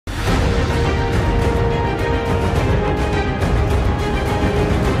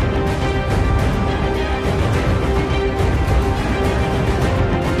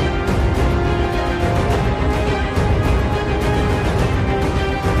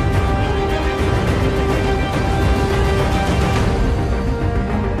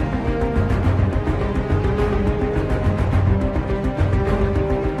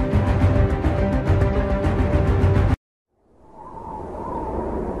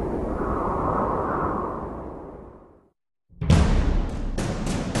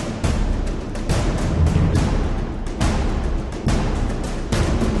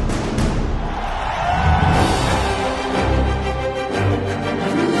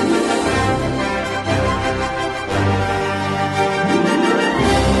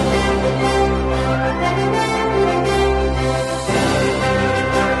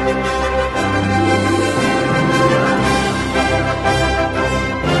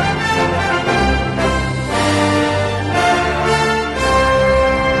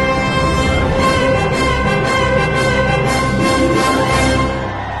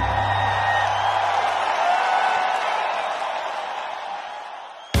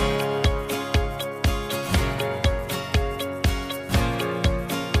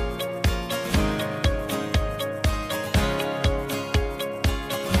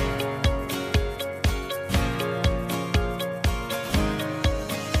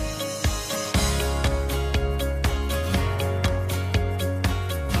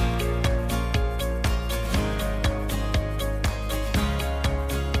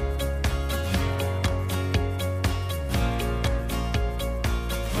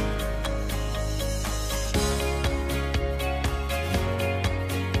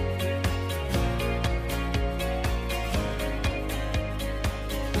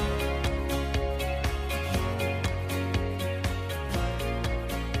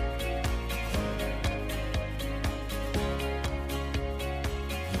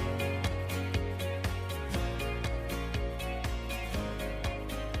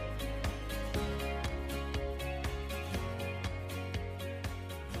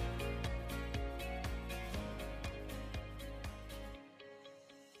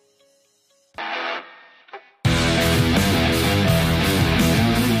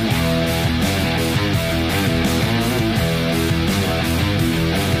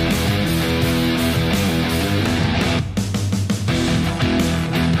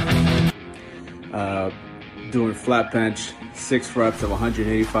flat bench, 6 reps of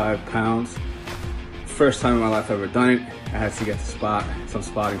 185 pounds. First time in my life I've ever done it. I had to get some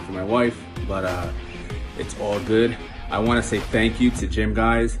spotting for my wife, but it's all good. I want to say thank you to gym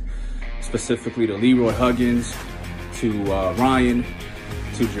guys, specifically to Leroy Huggins, to Ryan,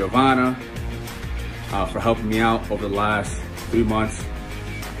 to Giovanna, for helping me out over the last 3 months.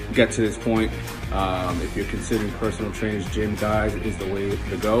 Get to this point. If you're considering personal trainers, gym guys is the way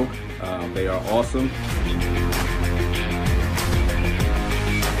to go. They are awesome.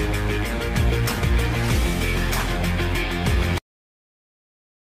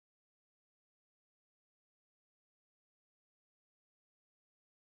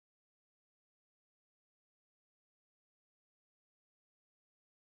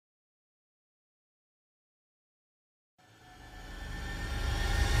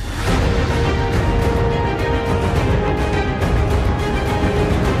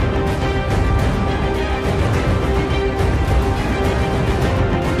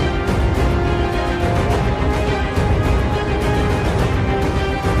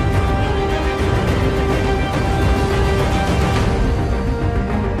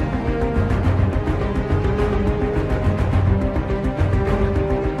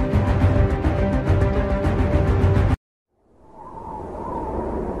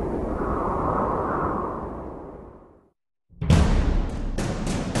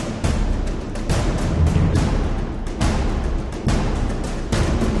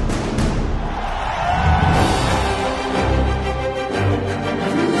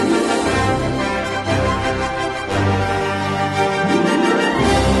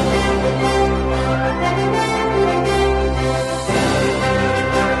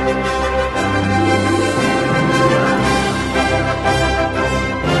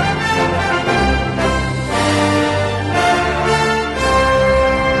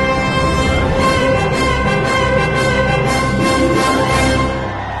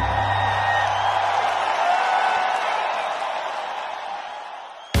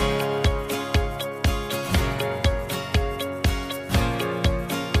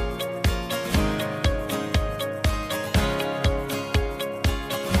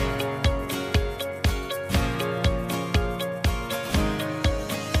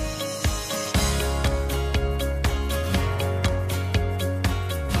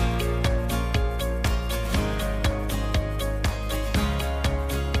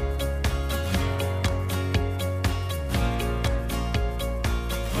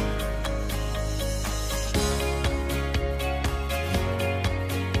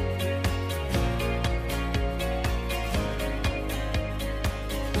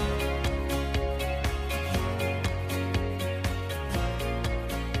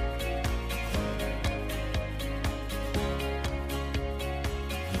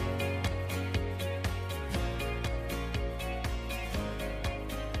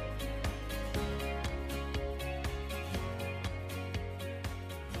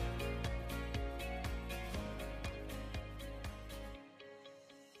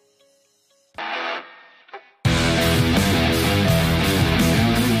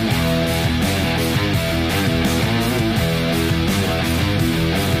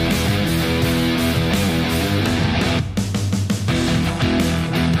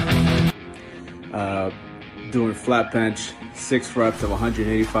 Doing flat bench, 6 reps of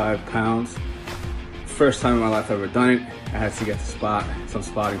 185 pounds. First time in my life I've ever done it. I had to get some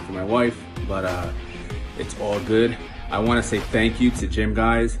spotting for my wife, but it's all good. I want to say thank you to gym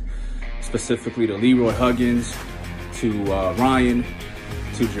guys, specifically to Leroy Huggins, to Ryan,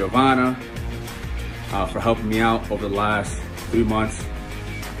 to Giovanna, for helping me out over the last 3 months.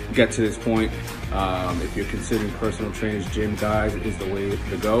 Get to this point. If you're considering personal trainers, gym guys is the way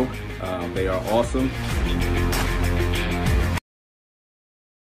to go. They are awesome.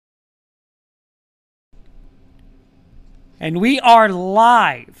 And we are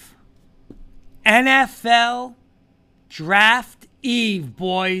live. NFL Draft Eve,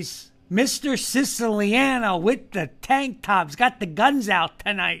 boys. Mr. Siciliano with the tank tops. Got the guns out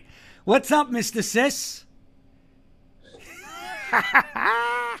tonight. What's up, Mr. Sis?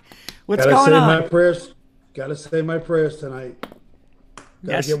 What's going on? Gotta say my prayers tonight.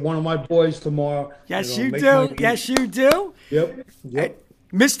 Gotta get one of my boys tomorrow. Yes, you do. Yes, you do. Yep.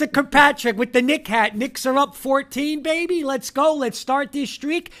 Mr. Kirkpatrick with the Knick hat. Knicks are up 14, baby. Let's go. Let's start this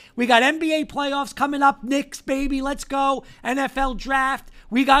streak. We got NBA playoffs coming up. Knicks, baby. Let's go. NFL draft.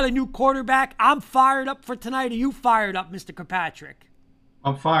 We got a new quarterback. I'm fired up for tonight. Are you fired up, Mr. Kirkpatrick?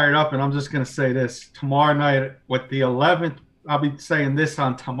 I'm fired up, and I'm just going to say this. Tomorrow night with the 11th, I'll be saying this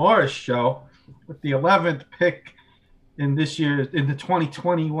on tomorrow's show, with the 11th pick in this year, in the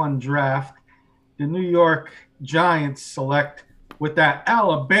 2021 draft, the New York Giants select with that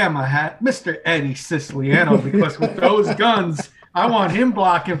Alabama hat, Mr. Eddie Siciliano, because with those guns, I want him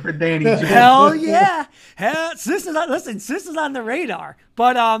blocking for Danny Jones. Hell yeah. Sis is on the radar.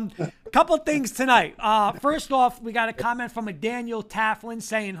 But a couple things tonight. First off, we got a comment from a Daniel Taflin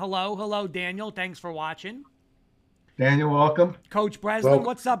saying hello. Hello, Daniel. Thanks for watching. Daniel, welcome. Coach Brislin,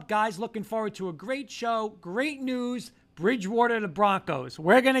 what's up, guys? Looking forward to a great show. Great news. Bridgewater to Broncos.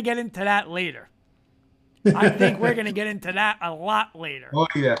 We're going to get into that later. I think we're going to get into that a lot later. Oh,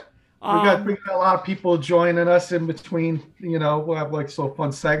 yeah. We got a lot of people joining us in between. You know, we'll have like so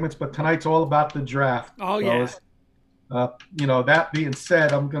fun segments, but tonight's all about the draft. Oh, yeah. You know, that being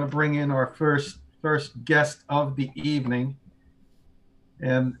said, I'm going to bring in our first guest of the evening.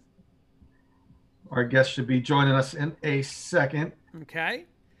 And our guest should be joining us in a second. Okay.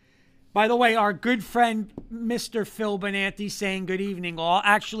 By the way, our good friend, Mr. Phil Benanti, saying good evening, all.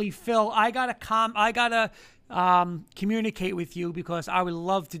 Actually, Phil, I gotta communicate with you because I would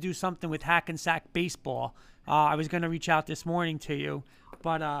love to do something with Hackensack baseball. I was going to reach out this morning to you,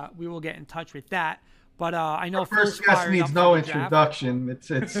 but we will get in touch with that. But I know our first guest needs no introduction.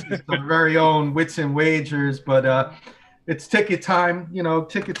 It's our very own Wits and Wagers, but it's ticket time. You know,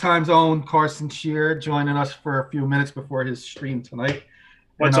 ticket time's own Carson Shear joining us for a few minutes before his stream tonight.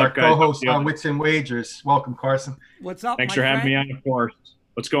 What's and up, guys? Our co-host on Wits and Wagers. Welcome, Carson. What's up, Thanks for having me on, of course.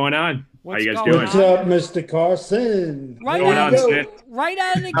 What's going on? How you guys doing? What's up, Mr. Carson? Right out of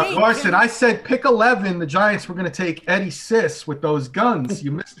the gate. Carson, I said pick 11. The Giants were going to take Eddie Sis with those guns.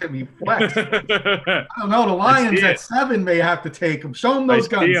 You missed him. You flexed. I don't know. The Lions at 7 may have to take him. Show him those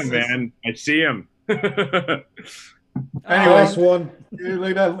guns. I see him, man. I see him. Anyway, last one. There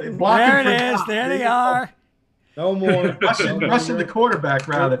it is. There they are. No more. Rushing the quarterback,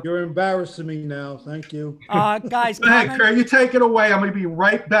 rather. You're embarrassing me now. Thank you. Guys, go ahead, Kurt. You take it away. I'm going to be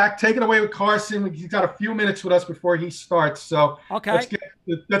right back. Take it away with Carson. He's got a few minutes with us before he starts. So okay,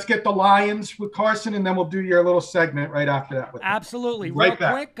 let's get the Lions with Carson, and then we'll do your little segment right after that. With absolutely. Him. Real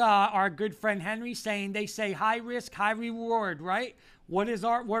quick, our good friend Henry saying they say high risk, high reward, right? What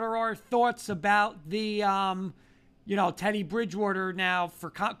are our thoughts about the Teddy Bridgewater now for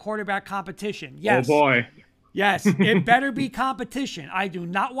quarterback competition? Yes. Oh boy. Yes, it better be competition. I do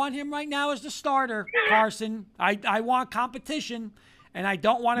not want him right now as the starter, Carson. I want competition, and I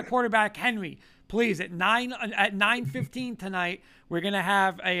don't want a quarterback. Henry, please, at 9:15 tonight, we're going to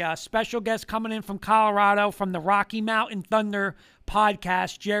have a special guest coming in from Colorado from the Rocky Mountain Thunder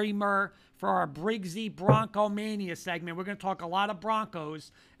podcast, Jerry Murr, for our Briggsy Bronco Mania segment. We're going to talk a lot of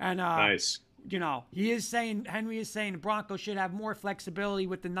Broncos. And nice. Henry is saying the Broncos should have more flexibility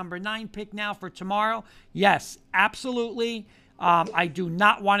with the number 9 pick now for tomorrow. Yes, absolutely. I do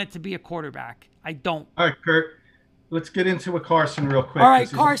not want it to be a quarterback. I don't. All right, Kurt. Let's get into it, Carson, real quick. All right,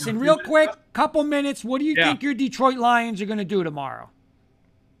 Carson, real quick, couple minutes. What do you think your Detroit Lions are going to do tomorrow?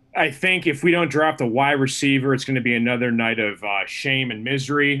 I think if we don't draft a wide receiver, it's going to be another night of shame and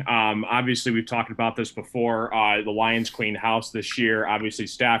misery. Obviously, we've talked about this before. The Lions cleaned house this year. Obviously,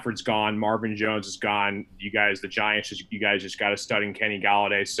 Stafford's gone. Marvin Jones is gone. You guys, the Giants, just got a stud Kenny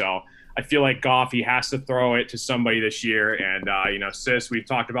Galladay. So I feel like Goff, he has to throw it to somebody this year. And, Sis, we've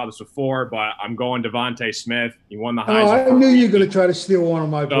talked about this before, but I'm going Devontae Smith. He won the Heisman. I knew you were going to try to steal one of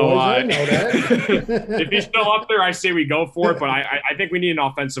my boys. I know that. If he's still up there, I say we go for it. But I think we need an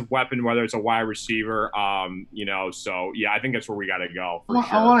offensive weapon, whether it's a wide receiver. So, yeah, I think that's where we got to go.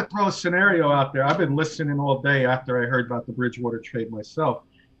 I want to throw a scenario out there. I've been listening all day after I heard about the Bridgewater trade myself.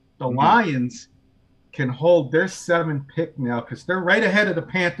 The Lions can hold their 7th pick now because they're right ahead of the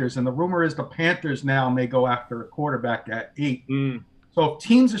Panthers, and the rumor is the Panthers now may go after a quarterback at 8. So if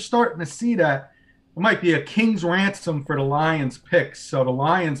teams are starting to see that, it might be a king's ransom for the Lions picks. So the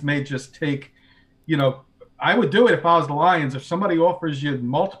Lions may just take, I would do it if I was the Lions. If somebody offers you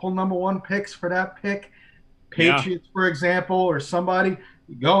multiple number 1 picks for that pick, Patriots, for example, or somebody,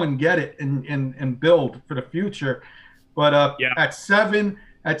 go and get it and build for the future. But at 7,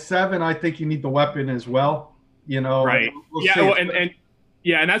 I think you need the weapon as well. Right.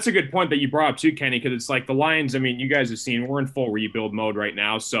 And that's a good point that you brought up too, Kenny, because it's like the Lions. I mean, you guys have seen we're in full rebuild mode right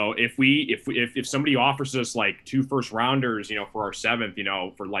now. So if somebody offers us like 2 first-rounders, for our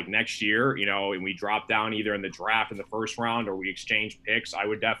 7th, for like next year, and we drop down either in the draft in the first round or we exchange picks, I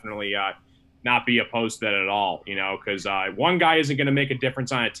would definitely not be opposed to that at all. Because one guy isn't going to make a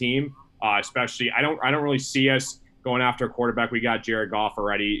difference on a team, especially. I don't really see us going after a quarterback. We got Jared Goff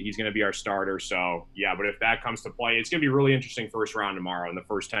already. He's going to be our starter. So, yeah, but if that comes to play, it's going to be really interesting first round tomorrow in the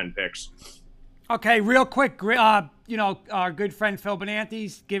first 10 picks. Okay, real quick, our good friend Phil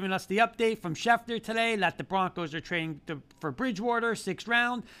Benante's giving us the update from Schefter today that the Broncos are trading for Bridgewater, 6th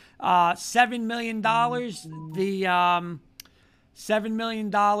round, $7 million. The $7 million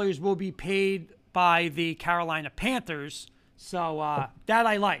will be paid by the Carolina Panthers. So that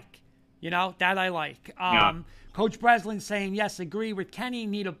I like. That I like. Coach Breslin saying, yes, agree with Kenny,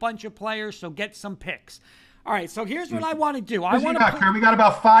 need a bunch of players, so get some picks. All right, so here's what I want to do. We got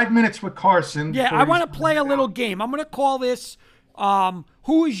about 5 minutes with Carson. Yeah, I want to play a little game. I'm going to call this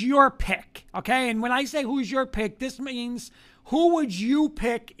Who is Your Pick? Okay, and when I say who's your pick, this means who would you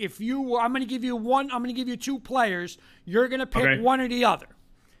pick if you were – I'm going to give you 2 players. You're going to pick one or the other.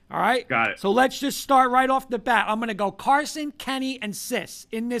 All right? Got it. So let's just start right off the bat. I'm going to go Carson, Kenny, and Sis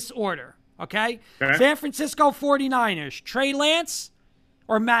in this order. Okay? San Francisco 49ers, Trey Lance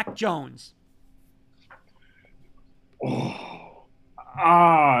or Mac Jones? You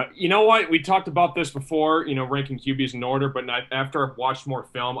know what? We talked about this before, ranking QBs in order, but after I've watched more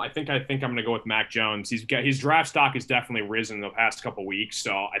film, I think I'm going to go with Mac Jones. His draft stock has definitely risen in the past couple weeks,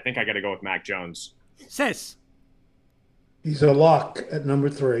 so I think I got to go with Mac Jones. Sis. He's a lock at number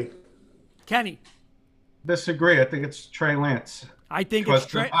 3. Kenny. Disagree. I think it's Trey Lance. I think it's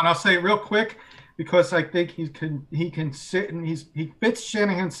Trey. And I'll say it real quick because I think he can sit and he fits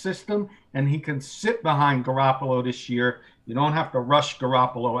Shanahan's system and he can sit behind Garoppolo this year. You don't have to rush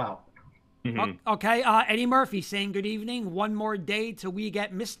Garoppolo out. Mm-hmm. Okay, Eddie Murphy saying good evening. One more day till we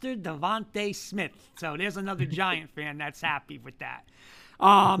get Mr. Devontae Smith. So there's another Giant fan that's happy with that.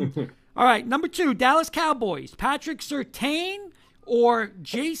 All right, number 2, Dallas Cowboys. Patrick Surtain or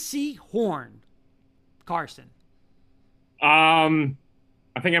J.C. Horn? Carson.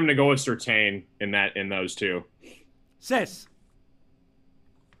 I think I'm going to go with Surtain in those 2. Sis.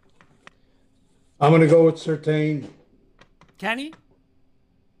 I'm going to go with Surtain. Kenny?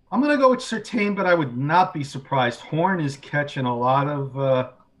 I'm going to go with Surtain, but I would not be surprised. Horn is catching a lot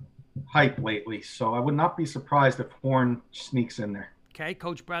of hype lately, so I would not be surprised if Horn sneaks in there. Okay,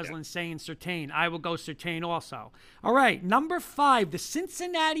 Coach Breslin saying Surtain. I will go Surtain also. All right, number 5, the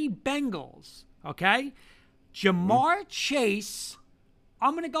Cincinnati Bengals. Okay? Jamar Chase.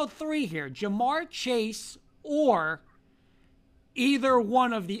 I'm going to go 3 here. Jamar Chase or either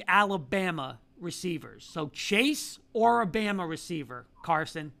one of the Alabama receivers. So Chase or a Bama receiver,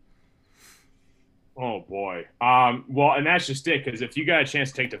 Carson. Oh, boy. Well, and that's just it, because if you got a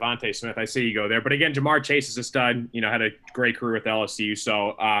chance to take Devontae Smith, I say you go there. But again, Jamar Chase is a stud, had a great career with LSU.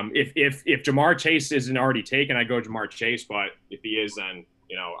 So if Jamar Chase isn't already taken, I'd go Jamar Chase. But if he is, then,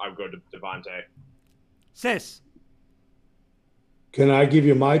 I'd go to Devontae. Sis. Can I give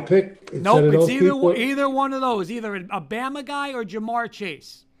you my pick? Nope, it's either one of those. Either a Bama guy or Jamar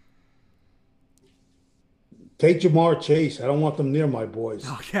Chase. Take Jamar Chase. I don't want them near my boys.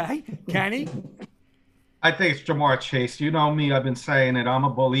 Okay. Kenny? I think it's Jamar Chase. You know me, I've been saying it. I'm a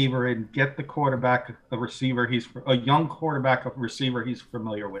believer in get the quarterback, a receiver. He's a young quarterback, a receiver he's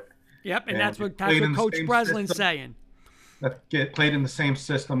familiar with. Yep, and that's what Coach Breslin's saying. That get played in the same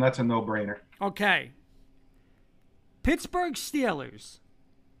system. That's a no-brainer. Okay. Pittsburgh Steelers,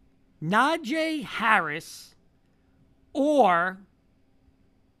 Najee Harris or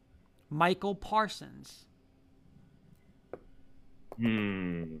Michael Parsons?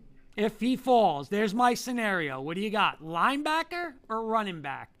 If he falls, there's my scenario. What do you got? Linebacker or running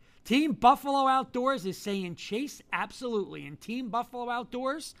back? Team Buffalo Outdoors is saying Chase, absolutely. And Team Buffalo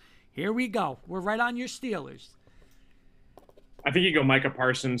Outdoors, here we go. We're right on your Steelers. I think you go Micah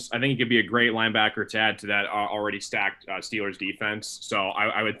Parsons. I think he could be a great linebacker to add to that already stacked Steelers defense. So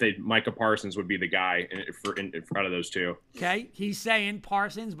I would think Micah Parsons would be the guy in front of those 2. Okay, he's saying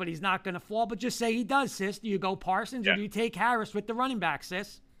Parsons, but he's not going to fall. But just say he does, Sis. Do you go Parsons or do you take Harris with the running back,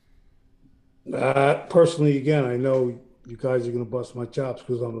 Sis? Personally, again, I know you guys are going to bust my chops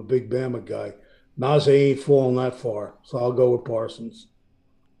because I'm a big Bama guy. Najee ain't falling that far, so I'll go with Parsons.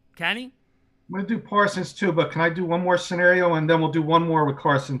 Kenny? I'm going to do Parsons too, but can I do one more scenario and then we'll do one more with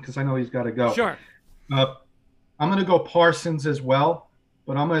Carson because I know he's got to go. Sure. I'm going to go Parsons as well,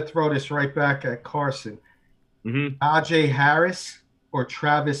 but I'm going to throw this right back at Carson. Najee Harris or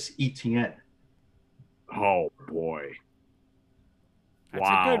Travis Etienne? Oh, boy. That's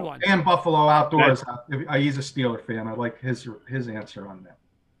a good one. And Buffalo Outdoors. He's a Steeler fan. I like his answer on that.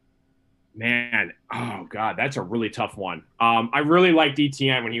 Man, oh God, that's a really tough one. I really liked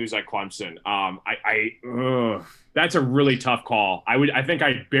ETN when he was at Clemson. That's a really tough call. I think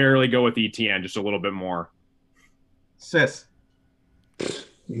I'd barely go with ETN just a little bit more. Sis,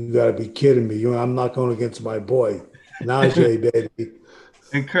 you got to be kidding me! I'm not going against my boy Najee, baby.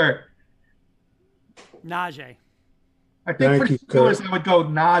 And Kurt, Najee. I think for the Steelers, I would go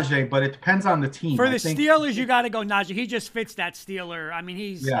Najee, but it depends on the team. For the Steelers, you got to go Najee. He just fits that Steeler. I mean,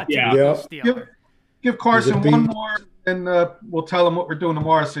 he's a typical Steeler. Give Carson one more, and we'll tell him what we're doing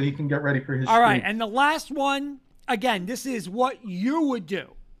tomorrow so he can get ready for his All right, and the last one, again, this is what you would do.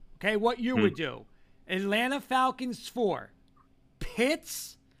 Okay, what you would do. Atlanta Falcons 4.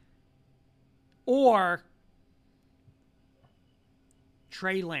 Pitts or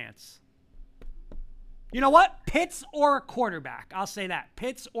Trey Lance. You know what? Pitts or a quarterback. I'll say that.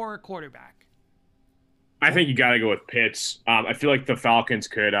 Pitts or a quarterback. I think you got to go with Pitts. I feel like the Falcons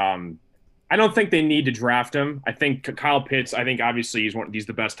could. I don't think they need to draft him. I think Kyle Pitts. I think obviously he's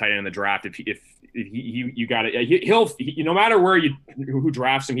the best tight end in the draft. If you got it, he'll no matter who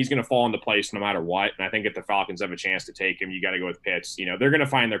drafts him, he's going to fall into place no matter what. And I think if the Falcons have a chance to take him, you got to go with Pitts. They're going to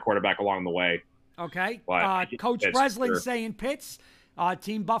find their quarterback along the way. Okay. Coach Brislin saying Pitts.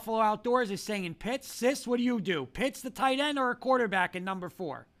 Team Buffalo Outdoors is saying Pitts. Sis, what do you do? Pitts, the tight end, or a quarterback in number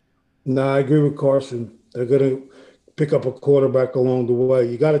 4? No, I agree with Carson. They're going to pick up a quarterback along the way.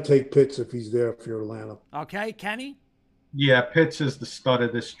 You got to take Pitts if he's there if you're Atlanta. Okay, Kenny? Yeah, Pitts is the stud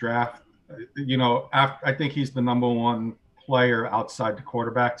of this draft. I think he's the number one player outside the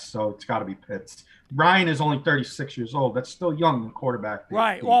quarterback, so it's got to be Pitts. Ryan is only 36 years old. That's still young in quarterback.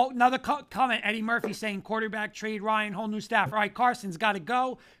 Right. Well, another comment. Eddie Murphy saying quarterback trade Ryan, whole new staff. All right, Carson's got to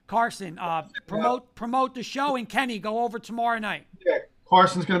go. Carson, promote the show, and Kenny, go over tomorrow night. Yeah,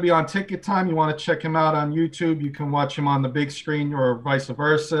 Carson's going to be on Ticket Time. You want to check him out on YouTube. You can watch him on the big screen or vice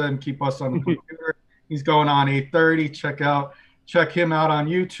versa and keep us on the computer. He's going on 8:30. Check him out on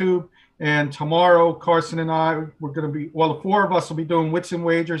YouTube. And tomorrow, Carson and I, the 4 of us will be doing Wits and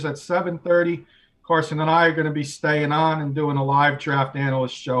Wagers at 7:30. Carson and I are going to be staying on and doing a live draft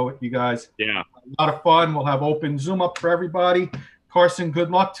analyst show with you guys. Yeah. A lot of fun. We'll have open Zoom up for everybody. Carson, good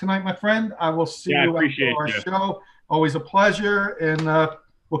luck tonight, my friend. I will see you after our show. Always a pleasure. And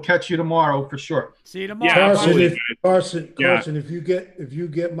we'll catch you tomorrow for sure. See you tomorrow. Carson, if you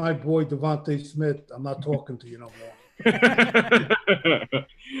get my boy Devontae Smith, I'm not talking to you no more. I'm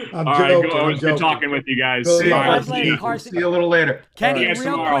joking. It was good talking with you guys. See you a little later.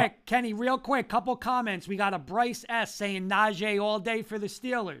 Kenny, real quick, couple comments. We got a Bryce S saying Najee all day for the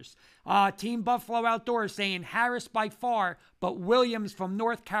Steelers. Team Buffalo Outdoors saying Harris by far, but Williams from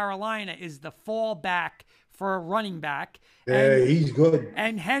North Carolina is the fallback for a running back. Yeah, he's good.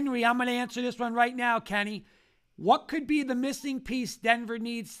 And Henry, I'm going to answer this one right now, Kenny. What could be the missing piece Denver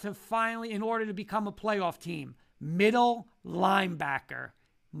needs to finally, in order to become a playoff team? Middle linebacker,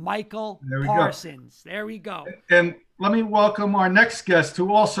 Michael Parsons. There we go. And let me welcome our next guest,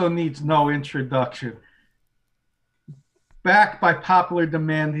 who also needs no introduction. Back by popular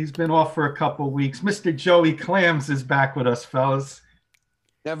demand. He's been off for a couple of weeks. Mr. Joey Clams is back with us, fellas.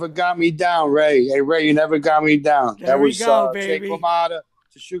 Never got me down, Ray. Hey, Ray, you never got me down. There we go, baby. Jake LaMotta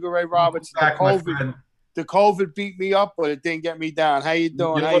to Sugar Ray Roberts. The COVID beat me up, but it didn't get me down. How you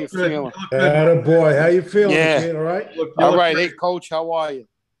doing? How you feeling? Boy, how you feeling, kid? All right? All right. Hey, Coach, how are you?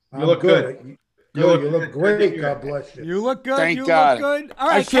 You look good. You look great. God bless you. You look good. Thank God. Look good. All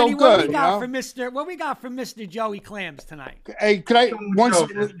right, Kenny, what we got from Mr. Joey Clams tonight? Hey, could I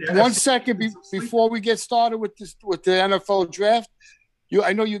one second before we get started with the NFL draft?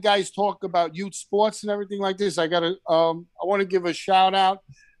 I know you guys talk about youth sports and everything like this. I want to give a shout out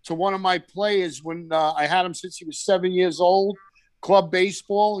to one of my players when I had him since he was 7 years old, club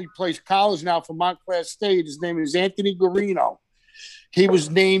baseball. He plays college now for Montclair State. His name is Anthony Guarino. He was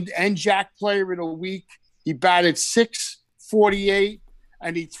named NJAC Player of the Week. He batted .648,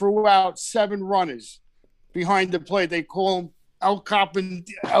 and he threw out 7 runners behind the plate. They call him El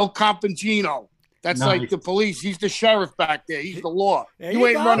Campantino. That's nice. Like the police. He's the sheriff back there. He's the law. You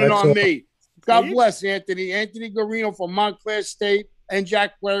ain't running on me. God bless Anthony. Anthony Guarino from Montclair State. And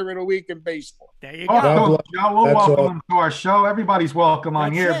Jack Player of the Week in baseball. There you go. We'll welcome him to our show. Everybody's welcome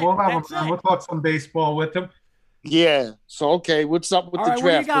on here. We'll have him. We'll talk some baseball with him. Yeah. So, okay, what's up with the draft?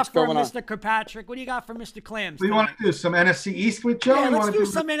 What do you got for Mr. Kirkpatrick? What do you got for Mr. Clams? We want to do some NFC East with Joe? Yeah, let's do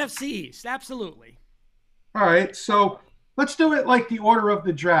some NFC East. Absolutely. All right. So, let's do it like the order of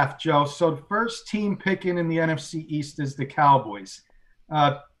the draft, Joe. So, the first team picking in the NFC East is the Cowboys.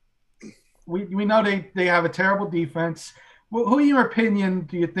 We know they have a terrible defense. Well, who, in your opinion,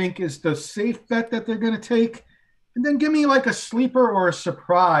 do you think is the safe bet that they're going to take? And then give me like a sleeper or a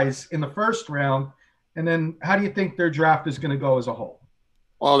surprise in the first round. And then how do you think their draft is going to go as a whole?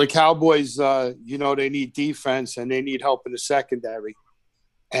 Well, the Cowboys, they need defense and they need help in the secondary.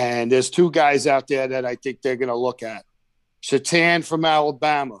 And there's 2 guys out there that I think they're going to look at. Shatan from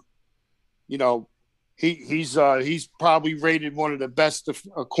Alabama. He's probably rated one of the best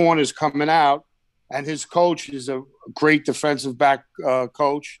corners coming out. And his coach is great defensive back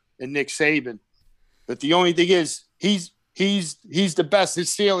coach in Nick Saban. But the only thing is, he's the best.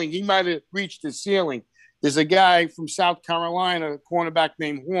 His ceiling, he might have reached his ceiling. There's a guy from South Carolina, a cornerback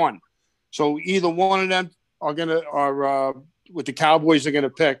named Horn. So either one of them with the Cowboys are gonna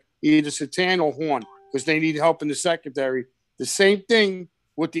pick either Satan or Horn because they need help in the secondary. The same thing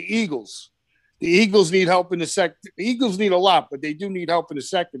with the Eagles. The Eagles need help in the The Eagles need a lot, but they do need help in the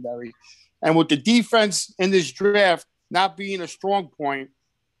secondary. And with the defense in this draft not being a strong point,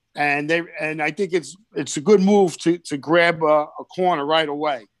 and I think it's a good move to grab a corner right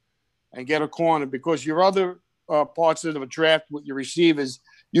away and get a corner because your other parts of the draft with your receivers,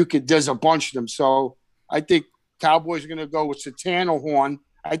 there's a bunch of them. So I think Cowboys are going to go with Satan or Horn.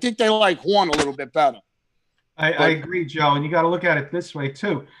 I think they like Horn a little bit better. I agree, Joe. And you got to look at it this way,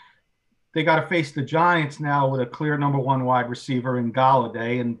 too. They got to face the Giants now with a clear number one wide receiver in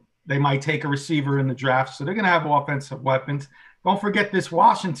Galladay, and they might take a receiver in the draft. So they're going to have offensive weapons. Don't forget this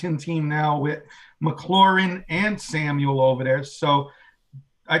Washington team now with McLaurin and Samuel over there. So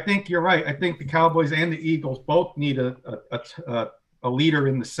I think you're right. I think the Cowboys and the Eagles both need a leader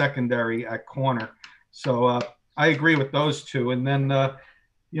in the secondary at corner. So I agree with those two. And then,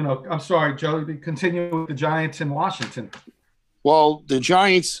 I'm sorry, Joe, continue with the Giants in Washington. Well, the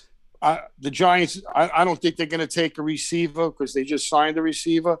Giants, I don't think they're going to take a receiver because they just signed a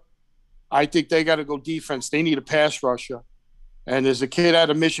receiver. I think they got to go defense. They need a pass rusher. And there's a kid out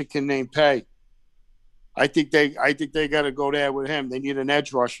of Michigan named Pay. I think they got to go there with him. They need an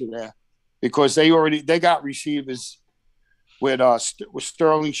edge rusher there because they got receivers with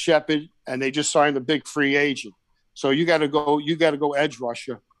Sterling Shepard, and they just signed a big free agent. So you got to go edge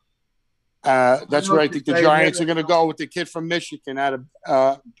rusher. That's where I think the Giants are going to go with the kid from Michigan out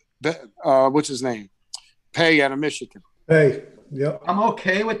of what's his name? Pay out of Michigan. Hey, yep. I'm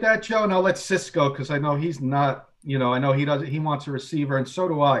okay with that, Joe. And I'll let Sis go because I know he's not. I know he wants a receiver, and so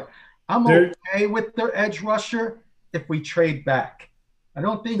do I. I'm okay with the edge rusher if we trade back. I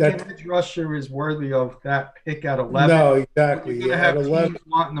don't think an edge rusher is worthy of that pick at 11. No, exactly. You're gonna have teams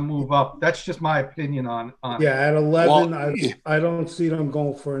wanting to move up. That's just my opinion on at 11. I don't see them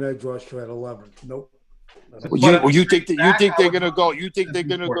going for an edge rusher at 11. Nope. You think they're gonna go? You think they're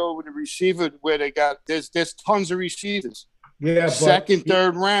gonna go with a receiver where they got there's tons of receivers. Yeah, second,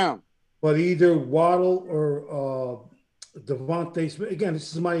 third round. But either Waddle or Devontae Smith. Again,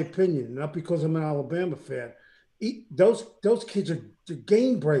 this is my opinion, not because I'm an Alabama fan. Those kids are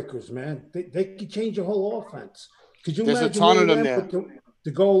game breakers, man. They can change your whole offense. Could you imagine a ton of them there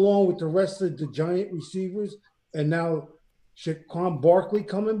to go along with the rest of the Giant receivers, and now Saquon Barkley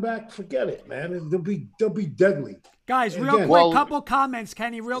coming back? Forget it, man. They'll be deadly. Guys, couple comments,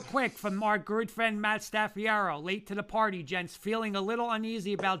 Kenny, real quick from our good friend Matt Staffiero. Late to the party, gents. Feeling a little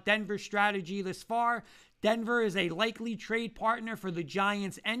uneasy about Denver's strategy this far. Denver is a likely trade partner for the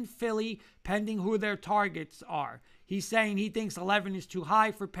Giants and Philly, pending who their targets are. He's saying he thinks 11 is too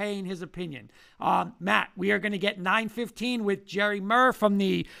high for Pay, in his opinion. Matt, we are going to get 9:15 with Jerry Murr from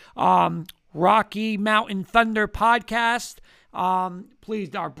the Rocky Mountain Thunder podcast.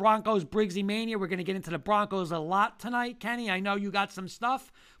 Please, our Broncos Briggsy Mania. We're going to get into the Broncos a lot tonight, Kenny. I know you got some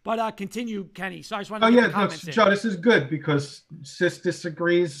stuff, but continue, Kenny. So I just want to get the comments in. Joe, this is good because Sis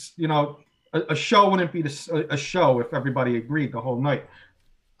disagrees. A show wouldn't be a show if everybody agreed the whole night.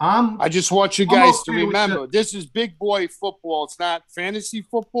 I just want you guys to remember, this is big boy football. It's not fantasy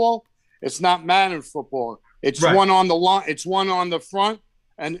football. It's not Madden football. It's one on the line. It's one on the front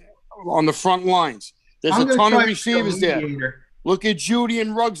and on the front lines. There's a ton of receivers there. Look at Judy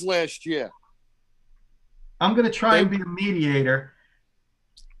and Ruggs last year. I'm going to try and be a mediator.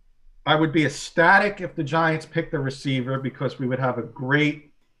 I would be ecstatic if the Giants picked a receiver because we would have a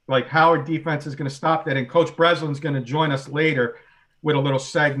great, Howard defense is going to stop that. And Coach Breslin's going to join us later with a little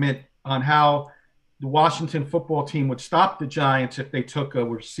segment on how the Washington football team would stop the Giants if they took a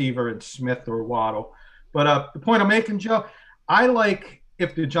receiver in Smith or Waddle. But the point I'm making, Joe, I like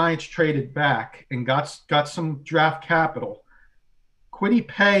if the Giants traded back and got some draft capital. Kwity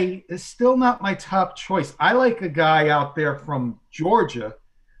Paye is still not my top choice. I like a guy out there from Georgia,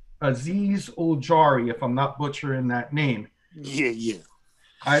 Azeez Ojulari, if I'm not butchering that name. Yeah.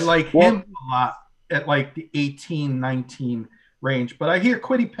 I like him a lot at the 18, 19 range. But I hear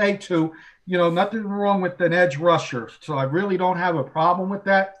Kwity Paye too. Nothing wrong with an edge rusher. So I really don't have a problem with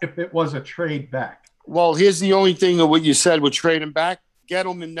that if it was a trade back. Well, here's the only thing of what you said with trading back.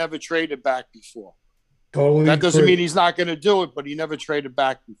 Gettleman never traded back before. Totally. That doesn't mean he's not going to do it, but he never traded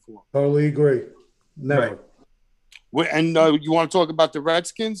back before. Totally agree. Never. Right. And you want to talk about the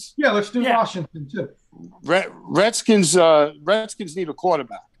Redskins? Yeah, let's do Washington too. Redskins need a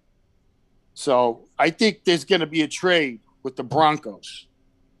quarterback. So I think there's going to be a trade with the Broncos.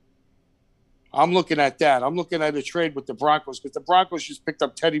 I'm looking at that. I'm looking at a trade with the Broncos because the Broncos just picked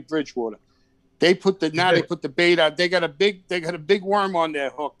up Teddy Bridgewater. They put the bait out. They got a big worm on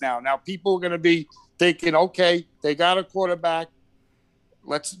their hook now. Now people are going to be thinking, okay, they got a quarterback.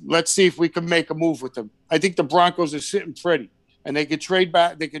 Let's see if we can make a move with them. I think the Broncos are sitting pretty, and they could trade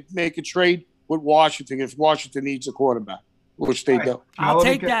back. They could make a trade with Washington if Washington needs a quarterback, which they do. I'll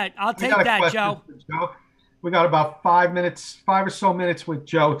take that, Joe. We got about 5 or so minutes with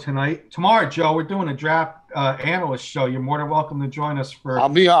Joe tonight. Tomorrow, Joe, we're doing a draft analyst show. You're more than welcome to join us for.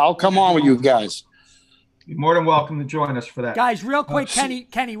 I'll come on with you guys. You're more than welcome to join us for that. Guys, real quick,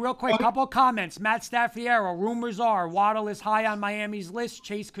 Kenny, real quick, couple of comments. Matt Staffiero, rumors are Waddle is high on Miami's list.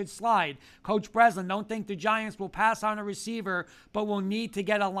 Chase could slide. Coach Breslin, don't think the Giants will pass on a receiver, but will need to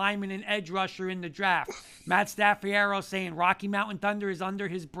get a lineman and edge rusher in the draft. Matt Staffiero saying Rocky Mountain Thunder is under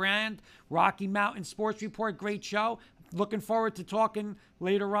his brand. Rocky Mountain Sports Report, great show. Looking forward to talking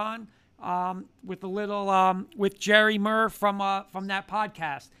later on with a little with Jerry Murr from that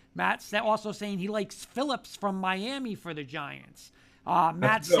podcast. Matt's also saying he likes Phillips from Miami for the Giants.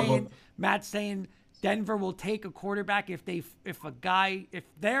 Matt's saying Denver will take a quarterback if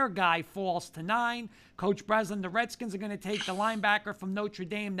their guy falls to 9. Coach Breslin, the Redskins are going to take the linebacker from Notre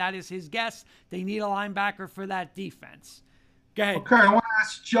Dame. That is his guess. They need a linebacker for that defense. Go ahead. Okay, I want to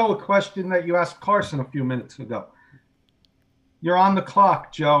ask Joe a question that you asked Carson a few minutes ago. You're on the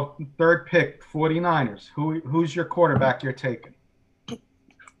clock, Joe. 3rd pick, 49ers. Who's your quarterback you're taking?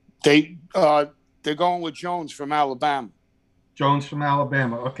 They're going with Jones from Alabama. Jones from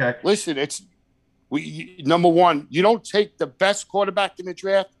Alabama. Okay. Listen, number one, you don't take the best quarterback in the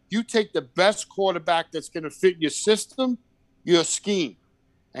draft. You take the best quarterback that's going to fit your system, your scheme.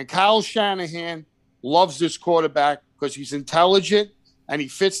 And Kyle Shanahan loves this quarterback because he's intelligent and he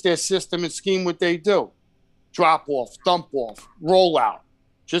fits their system and scheme what they do. Drop off, dump off, roll out.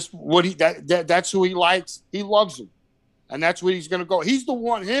 Just that's who he likes. He loves him. And that's where he's going to go. He's the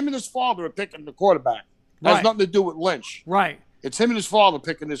one. Him and his father are picking the quarterback. That has nothing to do with Lynch. Right. It's him and his father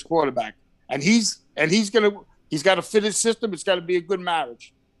picking this quarterback, and he's got to fit his system. It's got to be a good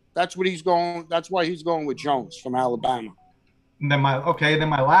marriage. That's what he's going. That's why he's going with Jones from Alabama. And then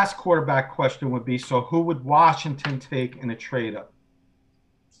my last quarterback question would be: so who would Washington take in a trade up?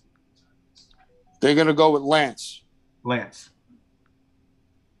 They're going to go with Lance.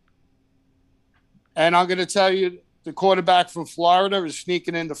 And I'm going to tell you. The quarterback from Florida is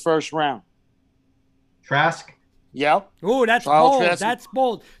sneaking in the 1st round. Trask? Yep. Oh, that's bold. Trask. That's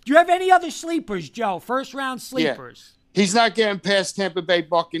bold. Do you have any other sleepers, Joe? 1st round sleepers? Yeah. He's not getting past Tampa Bay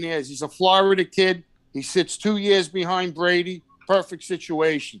Buccaneers. He's a Florida kid. He sits 2 years behind Brady. Perfect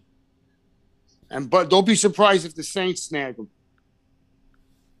situation. But don't be surprised if the Saints snag him.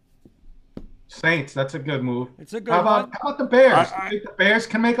 Saints, that's a good move. It's a good one. How about the Bears? Do you think the Bears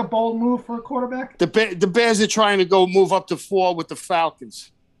can make a bold move for a quarterback? The Bears are trying to go move up to 4 with the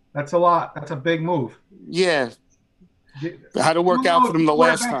Falcons. That's a lot. That's a big move. Yeah. How to work out for them the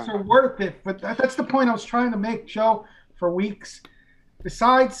last time. Quarterbacks are worth it, but that's the point I was trying to make, Joe, for weeks.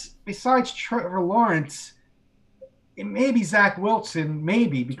 Besides Trevor Lawrence, it may be Zach Wilson,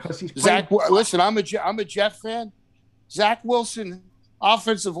 because he's playing. Listen, I'm a Jet fan. Zach Wilson.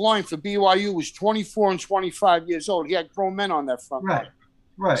 Offensive line for BYU was 24 and 25 years old. He had grown men on that front line.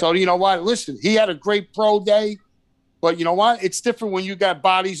 Right. So, you know what? Listen, he had a great pro day. But you know what? It's different when you got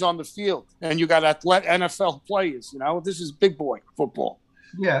bodies on the field and you got NFL players. You know, this is big boy football.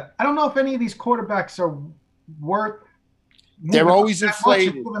 Yeah. I don't know if any of these quarterbacks are worth – they're always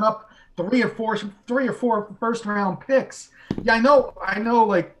inflated. Moving up 3 or 4 first-round picks. Yeah, I know,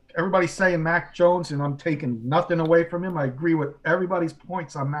 like, everybody's saying Mac Jones, and I'm taking nothing away from him. I agree with everybody's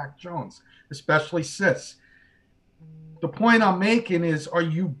points on Mac Jones, especially Sis. The point I'm making is, are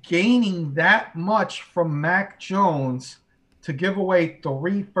you gaining that much from Mac Jones to give away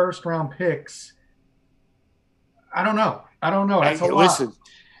 3 first-round picks? I don't know. That's a lot. Listen,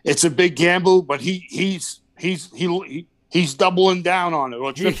 it's a big gamble, but he's doubling down on it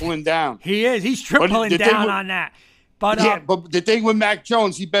or tripling down. He is. He's tripling down on that. But but the thing with Mac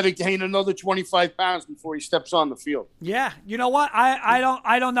Jones, he better gain another 25 pounds before he steps on the field. Yeah, you know what?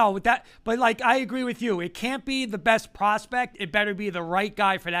 I don't know with that, but like I agree with you. It can't be the best prospect. It better be the right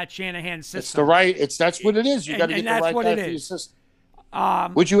guy for that Shanahan system. That's what it is. You got to get the right guy for your system.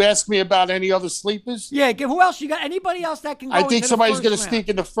 Would you ask me about any other sleepers? Yeah, who else you got? Anybody else that can go? I think somebody's going to sneak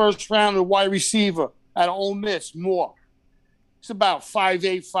in the 1st round, a wide receiver at Ole Miss, Moore. He's about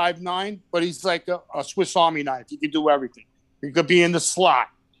 5'8", 5'9", but he's like a Swiss Army knife. He can do everything. He could be in the slot.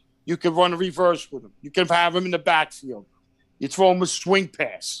 You could run a reverse with him. You can have him in the backfield. You throw him a swing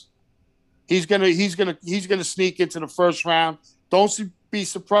pass. He's gonna sneak into the first round. Don't be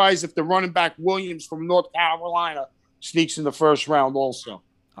surprised if the running back Williams from North Carolina sneaks in the first round also.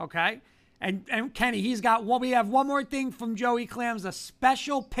 Okay. And Kenny, he's got one. We have one more thing from Joey Clams, a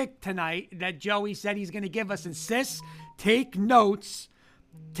special pick tonight that Joey said he's going to give us. And Sis, take notes.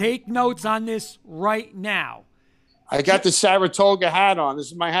 Take notes on this right now. I got the Saratoga hat on.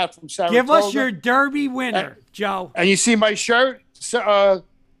 This is my hat from Saratoga. Give us your Derby winner, Joe. And you see my shirt?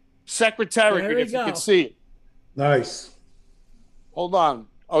 Secretariat, if you can see it. Nice. Hold on.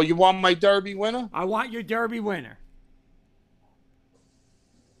 Oh, you want my Derby winner? I want your Derby winner.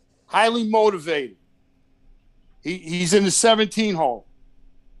 Highly motivated. He's in the 17 hole.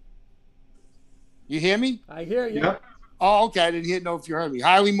 You hear me? I hear you. Yep. Oh, okay. I didn't know if you heard me.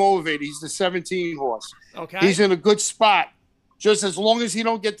 Highly motivated. He's the 17 horse. Okay. He's in a good spot. Just as long as he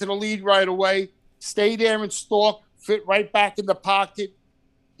don't get to the lead right away, stay there and stalk, fit right back in the pocket.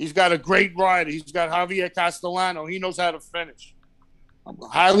 He's got a great rider. He's got Javier Castellano. He knows how to finish.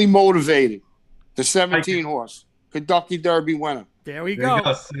 Highly motivated. The 17 horse. Kentucky Derby winner. There we go. You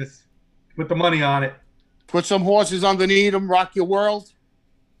go, sis. Put the money on it. Put some horses underneath him. Rock your world.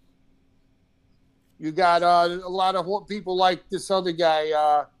 You got a lot of people like this other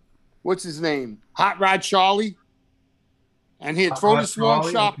guy. What's his name? Hot Rod Charlie. And here, throw this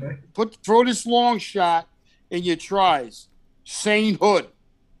long shot. Okay. Throw this long shot in your tries. Saint Hood.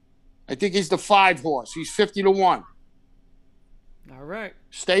 I think he's the 5 horse. He's 50-1. All right.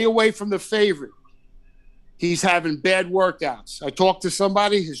 Stay away from the favorite. He's having bad workouts. I talked to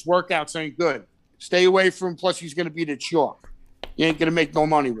somebody. His workouts ain't good. Stay away from him. Plus, he's going to be the chalk. You ain't going to make no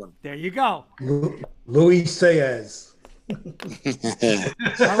money with him. There you go. Luis Saez.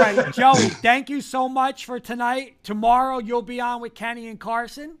 All right, Joey, thank you so much for tonight. Tomorrow, you'll be on with Kenny and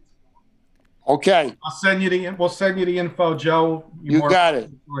Carson. Okay. We'll send you the info, Joe. You got it.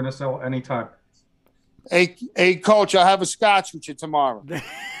 Join us anytime. Hey, Coach, I'll have a scotch with you tomorrow.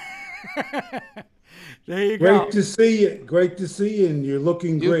 There you go. Great to see you. Great to see you, and you're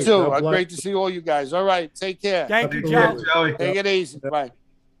looking great. You too. Great to see all you guys. All right, take care. Thank you, Joe. Take it easy. Bye.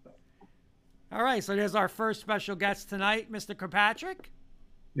 All right, so there's our first special guest tonight, Mr. Kirkpatrick.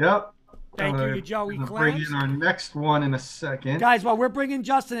 Yep. Thank you to Joey Clams. Bring in our next one in a second, guys. While we're bringing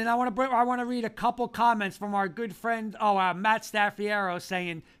Justin in, I want to read a couple comments from our good friend, Matt Staffiero,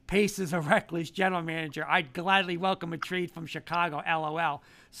 saying Pace is a reckless general manager. I'd gladly welcome a trade from Chicago. LOL.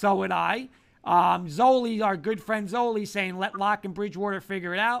 So would I. Zoli, our good friend Zoli, saying let Locke and Bridgewater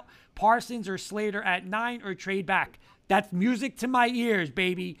figure it out. Parsons or Slater at 9 or trade back. That's music to my ears,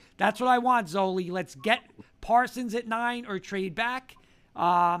 baby. That's what I want, Zoli. Let's get Parsons at 9 or trade back.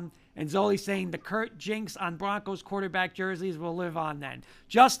 And Zoli saying the Kurt jinx on Broncos quarterback jerseys will live on then.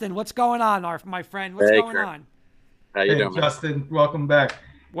 Justin, what's going on, my friend? What's going on? How you doing, man? Justin, welcome back.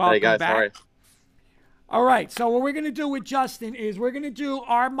 Welcome hey, guys, back. Sorry. All right, so what we're going to do with Justin is we're going to do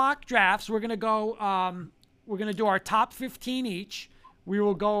our mock drafts. We're going to go we're going to do our top 15 each. We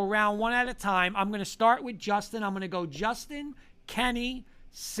will go around one at a time. I'm going to start with Justin. I'm going to go Justin, Kenny,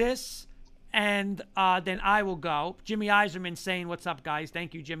 Sis, and then I will go. Jimmy Eiserman saying, what's up, guys?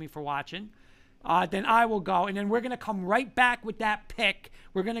 Thank you, Jimmy, for watching. Then I will go, and then we're going to come right back with that pick.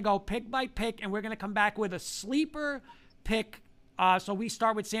 We're going to go pick by pick, and we're going to come back with a sleeper pick. So we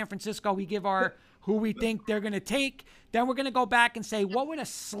start with San Francisco. We give our who we think they're going to take. Then we're going to go back and say, what would a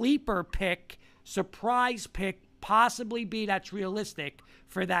sleeper pick, surprise pick, possibly be that's realistic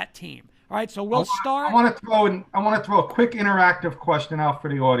for that team? All right, so we'll start. I want to throw a quick interactive question out for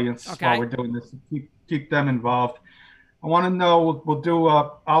the audience while we're doing this. Keep them involved. I want to know. We'll do.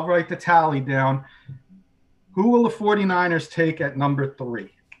 I'll write the tally down. Who will the 49ers take at number 3?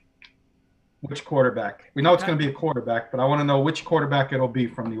 Which quarterback? We know it's going to be a quarterback, but I want to know which quarterback it'll be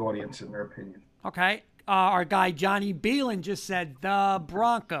from the audience in their opinion. Okay. Our guy Johnny Beelan just said the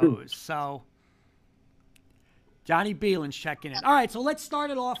Broncos. So Johnny Beelan's checking in. All right, so let's start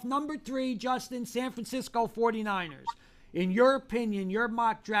it off. Number 3, Justin, San Francisco 49ers. In your opinion, your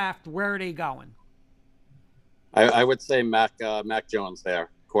mock draft, where are they going? I would say Mac Jones there,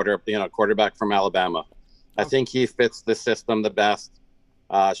 quarterback from Alabama. I think he fits the system the best.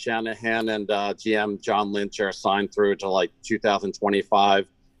 Shanahan and GM John Lynch are signed through to like 2025,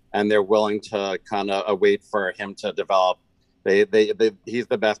 and they're willing to kind of wait for him to develop. He's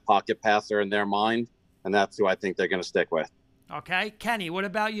the best pocket passer in their mind, and that's who I think they're going to stick with. Okay, Kenny, what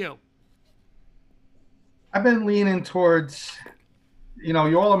about you? I've been leaning towards, you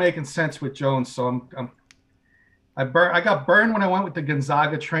all are making sense with Jones, so I got burned when I went with the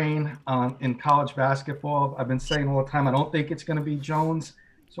Gonzaga train in college basketball. I've been saying all the time, I don't think it's going to be Jones.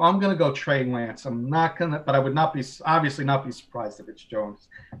 So I'm going to go Trey Lance. I'm not going to, but I would not be, obviously not be surprised if it's Jones.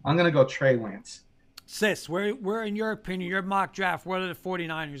 I'm going to go Trey Lance. Sis, where in your opinion, your mock draft, what are the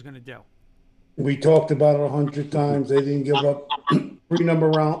 49ers going to do? We talked about it 100 times. They didn't give up three number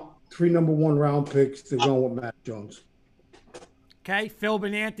one round picks. They're going with Matt Jones. Okay, Phil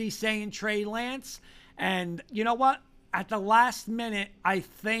Benanti saying Trey Lance. And you know what? At the last minute, I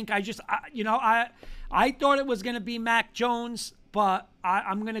think I thought it was going to be Mac Jones, but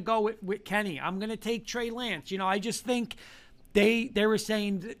I'm going to go with Kenny. I'm going to take Trey Lance. I just think they were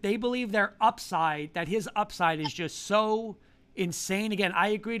saying they believe their upside, that his upside is just so insane. Again, I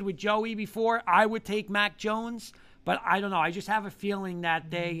agreed with Joey before. I would take Mac Jones, but I don't know. I just have a feeling that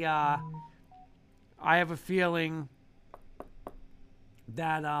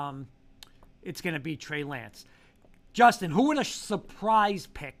it's going to be Trey Lance. Justin, who would a surprise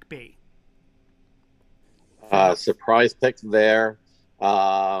pick be? Surprise pick there.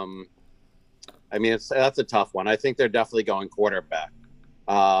 I mean, that's a tough one. I think they're definitely going quarterback.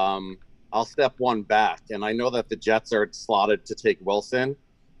 I'll step one back, and I know that the Jets are slotted to take Wilson,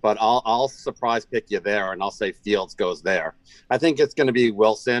 but I'll surprise pick you there, and I'll say Fields goes there. I think it's going to be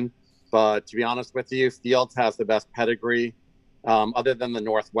Wilson, but to be honest with you, Fields has the best pedigree, other than the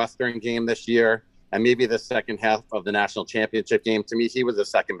Northwestern game this year, and maybe the second half of the national championship game. To me, he was the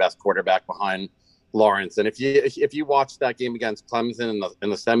second best quarterback behind Lawrence. And if you watch that game against Clemson in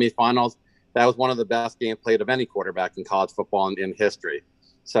the semifinals, that was one of the best games played of any quarterback in college football in history.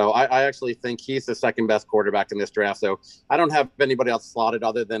 So I actually think he's the second best quarterback in this draft. So I don't have anybody else slotted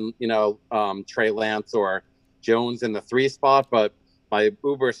other than, Trey Lance or Jones in the 3 spot. But my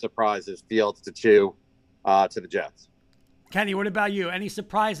uber surprise is Fields to 2 to the Jets. Kenny, what about you? Any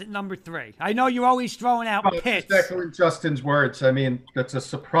surprise at number 3? I know you're always throwing out picks. Just echoing Justin's words. I mean, that's a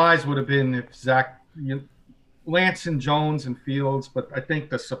surprise would have been if Lance and Jones and Fields, but I think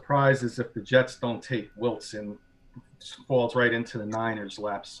the surprise is if the Jets don't take Wilson, falls right into the Niners'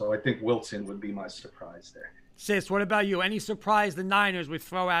 laps. So I think Wilson would be my surprise there. Sis, what about you? Any surprise the Niners would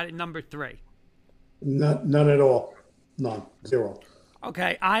throw out at number 3? None at all. None. 0.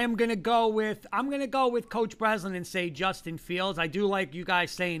 Okay, I'm gonna go with Coach Brislin and say Justin Fields. I do like you guys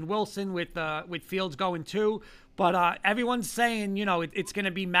saying Wilson with Fields going 2, but everyone's saying it's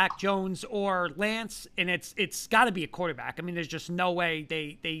gonna be Mac Jones or Lance, and it's got to be a quarterback. I mean, there's just no way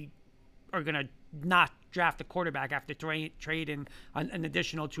they are gonna not draft a quarterback after trading an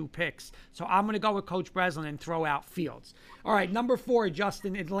additional 2 picks. So I'm gonna go with Coach Brislin and throw out Fields. All right, number 4,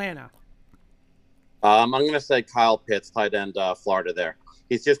 Justin, Atlanta. I'm going to say Kyle Pitts, tight end, Florida there.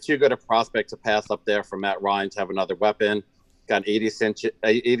 He's just too good a prospect to pass up there for Matt Ryan to have another weapon. Got 86-inch,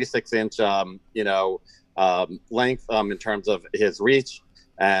 length in terms of his reach,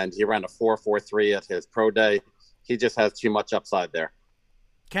 and he ran a 4.43 at his pro day. He just has too much upside there.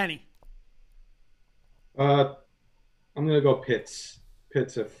 Kenny. I'm going to go Pitts.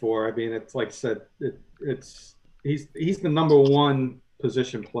 Pitts at 4. I mean, it's like I said, he's the number 1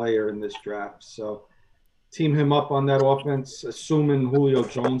 position player in this draft. So team him up on that offense, assuming Julio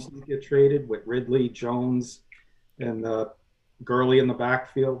Jones didn't get traded with Ridley, Jones, and Gurley in the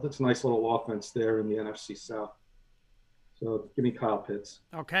backfield. That's a nice little offense there in the NFC South. So give me Kyle Pitts.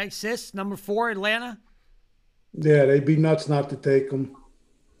 Okay, Sis, number 4, Atlanta. Yeah, they'd be nuts not to take him.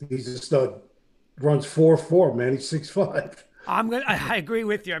 He's a stud. Runs 4.4, man. He's 6'5". I agree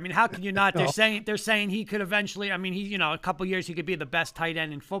with you. I mean, how can you not? They're saying he could eventually. I mean, a couple years he could be the best tight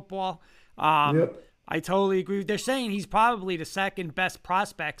end in football. Yep. I totally agree. They're saying he's probably the second best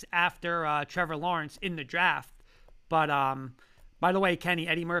prospects after Trevor Lawrence in the draft. But by the way, Kenny,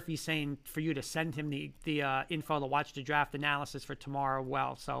 Eddie Murphy's saying for you to send him the info to watch the draft analysis for tomorrow.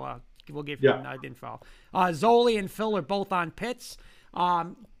 Well, so we'll give him the info. Zoli and Phil are both on Pitts.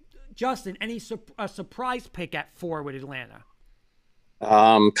 Justin, any surprise pick at 4 with Atlanta?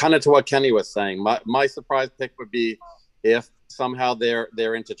 Kind of to what Kenny was saying. My surprise pick would be if somehow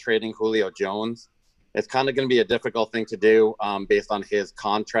they're into trading Julio Jones. It's kind of going to be a difficult thing to do based on his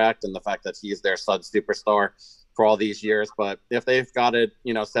contract and the fact that he's their stud superstar for all these years. But if they've got it,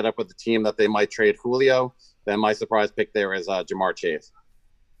 set up with the team that they might trade Julio, then my surprise pick there is Jamar Chase.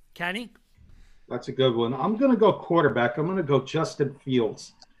 Kenny? That's a good one. I'm going to go quarterback. I'm going to go Justin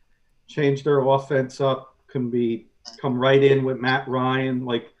Fields. Change their offense up, come right in with Matt Ryan,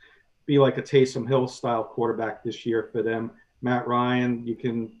 be like a Taysom Hill style quarterback this year for them. Matt Ryan, you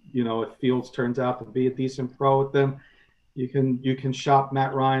can, if Fields turns out to be a decent pro with them, you can shop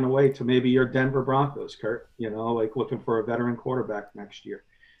Matt Ryan away to maybe your Denver Broncos, Kurt, looking for a veteran quarterback next year.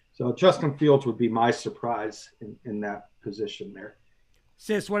 So Justin Fields would be my surprise in that position there.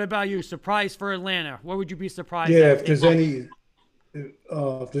 Sis, what about you? Surprise for Atlanta? What would you be surprised Yeah, at? if there's any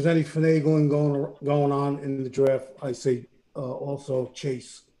if there's any finagling going on in the draft, I say also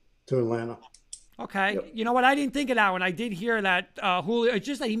Chase to Atlanta. Okay. Yep. You know what? I didn't think of that one. I did hear that Julio, it's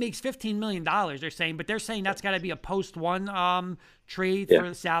just that he makes $15 million, they're saying, but they're saying that's got to be a post-1 trade for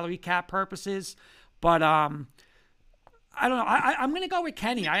the salary cap purposes. But I don't know. I'm going to go with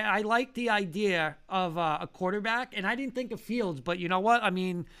Kenny. I like the idea of a quarterback, and I didn't think of Fields, but you know what? I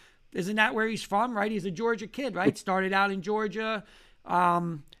mean, isn't that where he's from, right? He's a Georgia kid, right? Started out in Georgia.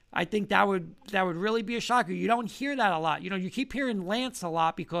 I think that would really be a shocker. You don't hear that a lot. You know, you keep hearing Lance a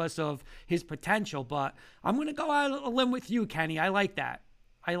lot because of his potential, but I'm going to go out on a limb with you, Kenny. I like that.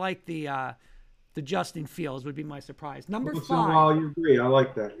 I like the Justin Fields would be my surprise. Number 5. Well, you agree. I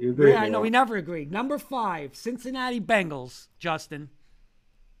like that. You agree. Yeah, I know. We never agree. Number 5, Cincinnati Bengals. Justin.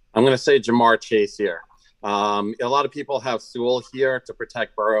 I'm going to say Jamar Chase here. A lot of people have Sewell here to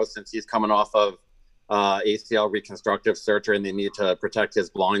protect Burrow since he's coming off of ACL reconstructive surgery and they need to protect his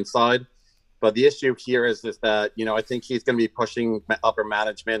blind side. But the issue here is that, you know, I think he's going to be pushing upper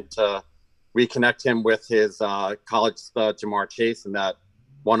management to reconnect him with his college stud Jamar Chase and that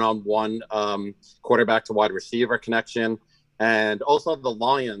one-on-one quarterback to wide receiver connection. And also the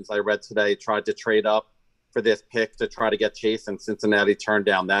Lions, I read today, tried to trade up for this pick to try to get Chase, and Cincinnati turned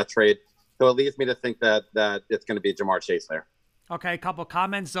down that trade. So it leads me to think that it's going to be Jamar Chase there. Okay, a couple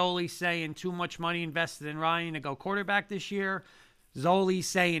comments. Zoli saying too much money invested in Ryan to go quarterback this year. Zoli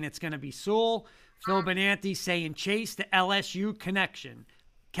saying it's going to be Sewell. Phil Benanti saying Chase to LSU connection.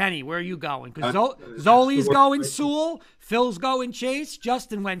 Kenny, where are you going? Because Zoli's going Sewell. Phil's going Chase.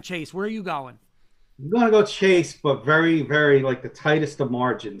 Justin went Chase. Where are you going? I'm going to go Chase, but very, very like the tightest of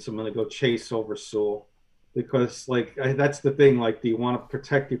margins. I'm going to go Chase over Sewell because that's the thing. Like, do you want to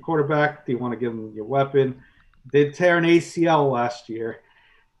protect your quarterback? Do you want to give him your weapon? Did tear an ACL last year,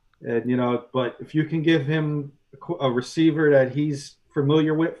 and you know, but if you can give him a receiver that he's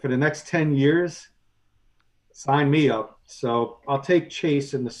familiar with for the next 10 years, sign me up. So I'll take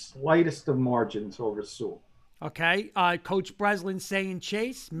Chase in the slightest of margins over Sewell. Okay, Coach Brislin saying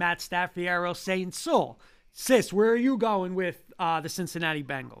Chase, Matt Staffiero saying Sewell. Sis, where are you going with the Cincinnati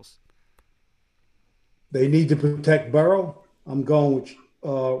Bengals? They need to protect Burrow. I'm going with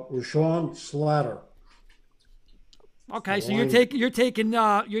Rashawn Slater. Okay, so you're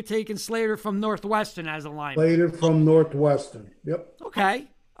taking Slater from Northwestern as a lineman. Slater from Northwestern. Yep. Okay.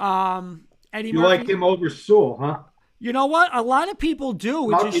 Eddie You Murphy, like him over Sewell, huh? You know what? A lot of people do,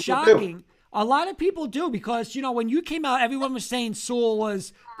 which is shocking. A lot of people do because, you know, when you came out, everyone was saying Sewell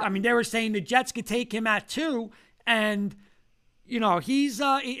was, I mean, they were saying the Jets could take him at 2, and, you know, he's,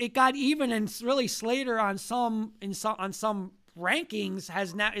 it got even, and really Slater on some rankings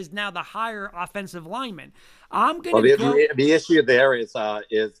is now the higher offensive lineman. The issue there is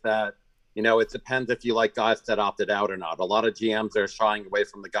that, you know, it depends if you like guys that opted out or not. A lot of GMs are shying away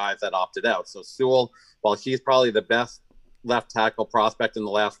from the guys that opted out. So Sewell, while he's probably the best left tackle prospect in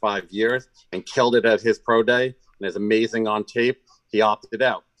the last 5 years and killed it at his pro day and is amazing on tape, he opted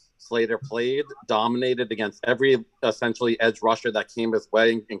out. Slater played, dominated against every essentially edge rusher that came his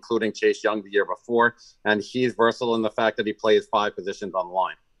way, including Chase Young the year before. And he's versatile in the fact that he plays 5 positions on the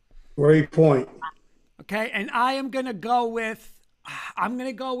line. Great point. Okay, and I'm gonna go with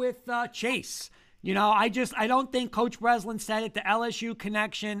Chase. You know, I don't think Coach Breslin said it, the LSU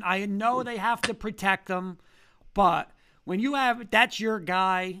connection. I know they have to protect them, but when you have, that's your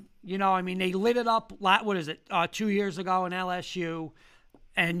guy, you know, I mean, they lit it up, 2 years ago in LSU,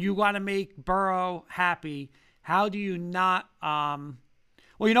 and you want to make Burrow happy. How do you not, well,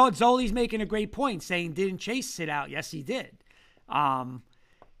 you know what, Zoli's making a great point saying, didn't Chase sit out? Yes, he did. What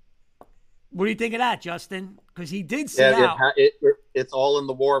do you think of that, Justin? Because he did sit out. It's all in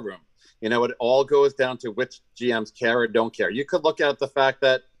the war room. You know, it all goes down to which GMs care or don't care. You could look at the fact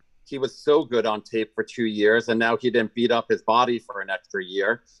that he was so good on tape for 2 years, and now he didn't beat up his body for an extra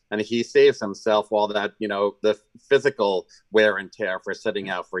year, and he saves himself all that, you know, the physical wear and tear for sitting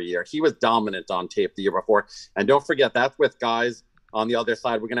out for a year. He was dominant on tape the year before. And don't forget, that's with guys on the other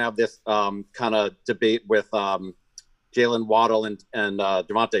side. We're going to have this kind of debate with Jalen Waddle and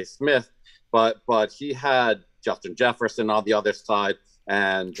Devontae Smith, but he had Justin Jefferson on the other side,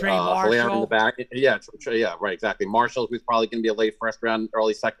 and Hilaire in the back. Yeah, right, exactly. Marshall, who's probably going to be a late first round,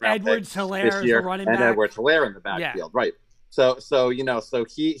 early second round Edwards Hilaire this year, running and back. Edwards Hilaire in the backfield, right? So you know, so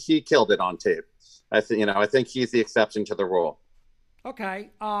he killed it on tape. I think he's the exception to the rule. Okay.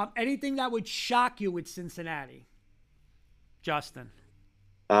 Anything that would shock you with Cincinnati, Justin?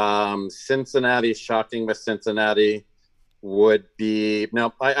 Cincinnati, shocking with Cincinnati would be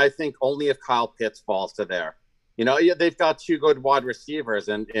I think only if Kyle Pitts falls to there. You know, yeah, they've got two good wide receivers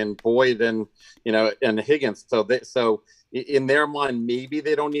in Boyd and, you know, and Higgins. So in their mind, maybe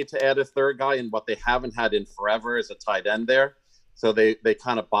they don't need to add a third guy. And what they haven't had in forever is a tight end there. So they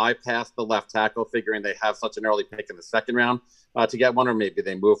kind of bypass the left tackle, figuring they have such an early pick in the second round to get one, or maybe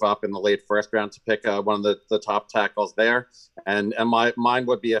they move up in the late first round to pick one of the top tackles there. And mine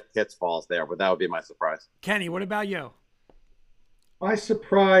would be if Pitts falls there, but that would be my surprise. Kenny, what about you? My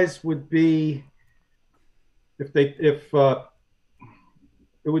surprise would be if it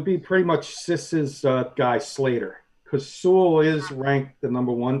would be pretty much Sis's guy Slater, because Sewell is ranked the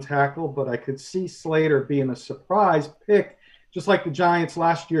 #1 tackle, but I could see Slater being a surprise pick. Just like the Giants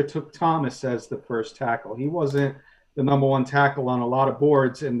last year took Thomas as the first tackle. He wasn't the #1 tackle on a lot of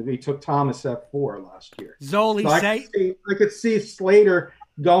boards, and we took Thomas at 4 last year. Zoli, I could see Slater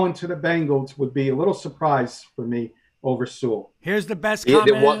going to the Bengals would be a little surprise for me over Sewell. Here's the best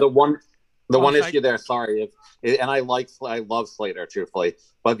comment. The one issue there, and I love Slater, truthfully,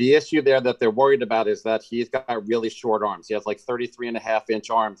 but the issue there that they're worried about is that he's got really short arms. He has like 33.5-inch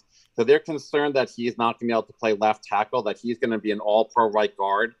arms. So they're concerned that he's not going to be able to play left tackle, that he's going to be an all-pro right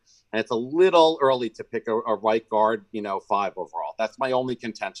guard. And it's a little early to pick a right guard, 5 overall. That's my only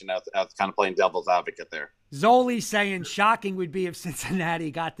contention as kind of playing devil's advocate there. Zoli saying shocking would be if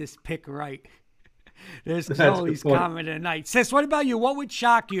Cincinnati got this pick right. There's Zoli's comment tonight. Sis, what about you? What would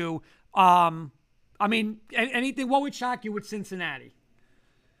shock you? Anything, what would shock you with Cincinnati?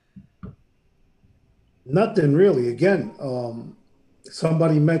 Nothing really. Again,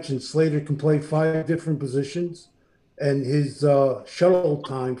 somebody mentioned Slater can play 5 different positions, and his shuttle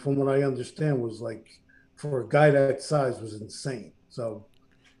time, from what I understand, was like, for a guy that size, was insane. So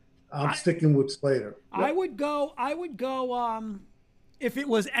I'm sticking with Slater. I would go if it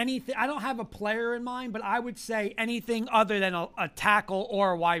was anything. I don't have a player in mind, but I would say anything other than a tackle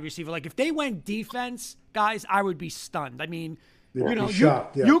or a wide receiver. Like if they went defense, guys, I would be stunned. I mean,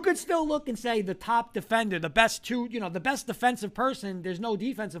 you could still look and say the top defender, the best the best defensive person. There's no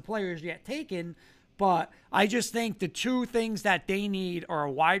defensive players yet taken, but I just think the two things that they need are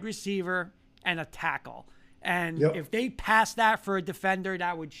a wide receiver and a tackle. And if they pass that for a defender,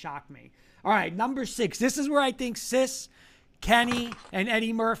 that would shock me. All right, number 6. This is where I think Sis, Kenny, and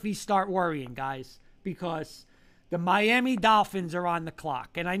Eddie Murphy start worrying, guys, because the Miami Dolphins are on the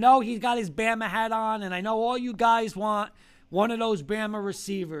clock. And I know he's got his Bama hat on, and I know all you guys want one of those Bama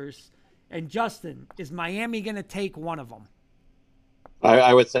receivers. And Justin, is Miami going to take one of them?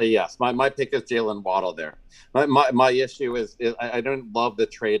 I would say yes. My pick is Jalen Waddle there. My issue is I don't love the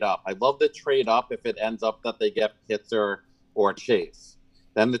trade up. I love the trade up if it ends up that they get Pitts or Chase.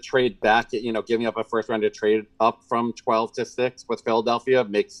 Then the trade back, giving up a first round to trade up from 12 to 6 with Philadelphia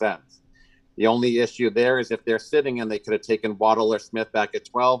makes sense. The only issue there is if they're sitting and they could have taken Waddle or Smith back at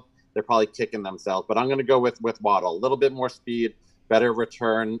 12, they're probably kicking themselves. But I'm going to go with Waddle. A little bit more speed, better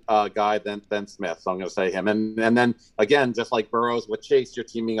return guy than Smith. So I'm going to say him. And then, again, just like Burrows with Chase, you're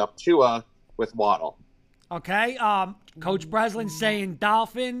teaming up Tua with Waddle. Okay. Coach Brislin saying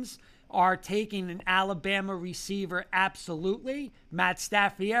Dolphins are taking an Alabama receiver, absolutely. Matt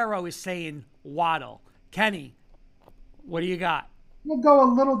Staffiero is saying Waddle. Kenny, what do you got? We'll go a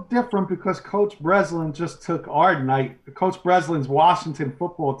little different because Coach Breslin just took our night. Coach Breslin's Washington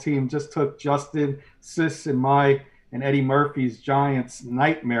football team just took Justin, Sis, and Eddie Murphy's Giants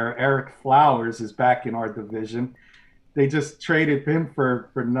nightmare. Eric Flowers is back in our division. They just traded him for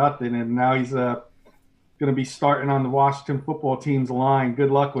nothing, and now he's going to be starting on the Washington football team's line.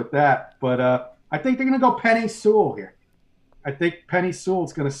 Good luck with that. But I think they're going to go Penny Sewell here. I think Penny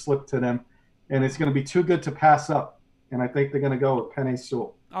Sewell's going to slip to them, and it's going to be too good to pass up. And I think they're going to go with Penny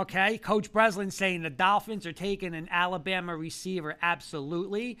Sewell. Okay, Coach Breslin saying the Dolphins are taking an Alabama receiver,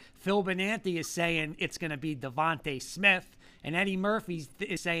 absolutely. Phil Benanti is saying it's going to be Devontae Smith. And Eddie Murphy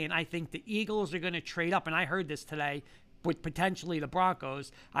is saying, I think the Eagles are going to trade up. And I heard this today with potentially the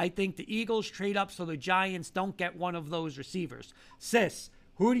Broncos. I think the Eagles trade up so the Giants don't get one of those receivers. Sis,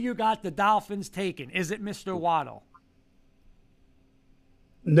 who do you got the Dolphins taking? Is it Mr. Waddle?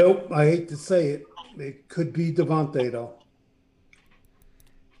 Nope, I hate to say it. It could be Devontae, though.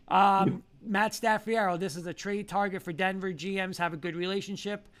 Matt Staffiero, this is a trade target for Denver. GMs have a good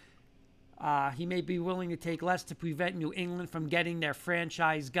relationship. He may be willing to take less to prevent New England from getting their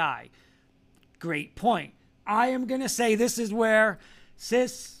franchise guy. Great point. I am going to say this is where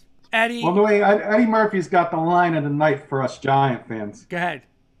Sis, Eddie... Well, the way Eddie Murphy's got the line of the night for us Giant fans. Go ahead.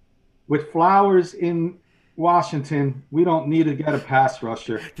 With Flowers in Washington, we don't need to get a pass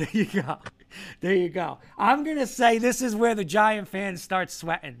rusher. There you go. There you go. I'm going to say this is where the Giant fans start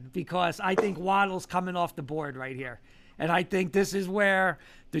sweating because I think Waddle's coming off the board right here. And I think this is where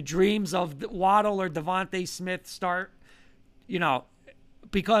the dreams of Waddle or Devontae Smith start,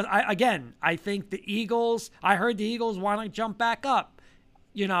 because I think the Eagles, I heard the Eagles want to jump back up.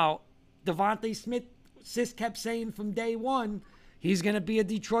 Devontae Smith, Sis kept saying from day one, he's going to be a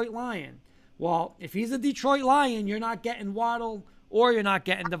Detroit Lion. Well, if he's a Detroit Lion, you're not getting Waddle or you're not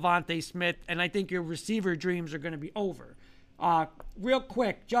getting Devontae Smith, and I think your receiver dreams are going to be over. Real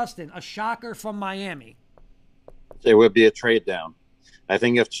quick, Justin, a shocker from Miami. It would be a trade down. I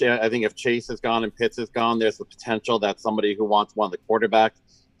think if Chase is gone and Pitts is gone, there's the potential that somebody who wants one of the quarterbacks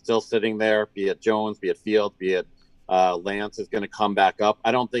still sitting there, be it Jones, be it Fields, be it Lance, is going to come back up.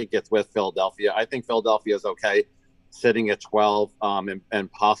 I don't think it's with Philadelphia. I think Philadelphia is okay sitting at 12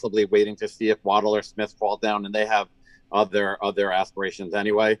 and possibly waiting to see if Waddle or Smith fall down, and they have other aspirations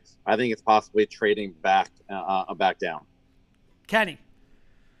anyway. I think it's possibly trading back down. Kenny.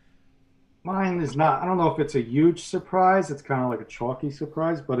 Mine is not. I don't know if it's a huge surprise. It's kind of like a chalky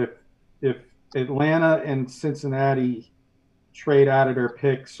surprise. But if Atlanta and Cincinnati trade out of their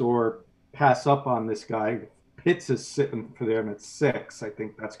picks or pass up on this guy, Pitts is sitting for them at 6. I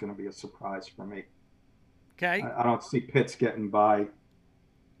think that's going to be a surprise for me. Okay. I don't see Pitts getting by.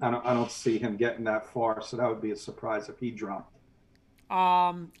 I don't see him getting that far. So that would be a surprise if he dropped.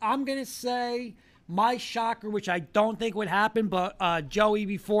 I'm going to say my shocker, which I don't think would happen, but Joey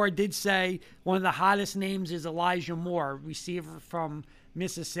before did say one of the hottest names is Elijah Moore, receiver from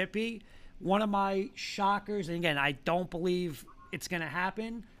Mississippi. One of my shockers, and again, I don't believe it's going to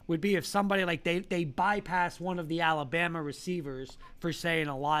happen, would be if somebody like they bypass one of the Alabama receivers for saying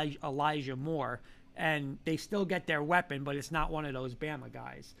Elijah Moore, and they still get their weapon, but it's not one of those Bama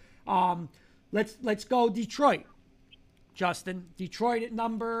guys. Let's go Detroit. Justin, Detroit at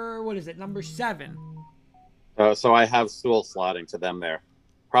number 7. So I have Sewell slotting to them there,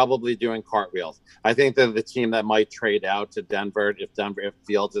 probably doing cartwheels. I think they're the team that might trade out to Denver if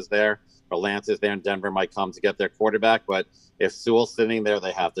Fields is there or Lance is there, and Denver might come to get their quarterback. But if Sewell's sitting there,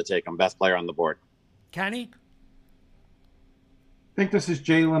 they have to take him. Best player on the board. Kenny? I think this is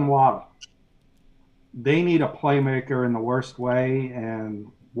Jalen Waddle. They need a playmaker in the worst way,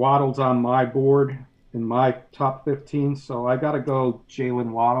 and Waddle's on my board in my top 15, so I got to go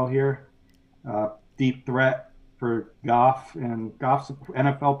Jalen Waddle here. Deep threat for Goff, and Goff's an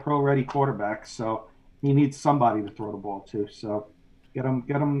NFL pro-ready quarterback, so he needs somebody to throw the ball to. So get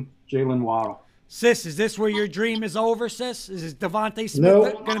him Jalen Waddle. Sis, is this where your dream is over, Sis? Is Devontae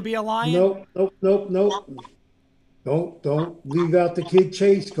Smith going to be a Lion? Nope. Don't leave out the kid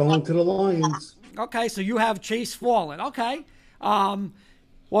Chase going to the Lions. Okay, so you have Chase falling. Okay.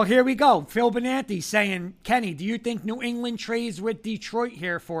 Well, here we go. Phil Benanti saying, Kenny, do you think New England trades with Detroit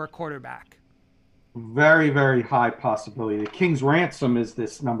here for a quarterback? Very, very high possibility. The King's ransom is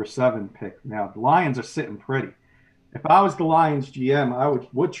this number 7 pick. Now, the Lions are sitting pretty. If I was the Lions GM, I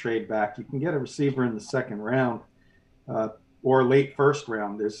would trade back. You can get a receiver in the second round or late first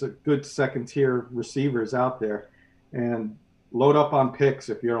round. There's a good second-tier receivers out there. And load up on picks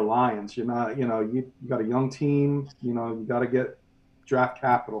if you're a Lions. You're not, you got a young team. You got to get draft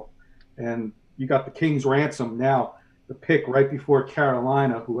capital, and you got the King's ransom now, the pick right before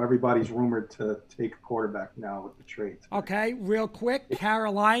Carolina, who everybody's rumored to take a quarterback now with the trade. Okay, real quick,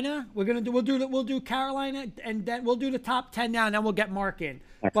 Carolina. We'll do Carolina, and then we'll do the top 10 now, and then we'll get Mark in.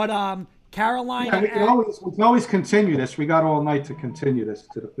 But Carolina. Yeah, we can always continue this. We got all night to continue this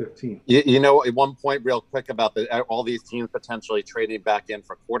to the 15th. At one point, real quick about all these teams potentially trading back in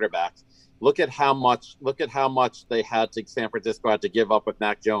for quarterbacks. Look at how much they had to San Francisco had to give up with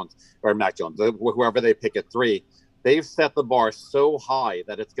Mac Jones, whoever they pick at 3. They've set the bar so high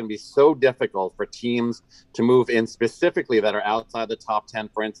that it's going to be so difficult for teams to move in specifically that are outside the top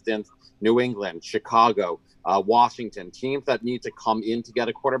 10. For instance, New England, Chicago, Washington, teams that need to come in to get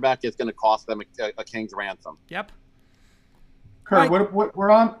a quarterback is going to cost them a King's ransom. Yep. Kurt,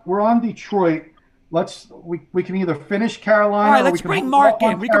 we're on Detroit. We can either finish Carolina. All right, let's bring Mark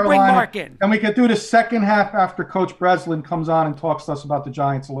in. We can bring Mark in, and we can do the second half after Coach Brislin comes on and talks to us about the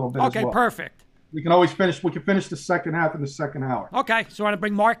Giants a little bit. Okay, as well. Perfect. We can always finish. We can finish the second half in the second hour. Okay, so you want to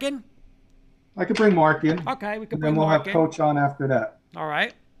bring Mark in? I could bring Mark in. Okay, we can. And then we'll have Coach on after that. All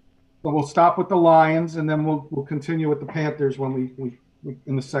right. So we'll stop with the Lions, and then we'll continue with the Panthers when we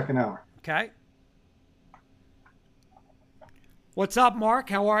in the second hour. Okay. What's up, Mark?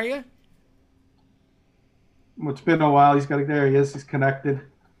 How are you? It's been a while. There he is. He's connected.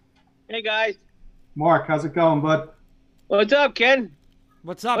 Hey, guys. Mark, how's it going, bud? What's up, Ken?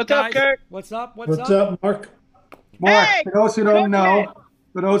 What's up, What's guys? up, Kurt? What's up, Mark? Mark, hey, for those who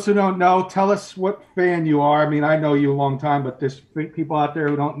don't know, tell us what fan you are. I mean, I know you a long time, but there's people out there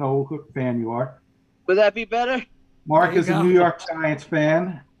who don't know what fan you are. Would that be better? Mark is a New York Giants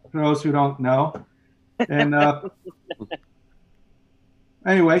fan, for those who don't know. And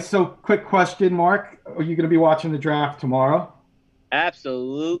anyway, so quick question, Mark. Are you going to be watching the draft tomorrow?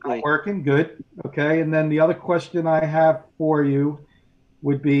 Absolutely. Working? Good. Okay. And then the other question I have for you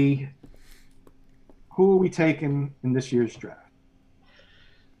would be, who are we taking in this year's draft?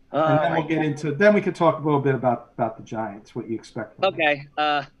 And then we'll get into. Then we can talk a little bit about the Giants. What you expect from them. Okay.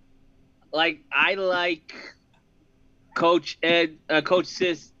 I like Coach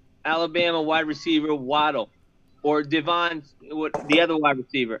Sis, Alabama wide receiver Waddle, or Devon, the other wide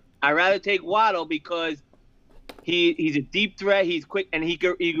receiver. I'd rather take Waddle because he's a deep threat. He's quick and he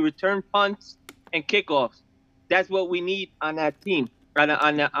can return punts and kickoffs. That's what we need on that team, on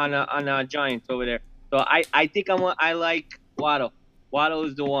the Giants over there. So I think I like Waddle. Waddle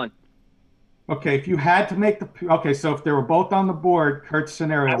is the one. Okay, if you had to make so if they were both on the board, Kurt's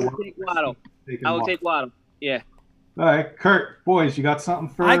scenario. I would take Waddle. Take Waddle. Yeah. All right, Kurt, boys, you got something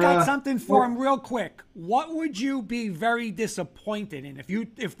for? I got something for him real quick. What would you be very disappointed in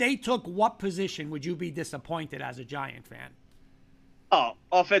if they took what position would you be disappointed as a Giant fan? Oh,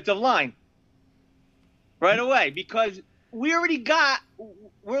 offensive line. Right away, because we already got.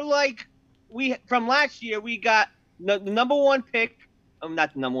 From last year we got the number one pick.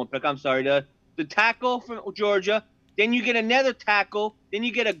 Not the number one pick. I'm sorry. The tackle from Georgia. Then you get another tackle. Then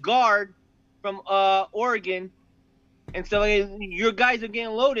you get a guard from Oregon. And so your guys are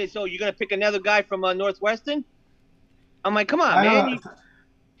getting loaded. So you're gonna pick another guy from Northwestern? I'm like, come on, man.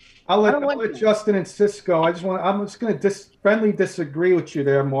 I'll let Justin and Cisco. I'm just gonna friendly disagree with you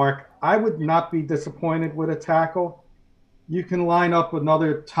there, Mark. I would not be disappointed with a tackle. You can line up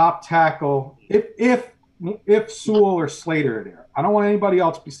another top tackle if Sewell or Slater are there. I don't want anybody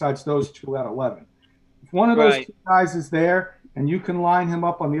else besides those two at 11. If one of those two guys is there and you can line him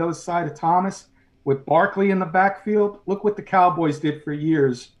up on the other side of Thomas with Barkley in the backfield, look what the Cowboys did for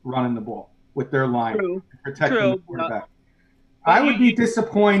years running the ball with their line, protecting the quarterback. I would be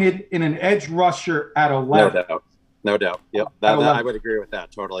disappointed in an edge rusher at 11. No doubt. Yep, I would agree with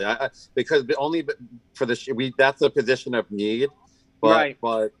that totally. Because only for that's a position of need.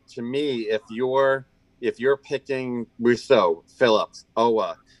 But to me, if you're picking Rousseau, Phillips,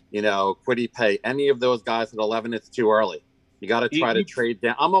 Owa, Kwity Paye, any of those guys at 11, it's too early. You got to try to trade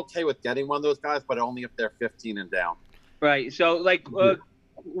down. I'm okay with getting one of those guys, but only if they're 15 and down. Right. So,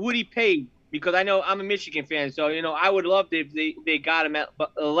 Woody Paye, because I know I'm a Michigan fan, so, I would love if they got him at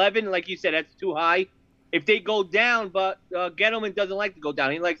 11. Like you said, that's too high. If they go down, but Gettleman doesn't like to go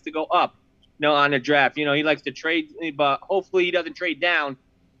down. He likes to go up, on the draft. He likes to trade, but hopefully he doesn't trade down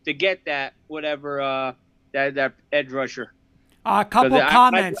to get that whatever that edge rusher. A couple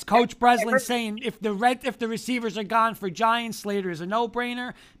comments. Coach Brislin saying if the receivers are gone for Giants, Slater is a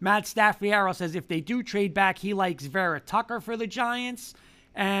no-brainer. Matt Staffiero says if they do trade back, he likes Vera Tucker for the Giants.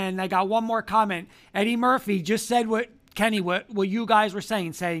 And I got one more comment. Eddie Murphy just said what you guys were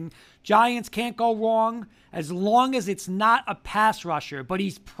saying Giants can't go wrong as long as it's not a pass rusher, but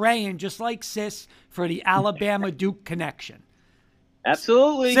he's praying just like Sis for the Alabama-Duke connection.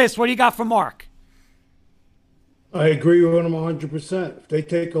 Absolutely. Sis, what do you got for Mark? I agree with him 100%. If they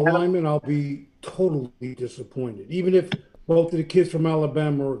take a lineman, I'll be totally disappointed. Even if both of the kids from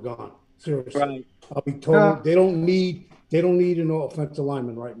Alabama are gone. Seriously. I'll be totally they don't need an offensive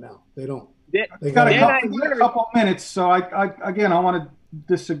lineman right now. They don't. They got a couple minutes, so I want to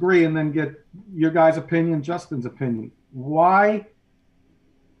disagree and then get your guys' opinion, Justin's opinion. Why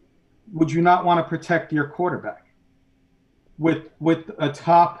would you not want to protect your quarterback with a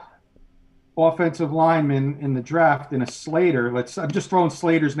top offensive lineman in the draft in a Slater? I'm just throwing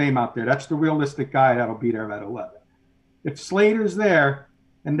Slater's name out there. That's the realistic guy that'll be there at 11. If Slater's there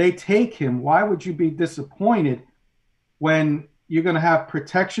and they take him, why would you be disappointed when you're going to have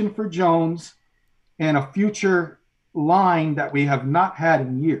protection for Jones and a future line that we have not had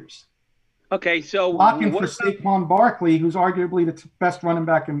in years? Okay, so locking for Saquon Barkley, who's arguably the best running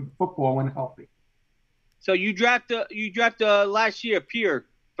back in football when healthy. So you draft last year Pierre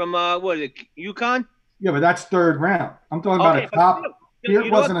from what is it, UConn? Yeah, but that's third round. I'm talking about a top. Pierre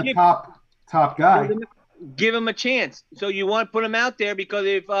wasn't a top guy. Give him a chance. So you want to put him out there because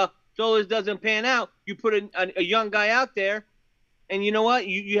if Solers doesn't pan out, you put a young guy out there, and you know what?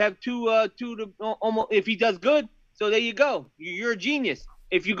 You have two to almost. If he does good, so there you go. You're a genius.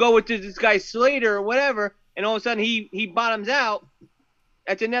 If you go with this guy Slater or whatever, and all of a sudden he bottoms out,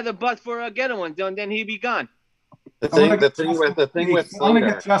 that's another bust for Gettleman. Then he'd be gone. The thing with Slater. I want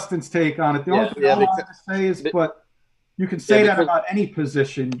to get Justin's take on it. The only thing I want to say is, but you can say that about any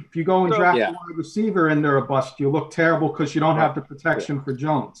position. If you go and draft a wide receiver and they're a bust, you look terrible because you don't have the protection for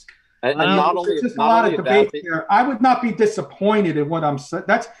Jones. And not only there's just a not lot only of debate that, there. I would not be disappointed in what I'm saying.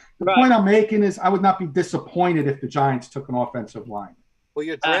 That's the point I'm making is I would not be disappointed if the Giants took an offensive line. well,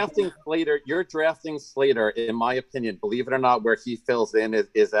 you're drafting Slater. You're drafting Slater, in my opinion. Believe it or not, where he fills in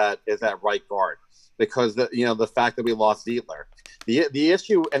is at right guard, because the fact that we lost Zietler. The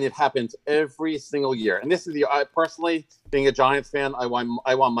issue, and it happens every single year. And this is I personally, being a Giants fan, I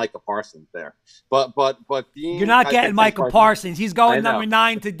want Micah Parsons there. But being you're not getting Micah Parsons. He's going number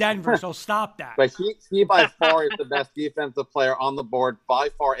 9 to Denver, so stop that. But he by far is the best defensive player on the board by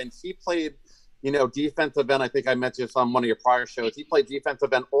far, and he played. Defensive end, I think I mentioned this on one of your prior shows. He played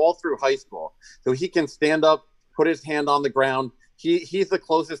defensive end all through high school. So he can stand up, put his hand on the ground. He's the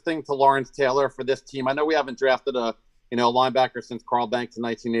closest thing to Lawrence Taylor for this team. I know we haven't drafted a linebacker since Carl Banks in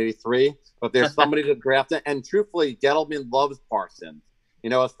 1983, but there's somebody to draft it. And truthfully, Gettleman loves Parsons.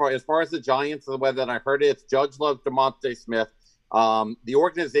 As far as the Giants, the way that I heard it, it's Judge loves DeMonte Smith. The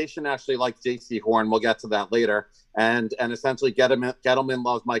organization actually likes J.C. Horn. We'll get to that later. And essentially, Gettleman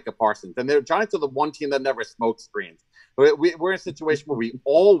loves Micah Parsons. And the Giants are the one team that never smoke screens. We're in a situation where we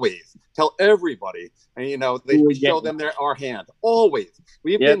always tell everybody, and we show them our hand. Always.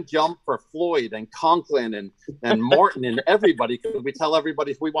 We've been jumped for Floyd and Conklin and Martin and everybody, because we tell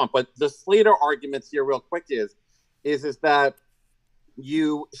everybody if we want. But the Slater arguments here, real quick, is that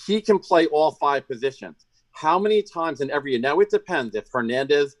he can play all 5 positions. How many times in every year? Now, it depends. If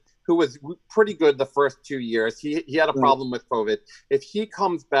Hernandez, who was pretty good the first 2 years, he had a problem with COVID. If he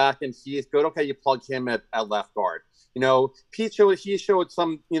comes back and he's good, okay, you plug him at left guard. Pete showed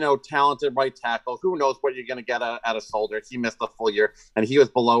some, talented right tackle. Who knows what you're going to get out of Solder? He missed a full year, and he was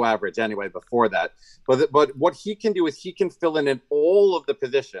below average anyway before that. But what he can do is he can fill in all of the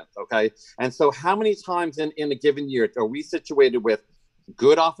positions, okay? And so how many times in a given year are we situated with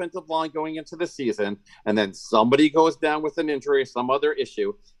good offensive line going into the season, and then somebody goes down with an injury or some other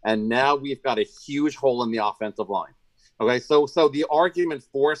issue, and now we've got a huge hole in the offensive line. Okay, so the argument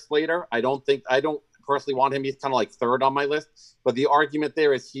for Slater, I don't personally want him. He's kind of like 3rd on my list, but the argument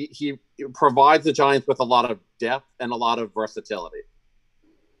there is he provides the Giants with a lot of depth and a lot of versatility.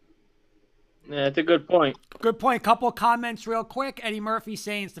 Yeah, that's a good point. Good point. Couple of comments real quick. Eddie Murphy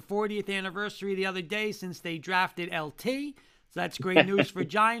saying it's the 40th anniversary the other day since they drafted LT. So that's great news for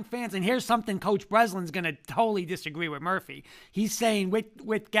Giant fans. And here's something Coach Breslin's going to totally disagree with Murphy. He's saying with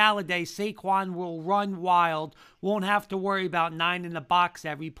Galladay, Saquon will run wild, won't have to worry about 9 in the box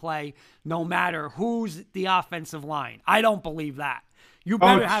every play, no matter who's the offensive line. I don't believe that. You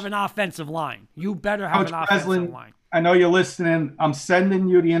better have an offensive line. You better have an offensive line. I know you're listening. I'm sending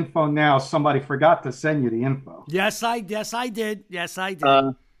you the info now. Somebody forgot to send you the info. Yes, I did.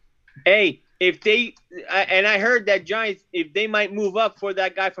 Hey, if they and I heard that Giants, if they might move up for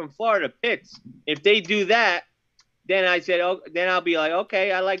that guy from Florida, Pitts, if they do that, then I said, then I'll be like,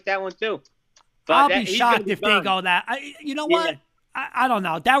 okay, I like that one too. But I'll be shocked if they go that. You know what? I don't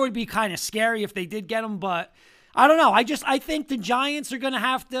know. That would be kind of scary if they did get him, but I don't know. I think the Giants are going to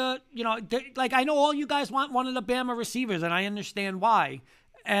have to, I know all you guys want one of the Bama receivers, and I understand why.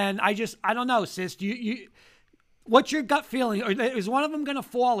 And I don't know, Sis. What's your gut feeling? Is one of them going to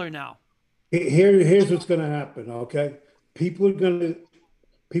fall or no? Here's what's going to happen, okay?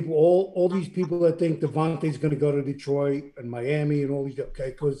 All these people that think Devontae's going to go to Detroit and Miami and all these, okay?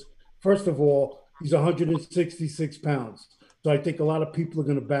 Because first of all, he's 166 pounds. So I think a lot of people are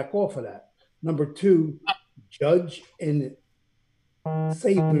going to back off of that. Number 2, Judge and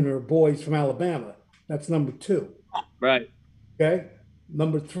Saban are boys from Alabama. That's number 2. Right. Okay?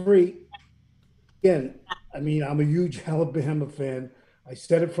 Number 3, again, I'm a huge Alabama fan. I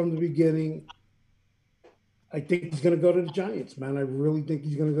said it from the beginning. I think he's going to go to the Giants, man. I really think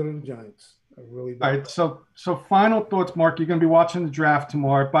he's going to go to the Giants. I really do. All right, so final thoughts, Mark. You're going to be watching the draft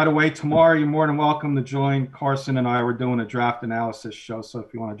tomorrow. By the way, tomorrow you're more than welcome to join. Carson and I were doing a draft analysis show, so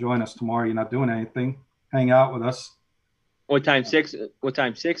if you want to join us tomorrow, you're not doing anything. Hang out with us. What time? 6? What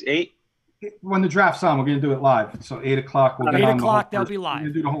time? 6? 8? When the draft's on, we're going to do it live. So 8 o'clock. We'll get 8 on o'clock, they'll be live. We're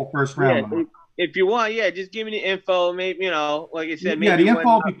going to do the whole first round. Yeah, if you want, just give me the info. Maybe, like I said. Yeah, the info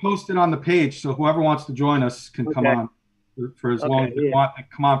will be posted on the page, so whoever wants to join us can come on for as long as they want. They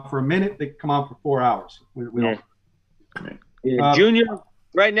come on for a minute. They can come on for 4 hours. We don't. Junior,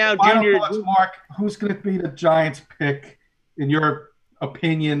 right now, Junior. Thoughts, Mark, who's going to be the Giants pick, in your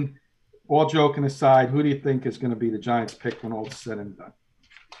opinion? All joking aside, who do you think is going to be the Giants pick when all is said and done?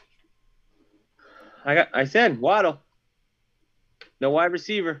 I said Waddle. No wide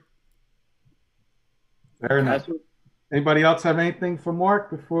receiver. Fair enough. Anybody else have anything for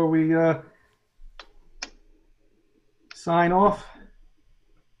Mark before we sign off?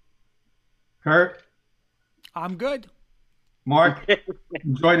 Kurt? I'm good. Mark,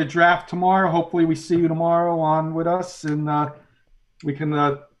 enjoy the draft tomorrow. Hopefully we see you tomorrow on with us, and we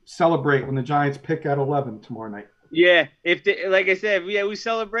can celebrate when the Giants pick at 11 tomorrow night. Yeah, like I said, we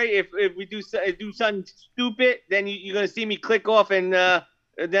celebrate. If we do something stupid, then you're gonna see me click off, and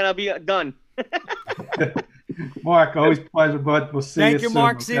then I'll be done. Mark, always a pleasure, bud. We'll see you soon. Thank you,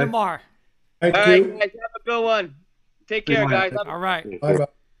 Mark. Okay? See you tomorrow. Thank All you. right, guys, have a good one. Take care, guys. All right.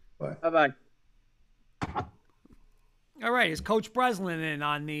 Bye-bye. Bye-bye. All right. Is Coach Brislin in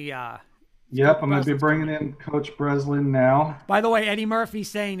on the Yep, I'm going to be bringing in Coach Brislin now. By the way, Eddie Murphy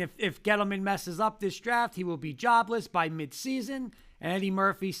saying if Gettleman messes up this draft, he will be jobless by midseason. And Eddie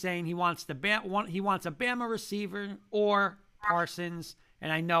Murphy saying he wants a Bama receiver or Parsons.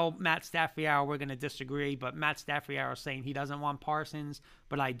 And I know Matt Staffiaro, we're going to disagree, but Matt Staffiaro is saying he doesn't want Parsons,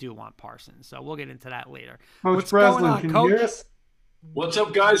 but I do want Parsons. So we'll get into that later. Coach What's going Brislin, on, can Coach? you hear us? What's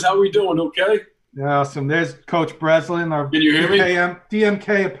up, guys? How we doing? Okay? Awesome. There's Coach Brislin, our Can you hear me?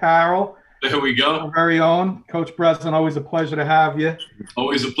 DMK Apparel. There we go. Our very own. Coach Brislin, always a pleasure to have you.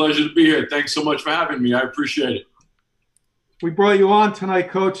 Always a pleasure to be here. Thanks so much for having me. I appreciate it. We brought you on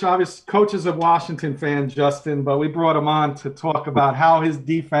tonight, Coach. Obviously, Coach is a Washington fan, Justin, but we brought him on to talk about how his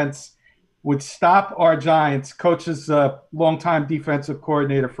defense would stop our Giants. Coach is a longtime defensive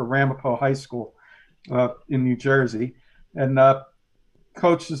coordinator for Ramapo High School in New Jersey. And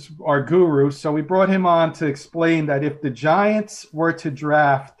Coach is our guru. So we brought him on to explain that if the Giants were to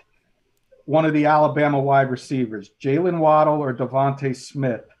draft one of the Alabama wide receivers, Jalen Waddle or Devontae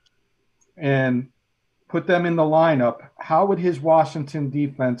Smith, and put them in the lineup, how would his Washington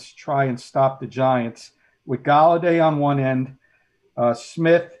defense try and stop the Giants with Galladay on one end,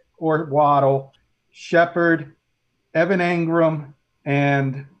 Smith or Waddle, Shepard, Evan Engram,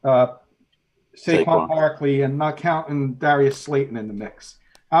 and Saquon Barkley, and not counting Darius Slayton in the mix?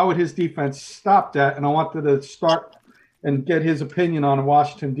 How would his defense stop that? And I wanted to start and get his opinion on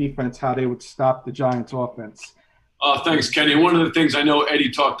Washington defense, how they would stop the Giants offense. Thanks, Kenny. One of the things I know Eddie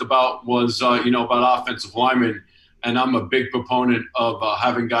talked about was, about offensive linemen, and I'm a big proponent of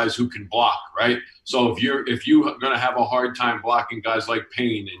having guys who can block, right? So if you're going to have a hard time blocking guys like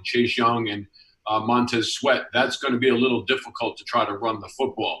Payne and Chase Young and Montez Sweat, that's going to be a little difficult to try to run the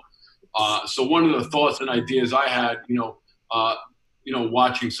football. So one of the thoughts and ideas I had,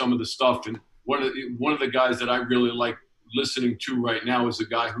 watching some of the stuff, and one of the guys that I really like listening to right now is a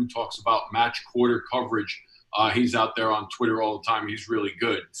guy who talks about match quarter coverage. He's out there on Twitter all the time. He's really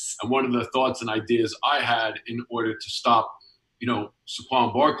good. And one of the thoughts and ideas I had in order to stop,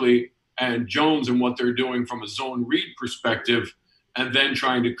 Saquon Barkley and Jones and what they're doing from a zone read perspective, and then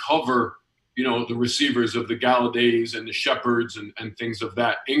trying to cover, the receivers of the Galladays and the Shepards and things of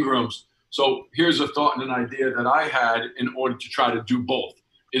that, Ingrams. So here's a thought and an idea that I had in order to try to do both.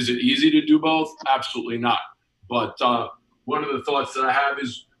 Is it easy to do both? Absolutely not. But one of the thoughts that I have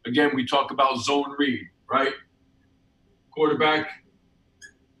is, again, we talk about zone read, right? Quarterback,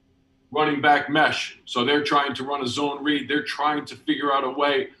 running back mesh. So they're trying to run a zone read. They're trying to figure out a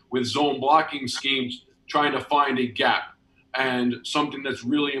way with zone blocking schemes, trying to find a gap. And something that's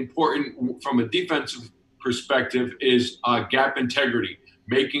really important from a defensive perspective is gap integrity,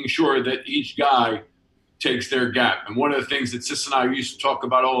 making sure that each guy takes their gap. And one of the things that Sis and I used to talk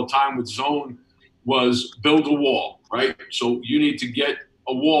about all the time with zone was build a wall, right? So you need to get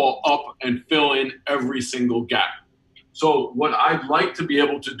a wall up and fill in every single gap. So what I'd like to be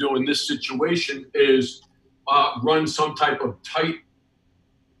able to do in this situation is run some type of tight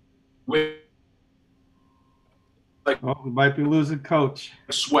with we might be losing Coach.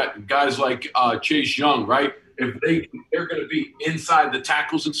 Sweat, guys like Chase Young, right? If they're going to be inside the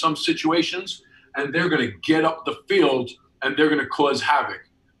tackles in some situations, and they're going to get up the field and they're going to cause havoc.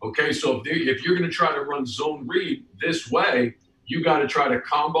 Okay, so if you're going to try to run zone read this way, you got to try to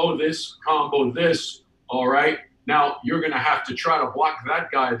combo this. All right. Now you're going to have to try to block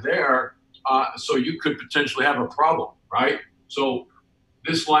that guy there, so you could potentially have a problem, right? So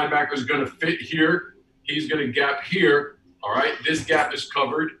this linebacker is going to fit here. He's going to gap here. All right. This gap is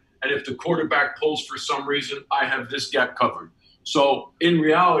covered. And if the quarterback pulls for some reason, I have this gap covered. So in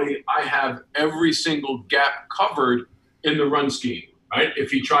reality, I have every single gap covered in the run scheme, right? If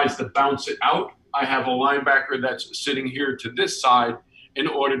he tries to bounce it out, I have a linebacker that's sitting here to this side in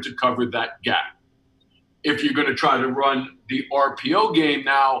order to cover that gap. If you're going to try to run the RPO game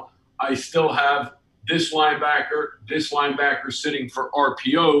now, I still have this linebacker sitting for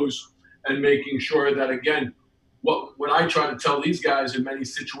RPOs and making sure that, again, what I try to tell these guys in many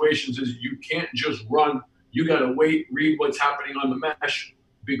situations is you can't just run. You got to wait, read what's happening on the mesh,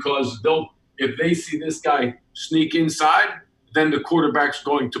 because if they see this guy sneak inside, then the quarterback's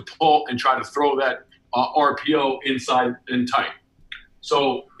going to pull and try to throw that RPO inside and tight.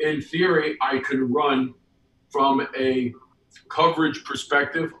 So in theory, I could run from a coverage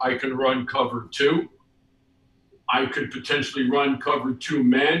perspective. I can run cover 2. I could potentially run cover 2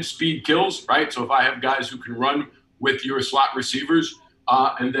 man speed kills, right? So if I have guys who can run with your slot receivers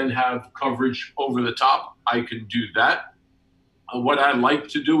and then have coverage over the top, I can do that. What I like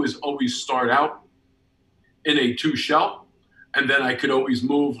to do is always start out in a 2 shell, and then I could always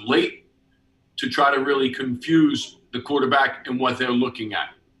move late to try to really confuse the quarterback and what they're looking at.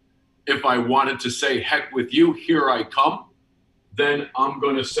 If I wanted to say, heck with you, here I come, then I'm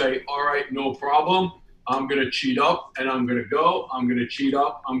going to say, all right, no problem. I'm going to cheat up and I'm going to go. I'm going to cheat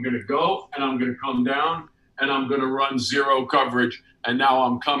up. I'm going to go and I'm going to come down and I'm going to run 0 coverage. And now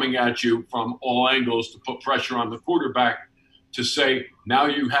I'm coming at you from all angles to put pressure on the quarterback to say, now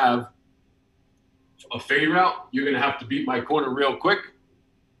you have a fade route. You're going to have to beat my corner real quick.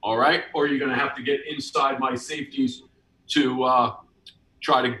 All right. Or you're going to have to get inside my safeties to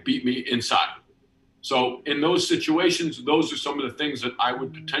try to beat me inside. So in those situations, those are some of the things that I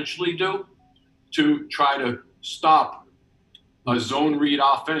would potentially do to try to stop a zone read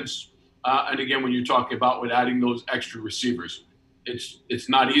offense. And again, when you're talking about with adding those extra receivers, it's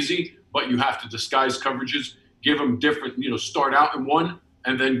not easy, but you have to disguise coverages, give them different, start out in one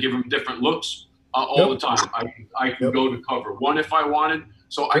and then give them different looks all the time. I can go to cover 1 if I wanted.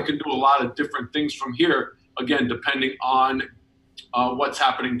 So I can do a lot of different things from here, again, depending on what's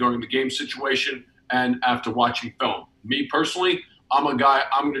happening during the game situation and after watching film. Me personally, I'm a guy,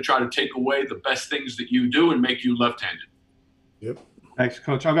 I'm going to try to take away the best things that you do and make you left-handed. Yep. Thanks,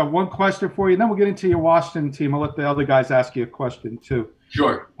 Coach. I've got one question for you, and then we'll get into your Washington team. I'll let the other guys ask you a question, too.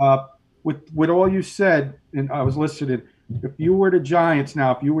 Sure. With all you said, and I was listening, if you were the Giants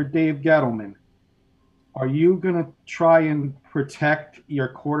now, if you were Dave Gettleman, are you going to try and protect your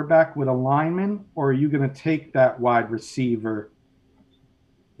quarterback with a lineman, or are you going to take that wide receiver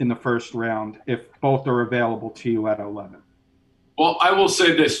in the first round if both are available to you at 11? Well, I will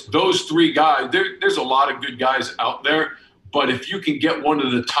say this. Those 3 guys, there's a lot of good guys out there, but if you can get one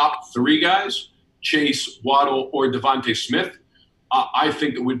of the top 3 guys, Chase, Waddle, or Devontae Smith, I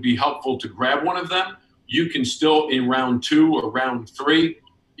think it would be helpful to grab one of them. You can still, in round 2 or round 3,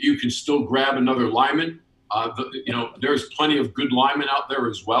 you can still grab another lineman. There's plenty of good linemen out there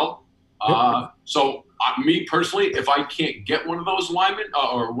as well. So me personally, if I can't get one of those linemen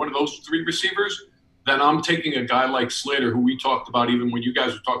or one of those 3 receivers, then I'm taking a guy like Slater, who we talked about even when you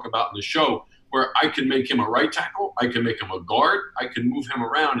guys were talking about in the show, where I can make him a right tackle, I can make him a guard, I can move him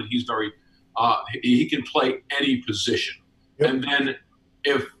around, and he's very he can play any position. Yep. And then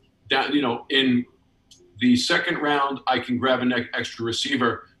if that, in the second round, I can grab an extra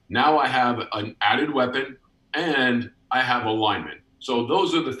receiver. Now I have an added weapon and I have a lineman. So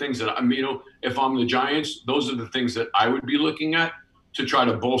those are the things that if I'm the Giants, those are the things that I would be looking at to try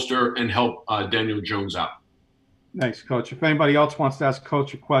to bolster and help Daniel Jones out. Thanks, Coach. If anybody else wants to ask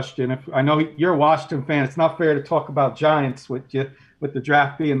Coach a question, I know you're a Washington fan, it's not fair to talk about Giants with the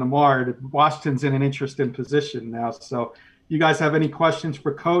draft being the marred. Washington's in an interesting position now. So you guys have any questions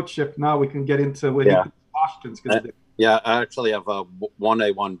for Coach? If not, we can get into what Washington's going to do. Yeah, I actually have a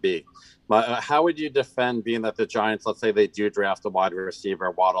 1A, 1B. But how would you defend being that the Giants, let's say they do draft a wide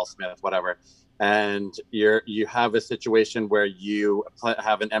receiver, Waddle, Smith, whatever, and you have a situation where you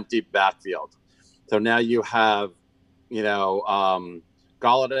have an empty backfield. So now you have,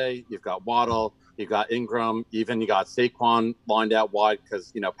 Galladay, you've got Waddle, you've got Ingram, even you got Saquon lined out wide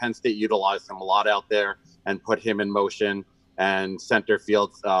because, Penn State utilized him a lot out there and put him in motion and center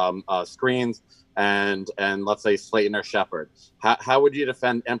field screens and let's say Slayton or Shepard. How would you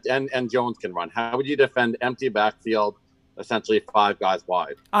defend empty and Jones can run? How would you defend empty backfield, essentially 5 guys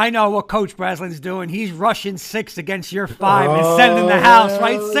wide? I know what Coach Breslin's doing. He's rushing 6 against your 5 and sending the house,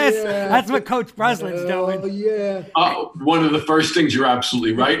 right, Sis? Yeah. That's what Coach Breslin's doing. Oh, yeah. One of the first things you're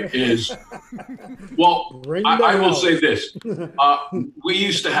absolutely right is, well, I will say this. We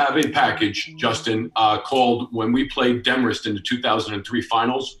used to have a package, Justin, called, when we played Demarest in the 2003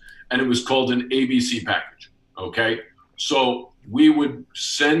 finals, and it was called an ABC package, okay? So we would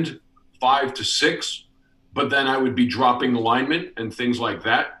send 5 to 6, but then I would be dropping linemen and things like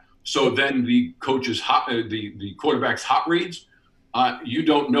that. So then the coach's the quarterback's hot reads, you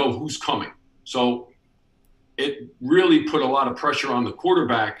don't know who's coming. So it really put a lot of pressure on the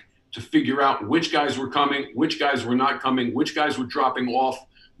quarterback to figure out which guys were coming, which guys were not coming, which guys were dropping off,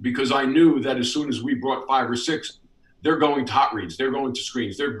 because I knew that as soon as we brought 5 or 6, they're going to hot reads, they're going to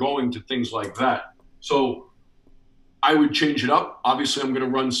screens, they're going to things like that. So I would change it up. Obviously, I'm going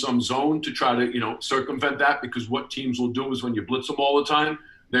to run some zone to try to, circumvent that, because what teams will do is when you blitz them all the time,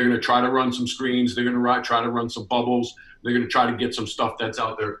 They're going to try to run some screens. They're going to try to run some bubbles. They're going to try to get some stuff that's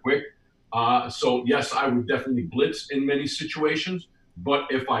out there quick. So, yes, I would definitely blitz in many situations. But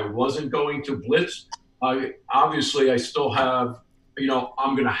if I wasn't going to blitz, obviously I still have,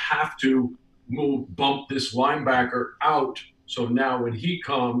 I'm going to have to bump this linebacker out. So now when he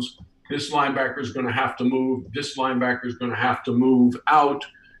comes, this linebacker is going to have to move. This linebacker is going to have to move out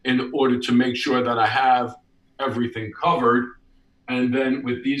in order to make sure that I have everything covered. And then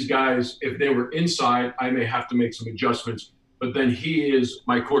with these guys, if they were inside, I may have to make some adjustments. But then he is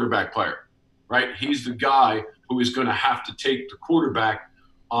my quarterback player, right? He's the guy who is going to have to take the quarterback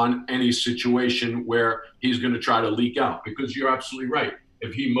on any situation where he's going to try to leak out. Because you're absolutely right.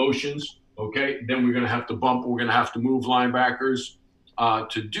 If he motions, okay, then we're going to have to bump. We're going to have to move linebackers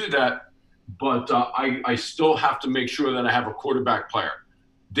to do that. But I still have to make sure that I have a quarterback player.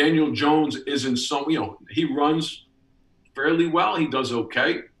 Daniel Jones isn't he runs fairly well. He does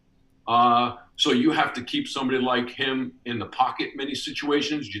okay. So you have to keep somebody like him in the pocket many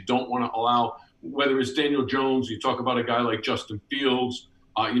situations. You don't want to allow, whether it's Daniel Jones, you talk about a guy like Justin Fields,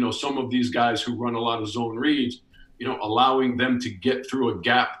 some of these guys who run a lot of zone reads, allowing them to get through a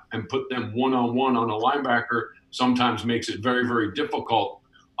gap and put them one-on-one on a linebacker sometimes makes it very, very difficult.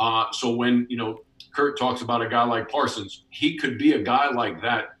 So when, Kurt talks about a guy like Parsons, he could be a guy like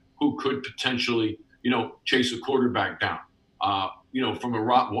that who could potentially, chase a quarterback down. From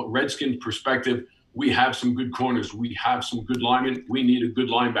a Redskins perspective, we have some good corners. We have some good linemen. We need a good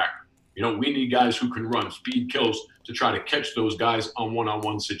linebacker. We need guys who can run. Speed kills to try to catch those guys on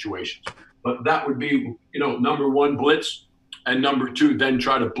one-on-one situations. But that would be, number one, blitz. And number two, then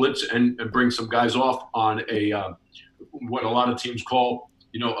try to blitz and bring some guys off on what a lot of teams call,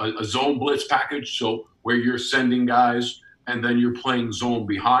 a zone blitz package. So where you're sending guys and then you're playing zone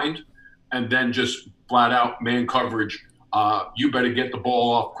behind and then just flat out man coverage. You better get the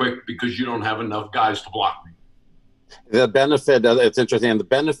ball off quick because you don't have enough guys to block me. The benefit, it's interesting. The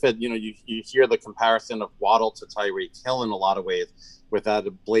benefit, you hear the comparison of Waddle to Tyreek Hill in a lot of ways with that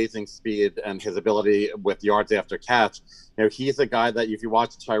blazing speed and his ability with yards after catch. He's a guy that if you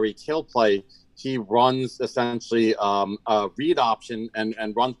watch Tyreek Hill play, he runs essentially a read option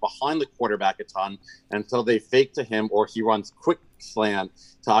and runs behind the quarterback a ton until they fake to him, or he runs quick slant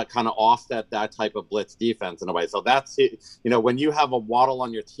to kind of offset that type of blitz defense in a way. So that's it. When you have a Waddle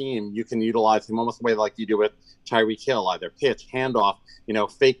on your team, you can utilize him almost the way like you do with Tyreek Hill, either pitch, handoff,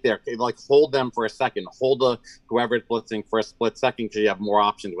 fake there, like hold them for a second, hold whoever is blitzing for a split second because you have more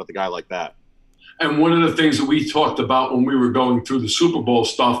options with a guy like that. And one of the things that we talked about when we were going through the Super Bowl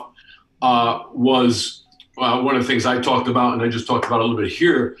stuff was one of the things I talked about, and I just talked about a little bit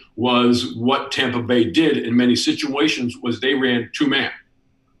here, was what Tampa Bay did in many situations was they ran two-man,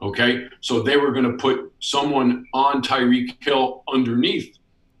 okay? So they were going to put someone on Tyreek Hill underneath,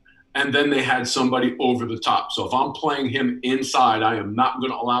 and then they had somebody over the top. So if I'm playing him inside, I am not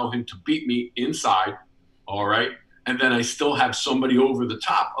going to allow him to beat me inside, all right? And then I still have somebody over the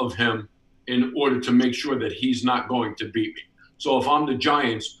top of him in order to make sure that he's not going to beat me. So if I'm the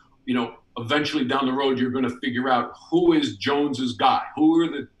Giants, eventually down the road, you're going to figure out who is Jones's guy, who are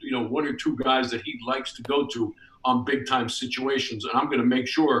the, one or two guys that he likes to go to on big time situations. And I'm going to make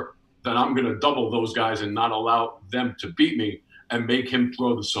sure that I'm going to double those guys and not allow them to beat me and make him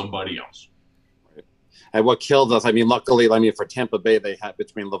throw to somebody else. And what killed us, luckily, for Tampa Bay, they had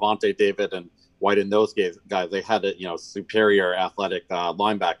between Levante David and White and those guys, they had superior athletic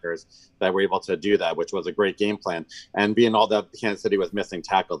linebackers that were able to do that, which was a great game plan. And being all that Kansas City was missing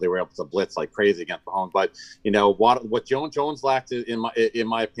tackles, they were able to blitz like crazy against Mahomes. But what Jones lacked, in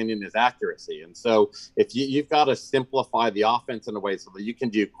my opinion, is accuracy. And so if you've got to simplify the offense in a way so that you can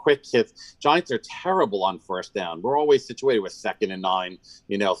do quick hits. Giants are terrible on first down. We're always situated with 2nd and 9,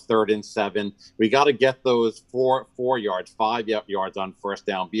 3rd and 7. We got to get those 4 yards, 5 yards on first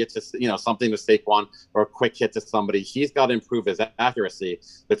down. Be it just something to Saquon or a quick hit to somebody. He's got to improve his accuracy.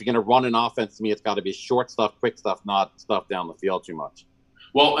 But if you're going to run an offense, to me, it's got to be short stuff, quick stuff, not stuff down the field too much.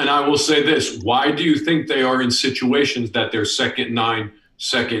 Well, and I will say this. Why do you think they are in situations that they're 2nd 9,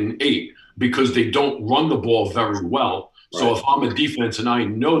 2nd 8? Because they don't run the ball very well. Right. So if I'm a defense and I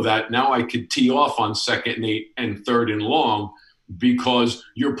know that, now I could tee off on 2nd and 8 and 3rd and long because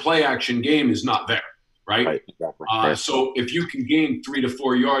your play action game is not there. Right? Exactly. So if you can gain 3 to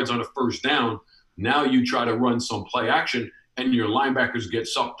 4 yards on a first down, now you try to run some play action and your linebackers get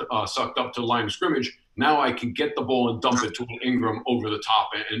sucked up to line of scrimmage. Now I can get the ball and dump it to Ingram over the top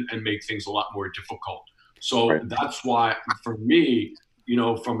and make things a lot more difficult. So that's why, for me,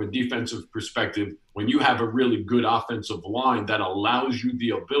 from a defensive perspective, when you have a really good offensive line that allows you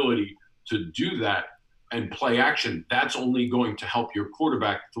the ability to do that, and play action, that's only going to help your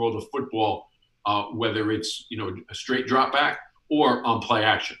quarterback throw the football, whether it's, a straight drop back or on play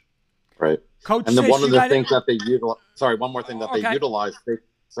action. Right. Coach, and then one of the things that they utilize, one more thing that they utilize,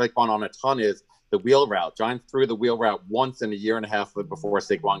 Saquon on a ton is the wheel route. Giants threw the wheel route once in a year and a half before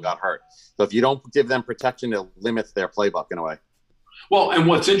Saquon got hurt. So if you don't give them protection, it limits their playbook in a way. Well, and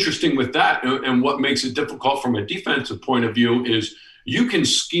what's interesting with that and what makes it difficult from a defensive point of view is you can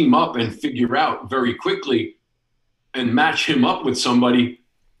scheme up and figure out very quickly and match him up with somebody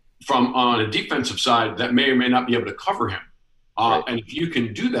from on a defensive side that may or may not be able to cover him. Right. And if you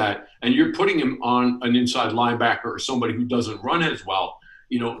can do that and you're putting him on an inside linebacker or somebody who doesn't run as well,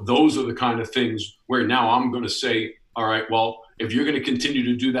 those are the kind of things where now I'm going to say, all right, well, if you're going to continue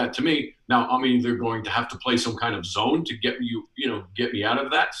to do that to me, now I'm either going to have to play some kind of zone to get me out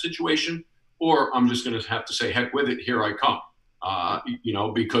of that situation, or I'm just going to have to say, heck with it, here I come.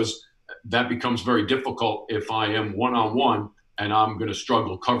 Because that becomes very difficult if I am one-on-one and I'm going to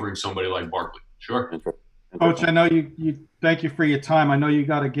struggle covering somebody like Barkley. Sure. Coach, I know you thank you for your time. I know you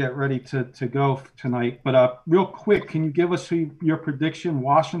got to get ready to go tonight, but real quick, can you give us who your prediction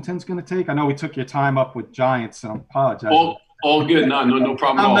Washington's going to take? I know we took your time up with Giants, so I apologize. All good. No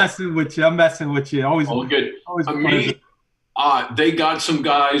problem at all. I'm messing with you. Always all good. Always they got some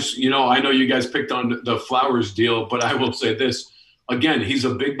guys, I know you guys picked on the Flowers deal, but I will say this. Again, he's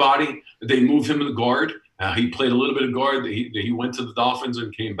a big body. They moved him to the guard. He played a little bit of guard. He went to the Dolphins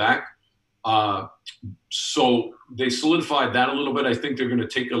and came back. So they solidified that a little bit. I think they're going to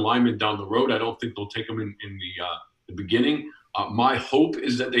take a lineman down the road. I don't think they'll take him in the beginning. My hope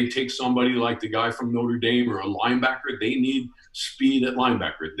is that they take somebody like the guy from Notre Dame or a linebacker. They need speed at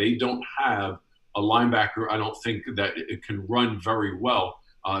linebacker. They don't have a linebacker, I don't think, that it can run very well.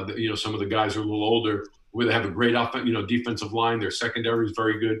 Some of the guys are a little older where they have a great defensive line. Their secondary is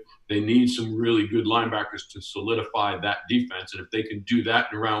very good. They need some really good linebackers to solidify that defense. And if they can do that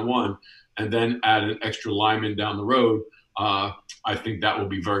in round one and then add an extra lineman down the road, I think that will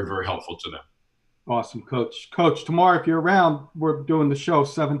be very, very helpful to them. Awesome, Coach. Coach, tomorrow, if you're around, we're doing the show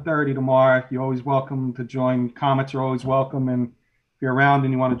 7:30 tomorrow. You're always welcome to join. Comments are always welcome. And if you're around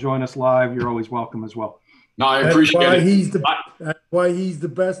and you want to join us live, you're always welcome as well. No, I appreciate it. That's why he's the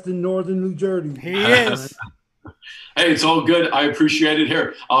best in northern New Jersey. He is. Hey, it's all good. I appreciate it.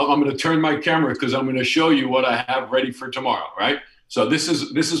 Here, I'm going to turn my camera because I'm going to show you what I have ready for tomorrow, right? So this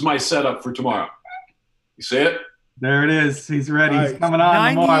is my setup for tomorrow. You see it? There it is. He's ready. He's coming on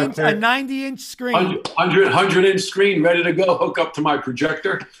tomorrow. A 90-inch screen. 100-inch screen ready to go. Hook up to my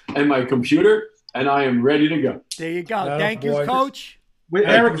projector and my computer, and I am ready to go. There you go. Thank you, Coach. With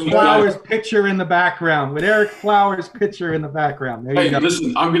Eric Flowers' picture in the background. There you go.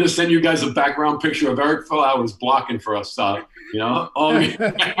 Listen, I'm going to send you guys a background picture of Eric Flowers blocking for us. Thank you,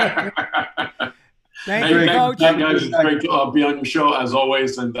 Coach. Guys, it's great to be on your show as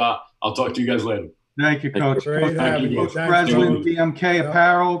always, and I'll talk to you guys later. Thank you, Coach. Thank you. Coach Brislin, DMK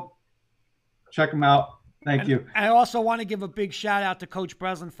Apparel. Check them out. Thank you. I also want to give a big shout out to Coach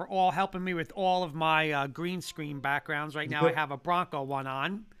Brislin for helping me with all of my green screen backgrounds. Right now I have a Bronco one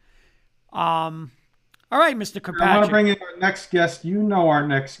on. All right, Mr. Kirkpatrick. I want to bring in our next guest. You know our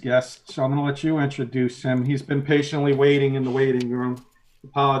next guest, so I'm going to let you introduce him. He's been patiently waiting in the waiting room.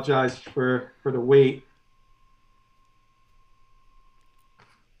 Apologize for the wait.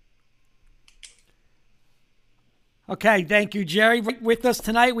 Okay, thank you, Jerry. With us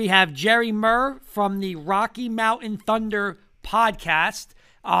tonight, we have Jerry Murr from the Rocky Mountain Thunder podcast.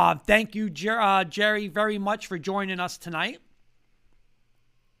 Thank you, Jerry, very much for joining us tonight.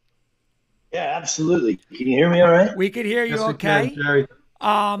 Yeah, absolutely. Can you hear me all right? We could hear you okay. Can, Jerry.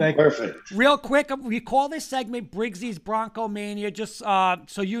 Perfect. Real quick, we call this segment Briggsy's Bronco Mania, just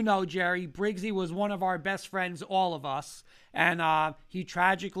so you know, Jerry. Briggsy was one of our best friends, all of us, and he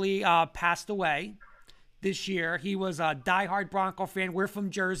tragically passed away this year. He was a diehard Bronco fan. We're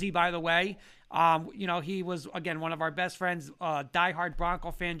from Jersey, by the way. He was, again, one of our best friends, diehard Bronco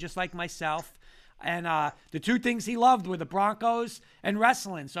fan, just like myself. And the two things he loved were the Broncos and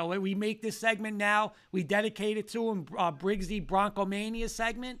wrestling. So we make this segment now. We dedicate it to him, Briggsy Bronco Mania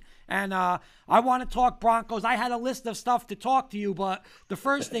segment. And I want to talk Broncos. I had a list of stuff to talk to you, but the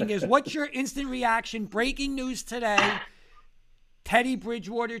first thing is, what's your instant reaction? Breaking news today. Teddy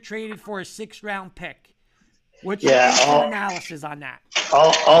Bridgewater traded for a 6th-round pick. What's your analysis on that?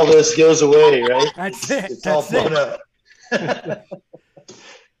 All this goes away, right? That's it. It's all blown up.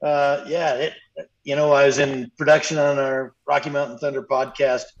 I was in production on our Rocky Mountain Thunder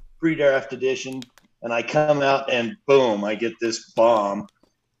podcast, pre-draft edition, and I come out and boom, I get this bomb,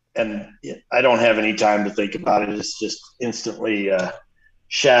 and I don't have any time to think about it. It's just instantly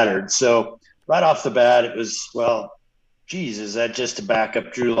shattered. So right off the bat, it was, well, geez, is that just to back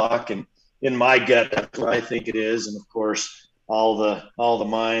up Drew Lock? And in my gut, that's what I think it is. And of course, all the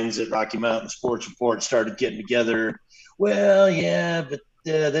minds at Rocky Mountain Sports Report started getting together. Well, yeah, but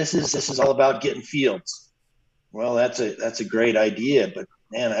this is all about getting Fields. Well, that's a great idea, but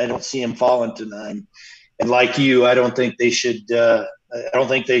man, I don't see him falling to 9. And like you, I don't think they should. I don't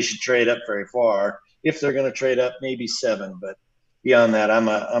think they should trade up very far. If they're going to trade up, maybe 7. But beyond that, I'm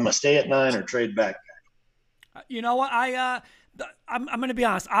a stay at 9 or trade back. You know what? I'm going to be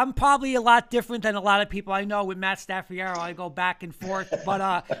honest. I'm probably a lot different than a lot of people I know with Matt Staffiero. I go back and forth, but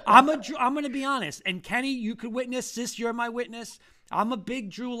I'm going to be honest. And Kenny, you could witness this. You're my witness. I'm a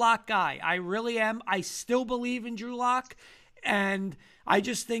big Drew Lock guy. I really am. I still believe in Drew Lock, and I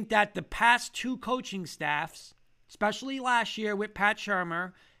just think that the past 2 coaching staffs, especially last year with Pat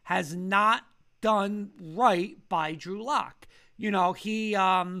Shurmur, has not done right by Drew Lock. You know, he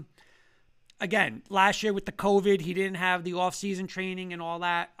again, last year with the COVID, he didn't have the off-season training and all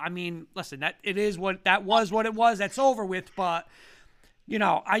that. I mean, listen, that was what it was. That's over with. But, you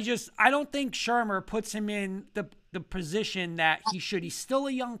know, I don't think Shurmur puts him in the position that he should. He's still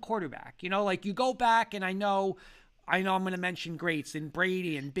a young quarterback. You know, like you go back, and I know I'm going to mention greats and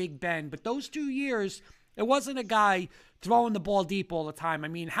Brady and Big Ben, but those 2 years, it wasn't a guy throwing the ball deep all the time. I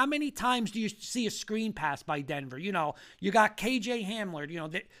mean, how many times do you see a screen pass by Denver? You know, you got KJ Hamler. You know,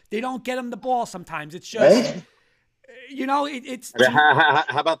 they don't get him the ball sometimes. It's just, you know, it's. How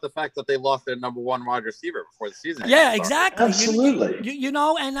about the fact that they lost their number 1 wide receiver before the season? Yeah, exactly. Absolutely. You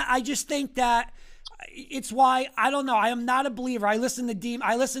know, and I just think that it's why, I don't know, I am not a believer. I listen to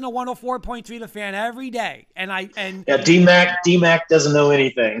 104.3 The Fan every day, D-Mac doesn't know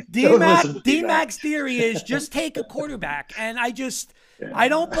anything. D-Mac's theory is just take a quarterback, and I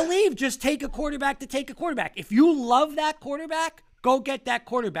don't believe just take a quarterback to take a quarterback. If you love that quarterback, go get that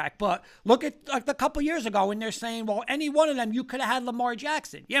quarterback. But look at like a couple years ago when they're saying, well, any one of them, you could have had Lamar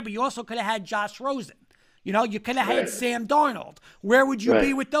Jackson. Yeah, but you also could have had Josh Rosen. You know, you could have had Sam Darnold. Where would you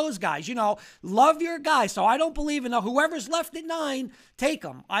be with those guys? You know, love your guys. So I don't believe in whoever's left at 9, take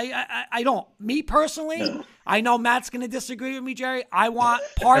them. I don't. Me personally, I know Matt's going to disagree with me, Jerry. I want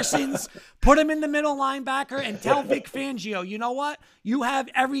Parsons, put him in the middle linebacker, and tell Vic Fangio, you know what? You have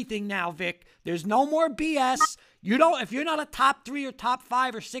everything now, Vic. There's no more BS. If you're not a top 3 or top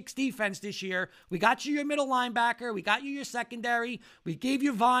 5 or 6 defense this year, we got you your middle linebacker. We got you your secondary. We gave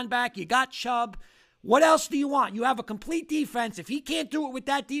you Vaughn back. You got Chubb. What else do you want? You have a complete defense. If he can't do it with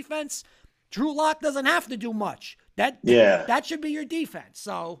that defense, Drew Lock doesn't have to do much. That should be your defense.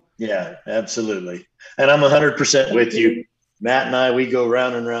 So yeah, absolutely. And I'm 100% with you. Matt and I, we go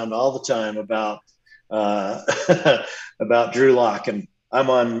round and round all the time about about Drew Lock, and I'm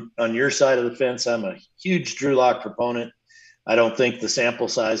on your side of the fence. I'm a huge Drew Lock proponent. I don't think the sample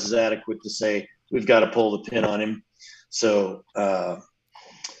size is adequate to say we've got to pull the pin on him. So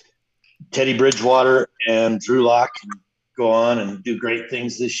Teddy Bridgewater and Drew Lock can go on and do great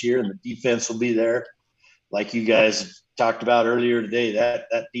things this year, and the defense will be there. Like you guys talked about earlier today, that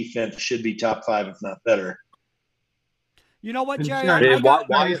defense should be top 5, if not better. You know what, Jerry?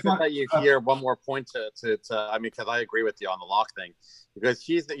 Why is it that you hear one more point to I mean, because I agree with you on the Lock thing. Because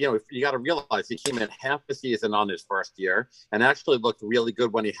you got to realize he came in half the season on his first year and actually looked really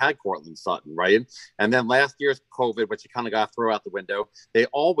good when he had Cortland Sutton, right? And then last year's COVID, which you kind of got to throw out the window, they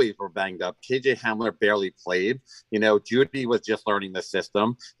always were banged up. KJ Hamler barely played. You know, Judy was just learning the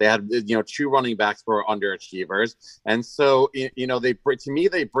system. They had, 2 running backs who were underachievers. And so, they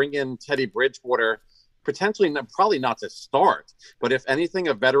bring in Teddy Bridgewater potentially, probably not to start, but if anything,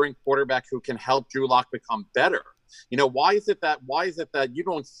 a veteran quarterback who can help Drew Lock become better. Why is it that you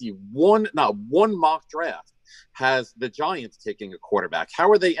don't see not one mock draft has the Giants taking a quarterback? How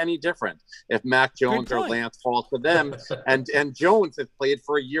are they any different if Mac Jones or Lance falls to them? and Jones has played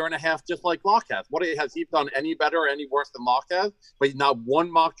for a year and a half just like Lock has. What has he done any better or any worse than Lock has? But not one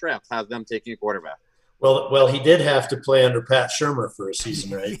mock draft has them taking a quarterback. Well, he did have to play under Pat Shurmur for a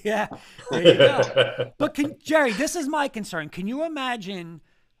season, right? Yeah, there you go. But Jerry, this is my concern. Can you imagine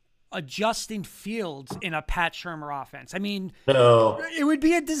a Justin Fields in a Pat Shurmur offense? I mean, no, it would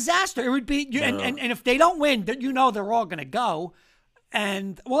be a disaster. It would be, and if they don't win, they're all going to go.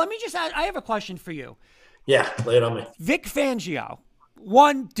 And well, let me just add, I have a question for you. Yeah, lay it on me. Vic Fangio.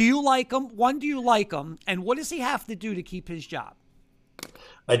 1, do you like him? 1, do you like him? And what does he have to do to keep his job?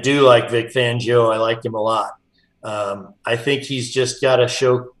 I do like Vic Fangio. I like him a lot. I think he's just got to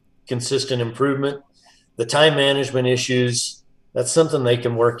show consistent improvement. The time management issues, that's something they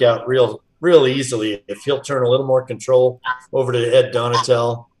can work out real easily if he'll turn a little more control over to Ed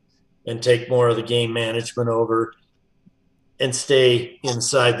Donatel and take more of the game management over. and stay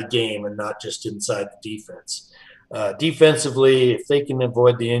inside the game and not just inside the defense. Defensively, if they can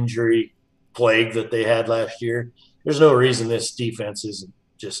avoid the injury plague that they had last year, there's no reason this defense isn't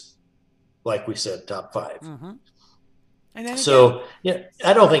just, like we said, top 5. Mm-hmm. And then so, yeah,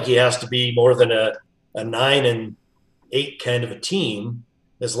 I don't think he has to be more than a 9-8 kind of a team,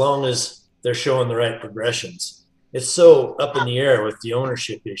 as long as they're showing the right progressions. It's so up in the air with the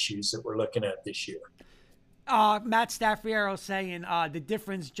ownership issues that we're looking at this year. Matt Staffiero saying the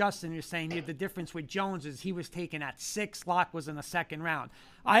difference, Justin, you're saying the difference with Jones is he was taken at 6, Locke was in the second round.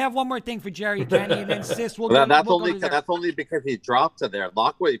 I have one more thing for Jerry, Kenny, and then Sis. That's only because he dropped to there.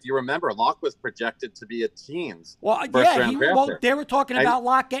 Locke, if you remember, Locke was projected to be a teens. Well, they were talking about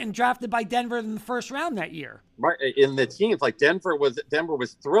Locke getting drafted by Denver in the first round that year. Right, in the teens, like Denver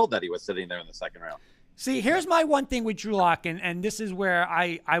was thrilled that he was sitting there in the second round. See, here's my one thing with Drew Lock, and this is where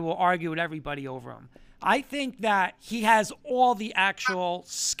I will argue with everybody over him. I think that he has all the actual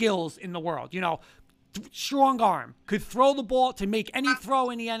skills in the world. You know, strong arm, could throw the ball to make any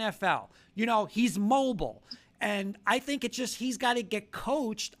throw in the NFL. You know, he's mobile. And I think it's just he's got to get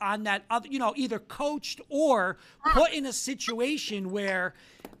coached on that other, you know, either coached or put in a situation where,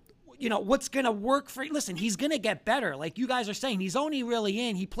 you know, what's going to work for – listen, he's going to get better. Like you guys are saying, he's only really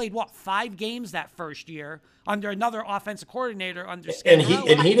in – he played, 5 games that first year under another offensive coordinator. And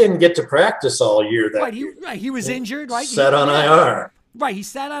he didn't get to practice all year. He was injured, right? Sat on IR. Right, he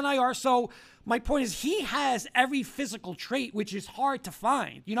sat on IR. So my point is he has every physical trait, which is hard to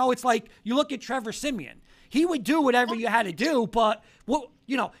find. You know, it's like you look at Trevor Siemian. He would do whatever you had to do, but,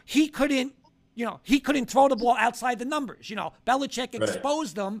 he couldn't – he couldn't throw the ball outside the numbers. Belichick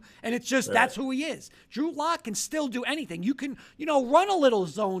exposed him, and it's just that's who he is. Drew Lock can still do anything. You can, run a little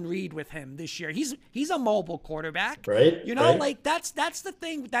zone read with him this year. He's a mobile quarterback. Right. Like that's the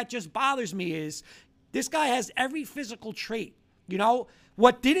thing that just bothers me is this guy has every physical trait.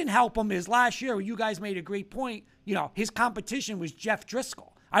 What didn't help him is last year, you guys made a great point, his competition was Jeff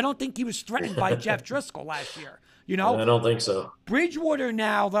Driscoll. I don't think he was threatened by Jeff Driscoll last year. I don't think so. Bridgewater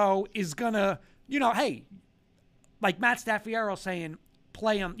now, though, is going to, hey, like Matt Staffiero saying,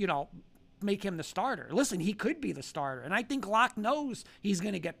 play him, make him the starter. Listen, he could be the starter. And I think Locke knows he's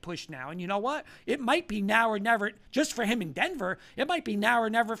going to get pushed now. And you know what? It might be now or never, just for him in Denver. It might be now or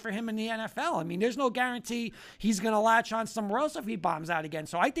never for him in the NFL. I mean, there's no guarantee he's going to latch on somewhere else if he bombs out again.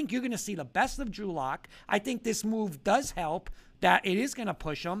 So I think you're going to see the best of Drew Lock. I think this move does help, that it is going to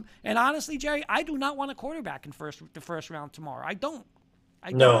push him. And honestly, Jerry, I do not want a quarterback in the first round tomorrow. I don't.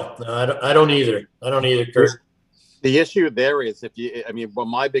 No, I don't either. Kurt. The issue there is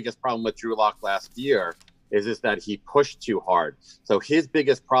my biggest problem with Drew Lock last year is that he pushed too hard. So his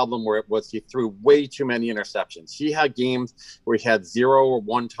biggest problem was he threw way too many interceptions. He had games where he had 0 or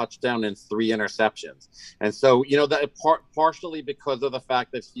 1 touchdown and 3 interceptions. And so, that partially because of the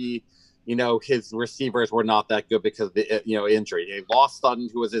fact that he, his receivers were not that good because of the, injury. They lost Sutton,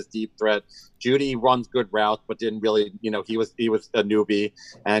 who was his deep threat. Judy runs good routes, but didn't really, he was a newbie.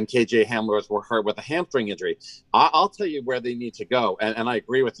 And KJ Hamler were hurt with a hamstring injury. I'll tell you where they need to go. And I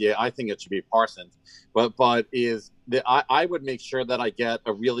agree with you. I think it should be Parsons. But I would make sure that I get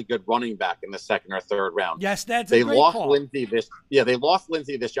a really good running back in the second or third round. Yes, that's a great call. They lost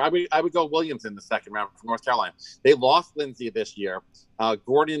Lindsey this year. I would go Williams in the second round from North Carolina. They lost Lindsey this year.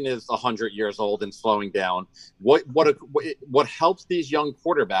 Gordon is 100 years old and slowing down. What helps these young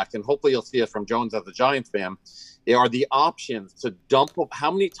quarterbacks, and hopefully you'll see it from Jones as a Giants fan, are the options to dump.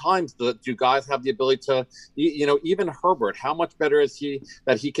 How many times do guys have the ability to, even Herbert, how much better is he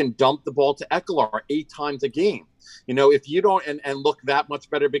that he can dump the ball to Ekeler 8 times a game? If you don't and look that much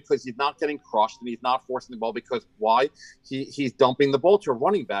better because he's not getting crushed and he's not forcing the ball because why? He's dumping the ball to a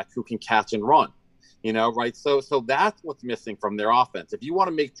running back who can catch and run. Right? So that's what's missing from their offense. If you want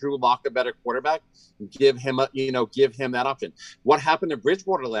to make Drew Lock a better quarterback, give him that option. What happened to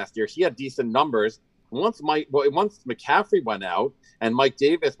Bridgewater last year? He had decent numbers. Once McCaffrey went out and Mike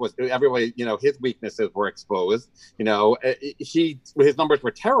Davis was everybody, his weaknesses were exposed. His numbers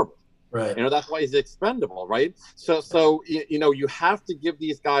were terrible. Right. That's why he's expendable, right? So you have to give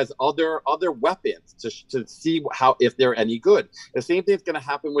these guys other weapons to see if they're any good. The same thing's going to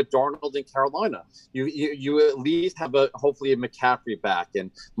happen with Darnold in Carolina. You at least have hopefully a McCaffrey back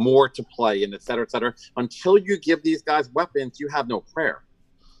and more to play and et cetera, et cetera. Until you give these guys weapons, you have no prayer.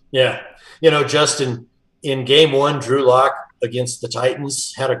 Yeah. Justin, in game 1, Drew Lock against the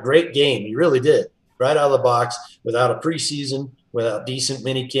Titans had a great game. He really did. Right out of the box, without a preseason, without decent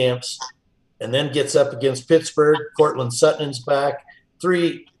mini camps, and then gets up against Pittsburgh. Cortland Sutton's back,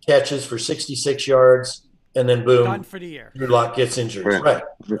 3 catches for 66 yards. and then boom, done for the year. Drew Lock gets injured. Right.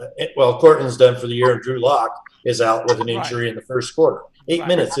 Well, Cortland's done for the year, and Drew Lock is out with an injury in the first quarter. 8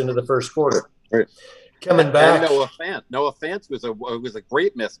 minutes into the first quarter. Right. Coming back. And Noah Fant was a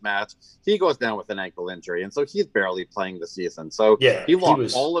great mismatch. He goes down with an ankle injury, and so he's barely playing the season. So he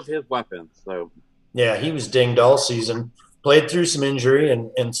lost all of his weapons. So yeah, he was dinged all season. Played through some injury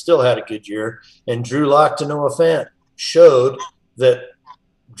and still had a good year. And Drew Lock to Noah Fant showed that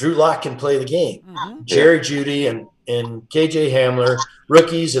Drew Lock can play the game. Mm-hmm. Jerry Jeudy and KJ Hamler,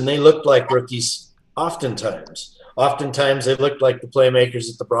 rookies, and they looked like rookies oftentimes. Oftentimes they looked like the playmakers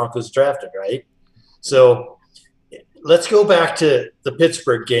that the Broncos drafted, right? So let's go back to the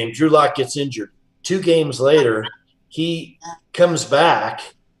Pittsburgh game. Drew Lock gets injured. 2 games later, he comes back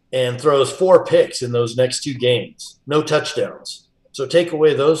and throws 4 picks in those next 2 games. No touchdowns. So take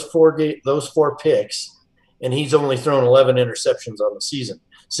away those 4 picks, and he's only thrown 11 interceptions on the season.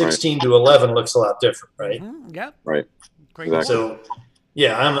 16 to 11 looks a lot different, right? Mm-hmm. Yeah. Right. Great. Exactly. So,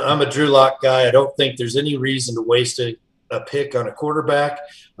 yeah, I'm a Drew Lock guy. I don't think there's any reason to waste a pick on a quarterback.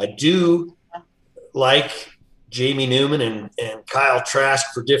 I do like Jamie Newman and Kyle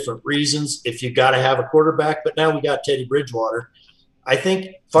Trask for different reasons if you got to have a quarterback. But now we got Teddy Bridgewater. I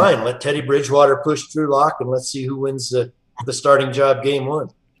think, fine, let Teddy Bridgewater push Drew Lock, and let's see who wins the starting job game 1.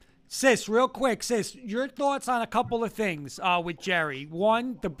 Sis, real quick, your thoughts on a couple of things with Jerry.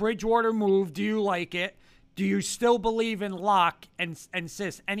 1, the Bridgewater move. Do you like it? Do you still believe in Lock? And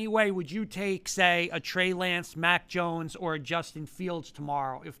Sis, anyway, would you take, say, a Trey Lance, Mac Jones, or a Justin Fields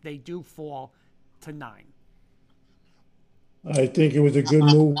tomorrow if they do fall to 9? I think it was a good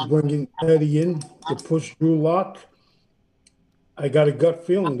move bringing Teddy in to push Drew Lock. I got a gut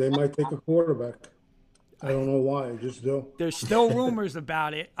feeling they might take a quarterback. I don't know why. I just do. There's still rumors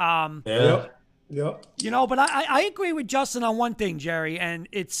about it. Yep. But I agree with Justin on one thing, Jerry, and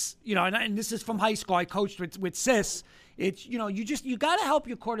it's, and this is from high school. I coached with Sis. It's, you got to help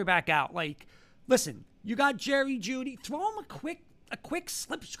your quarterback out. Like, listen, you got Jerry Jeudy, throw him a quick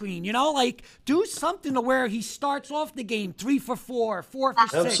slip screen, do something to where he starts off the game 3 for 4, 4 for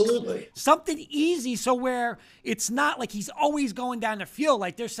 6. Absolutely. Something easy so where it's not like he's always going down the field.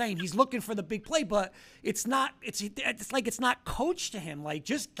 Like they're saying he's looking for the big play, but it's like it's not coached to him. Like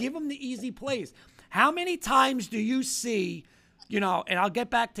just give him the easy plays. How many times do you see, and I'll get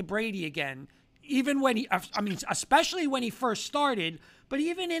back to Brady again, even when especially when he first started, but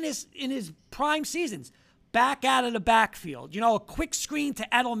even in his prime seasons, back out of the backfield, a quick screen to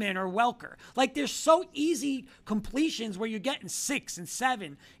Edelman or Welker. Like there's so easy completions where you're getting 6 and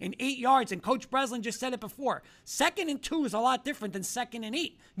 7 and 8 yards. And Coach Brislin just said it before. 2nd and 2 is a lot different than 2nd and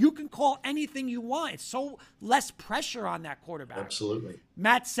 8. You can call anything you want. It's so less pressure on that quarterback. Absolutely.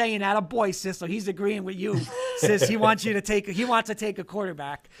 Matt's saying attaboy, Sis, so he's agreeing with you, Sis. He wants to take a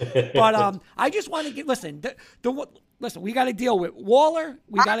quarterback. But I just want to get, listen, listen, we got to deal with Waller.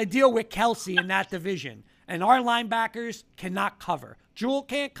 We got to deal with Kelsey in that division. And our linebackers cannot cover. Jewel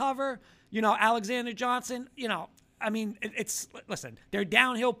can't cover. Alexander Johnson, listen, they're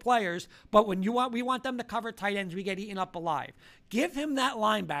downhill players, but when we want them to cover tight ends, we get eaten up alive. Give him that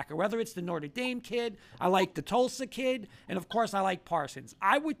linebacker, whether it's the Notre Dame kid, I like the Tulsa kid, and of course I like Parsons.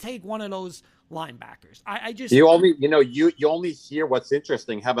 I would take one of those linebackers. You only hear what's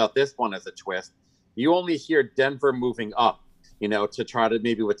interesting. How about this one as a twist? You only hear Denver moving up, to try to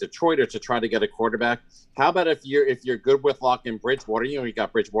maybe with Detroit or to try to get a quarterback. How about if you're good with Lock and Bridgewater? You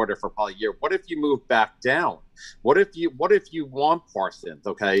got Bridgewater for probably a year. What if you move back down? What if you want Parsons,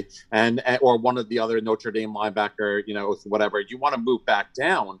 okay, and or one of the other Notre Dame linebacker, whatever. You want to move back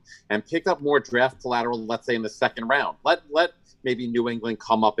down and pick up more draft collateral. Let's say in the 2nd round. Let maybe New England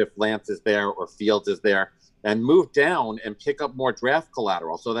come up if Lance is there or Fields is there, and move down and pick up more draft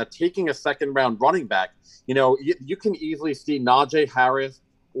collateral so that taking a 2nd round running back, you can easily see Najee Harris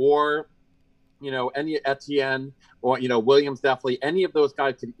or, any Etienne or, Williams, definitely any of those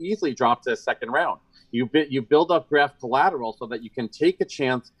guys could easily drop to a 2nd round. You build up draft collateral so that you can take a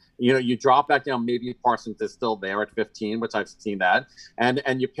chance. You drop back down. Maybe Parsons is still there at 15, which I've seen that, and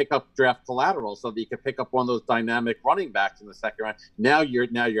you pick up draft collateral so that you can pick up one of those dynamic running backs in the 2nd round. Now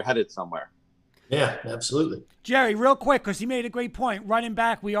you're headed somewhere. Yeah, absolutely. Jerry, real quick, because he made a great point. Running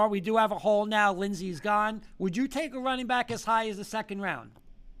back, we do have a hole now. Lindsey's gone. Would you take a running back as high as the 2nd round?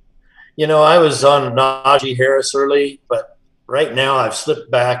 I was on Najee Harris early, but right now I've slipped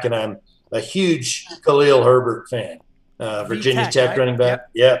back and I'm a huge Khalil Herbert fan. Virginia Tech right? Running back.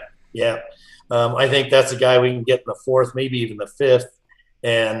 Yep. I think that's a guy we can get in the 4th, maybe even the 5th,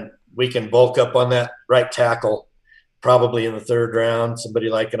 and we can bulk up on that right tackle. Probably in the 3rd round, somebody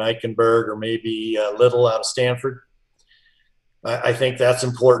like an Eichenberg or maybe Little out of Stanford. I think that's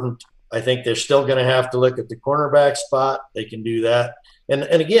important. I think they're still going to have to look at the cornerback spot. They can do that. And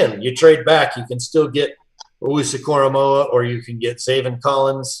again, you trade back, you can still get Owusu Koromoa, or you can get Zaven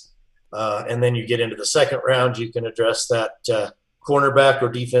Collins. And then you get into the second round, you can address that cornerback or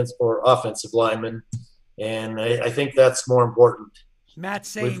defense or offensive lineman. And I think that's more important. Matt's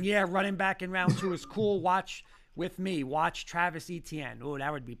saying, running back in round 2 is cool. Watch Travis Etienne. Oh,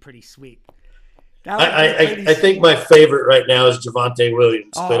 that would be pretty sweet. I think my favorite right now is Javonte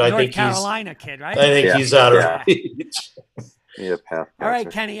Williams, but I North think Carolina kid, right? I think he's out of reach. Yeah, pass. All right,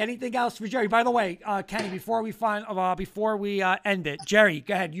 Kenny. Anything else for Jerry? By the way, Kenny, before we end it, Jerry,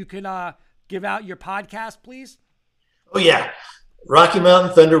 go ahead. You can give out your podcast, please. Oh yeah, Rocky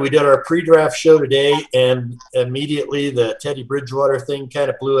Mountain Thunder. We did our pre-draft show today, and immediately the Teddy Bridgewater thing kind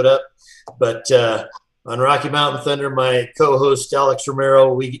of blew it up. But on Rocky Mountain Thunder, my co-host Alex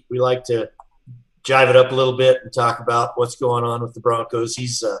Romero, we like to jive it up a little bit and talk about what's going on with the Broncos.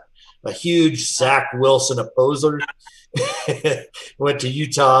 He's a huge Zach Wilson opposer. Went to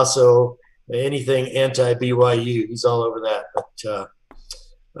Utah, so anything anti-BYU, he's all over that.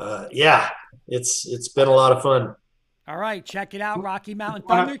 But it's been a lot of fun. All right, check it out, Rocky Mountain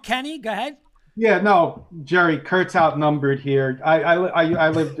Thunder. Kenny, go ahead. Yeah, no, Jerry, Kurt's outnumbered here. I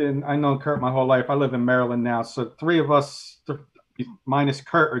lived in, I know Kurt my whole life. I live in Maryland now, so 3 of us, minus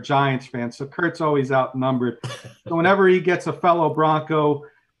Kurt, are Giants fans. So Kurt's always outnumbered. So whenever he gets a fellow Bronco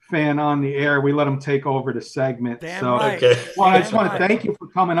fan on the air, we let him take over the segment. Damn so right. Okay. well, I just want to thank you for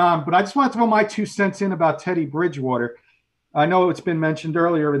coming on, but I just want to throw my 2 cents in about Teddy Bridgewater. I know it's been mentioned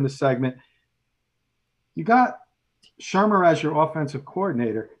earlier in the segment. You got Shermer as your offensive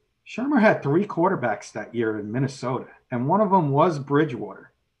coordinator. Shermer had 3 quarterbacks that year in Minnesota, and one of them was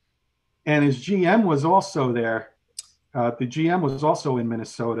Bridgewater. And his GM was also there. The GM was also in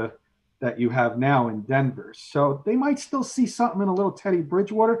Minnesota that you have now in Denver. So they might still see something in a little Teddy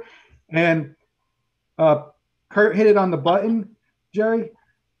Bridgewater. And Kurt hit it on the button, Jerry.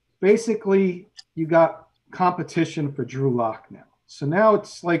 Basically, you got competition for Drew Lock now. So now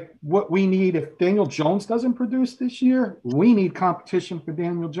it's like what we need. If Daniel Jones doesn't produce this year, we need competition for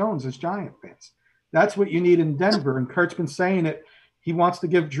Daniel Jones as Giant fans. That's what you need in Denver. And Kurt's been saying it. He wants to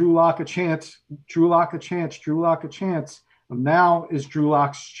give Drew Lock a chance. Drew Lock a chance. Drew Lock a chance. And now is Drew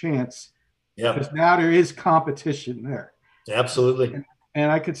Lock's chance. Yeah. Because now there is competition there. Absolutely. And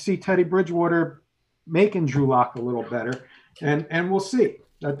I could see Teddy Bridgewater making Drew Lock a little better. And we'll see.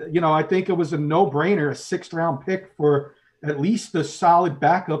 I think it was a no-brainer, a 6th-round pick for at least the solid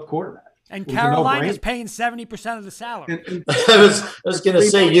backup quarterback. And Carolina's paying 70% of the salary. I was going to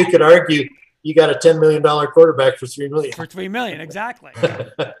say, you could argue you got a $10 million quarterback for $3 million. For $3 million, exactly.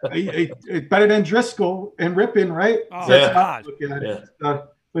 Better than Driscoll and Rippon, right? Oh, so yeah. Yeah.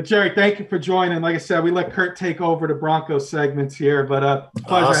 But Jerry, thank you for joining. Like I said, we let Kurt take over the Broncos segments here, but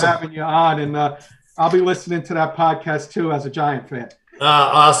pleasure having you on. And I'll be listening to that podcast too as a Giant fan.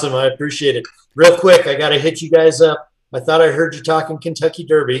 Awesome. I appreciate it. Real quick, I got to hit you guys up. I thought I heard you talking Kentucky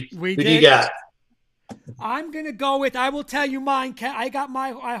Derby. Who do you got? I'm going to go with, I will tell you mine. I got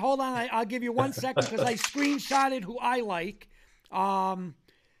my, hold on. I'll give you 1 second because I screenshotted who I like. I'm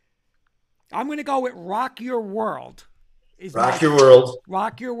going to go with Rock Your World. Rock Your World.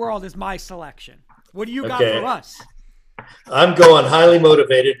 Rock Your World is my selection. What do you got for us? I'm going Highly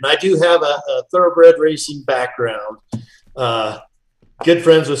Motivated, and I do have a thoroughbred racing background. Good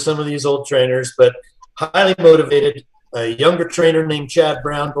friends with some of these old trainers, but Highly Motivated. A younger trainer named Chad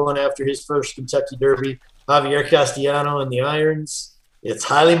Brown going after his first Kentucky Derby. Javier Castellano and the Irons. It's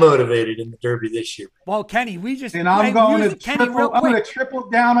Highly Motivated in the Derby this year. Well, Kenny, we just I'm going to triple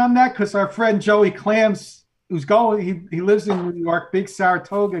down on that because our friend Joey Clams, who's going, he lives in New York, big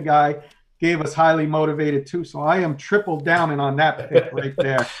Saratoga guy, gave us Highly Motivated too. So I am triple downing on that pick right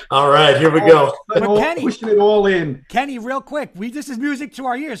there. All right, here we go. Kenny, pushing it all in. Kenny, real quick, this is music to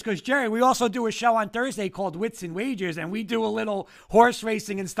our ears because Jerry, we also do a show on Thursday called Wits and Wagers, and we do a little horse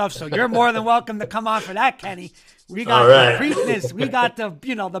racing and stuff. So you're more than welcome to come on for that, Kenny. We got the Preakness, we got the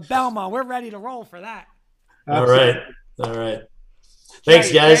the Belmont. We're ready to roll for that. All right.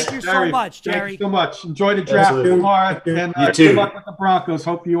 Thanks, guys. Thank you so much, Jerry. Thank you so much. Enjoy the draft tomorrow, and you too. Good luck with the Broncos.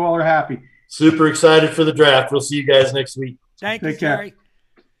 Hope you all are happy. Super excited for the draft. We'll see you guys next week. Thank you, Jerry.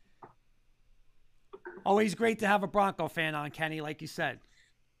 Always great to have a Bronco fan on, Kenny, like you said.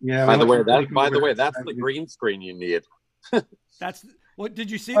 Yeah. By the way, that's the green screen you need. That's what did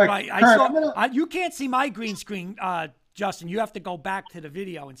you see? Right, You can't see my green screen, Justin. You have to go back to the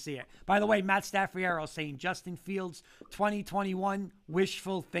video and see it. By the way, Matt Staffriero saying Justin Fields 2021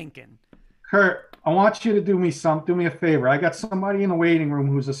 wishful thinking. Kurt, I want you to do me a favor. I got somebody in the waiting room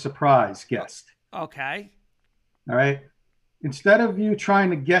who's a surprise guest. Okay. All right. instead of you trying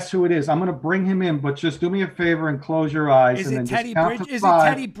to guess who it is, I'm going to bring him in, but just do me a favor and close your eyes. Is and it then Teddy just count to Is it five.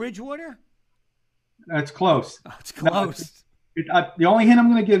 Teddy Bridgewater? It's close. Oh, it's close. The only hint I'm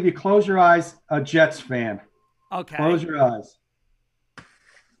going to give you, close your eyes, a Jets fan. Okay. Close your eyes.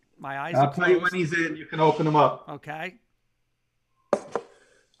 My eyes I'll are tell you closed. when he's in. You can open them up. Okay.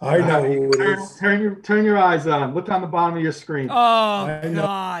 I know who it is. Turn your eyes on. Look on the bottom of your screen. Oh,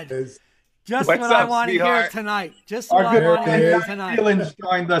 God. Just What's what I up, want to hear sweetheart? tonight. Just Our what I good want to friend hear Johnny tonight. Phelan's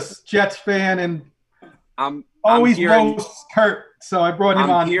joined us, Jets fan, and I'm always hearing, roasts Kurt. So I brought him I'm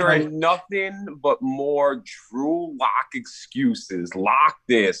on. hearing tonight. nothing but more Drew Lock excuses. Lock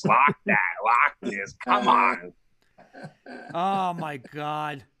this, lock that, lock this. Come on. Oh, my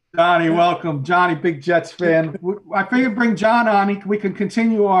God. Johnny, welcome. Johnny, big Jets fan. I figured bring John on. We can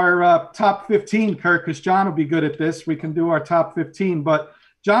continue our top 15, Kurt, because John will be good at this. We can do our top 15. But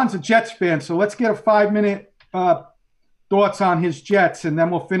John's a Jets fan, so let's get a 5-minute thoughts on his Jets, and then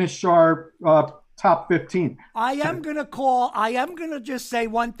we'll finish our top 15. I am going to just say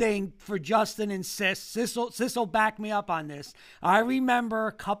one thing for Justin and Sis. Sis will back me up on this. I remember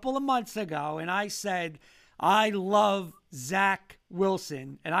a couple of months ago, and I said, I love Zach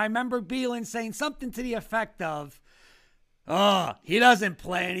Wilson. And I remember Beelan saying something to the effect of, oh, he doesn't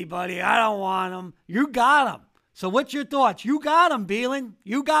play anybody. I don't want him. You got him. So what's your thoughts? You got him, Beelan.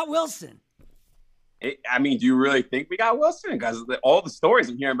 You got Wilson. I mean, do you really think we got Wilson? Because all the stories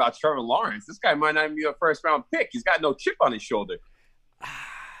I'm hearing about Trevor Lawrence, this guy might not even be a first-round pick. He's got no chip on his shoulder.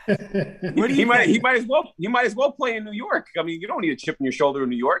 He might as well play in New York. I mean, you don't need a chip on your shoulder in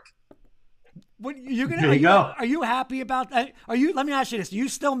New York. What, are you happy about that? Let me ask you this. Are you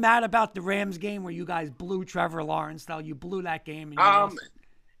still mad about the Rams game where you guys blew Trevor Lawrence, though? You blew that game. And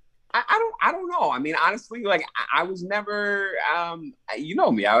I don't know. I mean, honestly, like I was never, you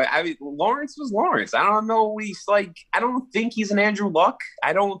know me. I Lawrence was Lawrence. I don't know. I don't think he's an Andrew Luck.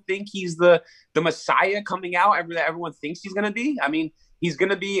 I don't think he's the Messiah coming out that everyone thinks he's going to be. I mean, he's going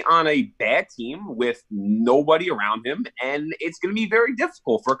to be on a bad team with nobody around him, and it's going to be very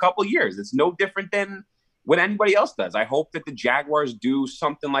difficult for a couple of years. It's no different than what anybody else does. I hope that the Jaguars do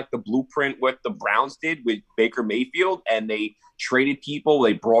something like the blueprint what the Browns did with Baker Mayfield, and they traded people,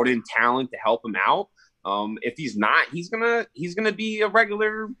 they brought in talent to help him out. If he's not, he's gonna be a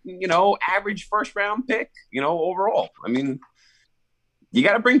regular, average first round pick, overall. I mean, you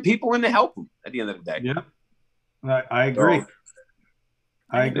got to bring people in to help him at the end of the day. Yeah, I agree.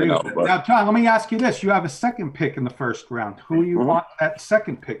 I agree. Now, John, let me ask you this: you have a second pick in the first round. Who you want that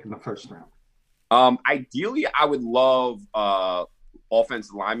second pick in the first round? Ideally, I would love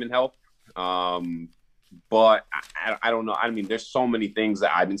offensive lineman help. But I don't know. I mean, there's so many things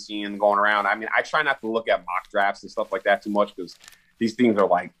that I've been seeing going around. I mean, I try not to look at mock drafts and stuff like that too much because these things are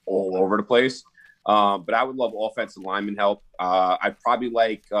like all over the place. But I would love offensive lineman help. I'd probably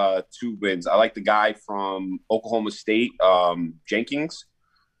like two wins. I like the guy from Oklahoma State, Jenkins.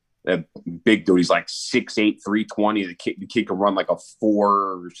 That big dude. He's like 6'8", 320. The kid can run like a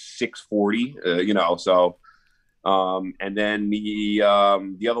 4.6 40. So. And then the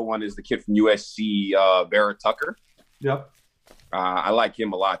other one is the kid from USC, Vera Tucker. Yep. I like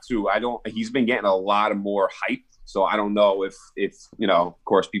him a lot too. He's been getting a lot of more hype. So I don't know if of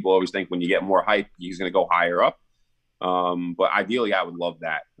course people always think when you get more hype, he's going to go higher up. But ideally I would love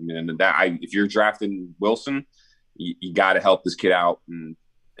that. I mean, if you're drafting Wilson, you got to help this kid out and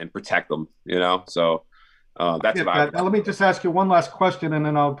protect them, so that's about it. Let me just ask you one last question and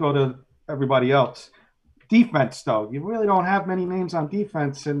then I'll go to everybody else. Defense, though, you really don't have many names on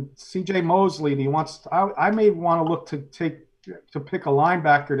defense. And C.J. Mosley, I may want to look to pick a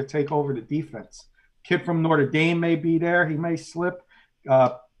linebacker to take over the defense. Kid from Notre Dame may be there. He may slip.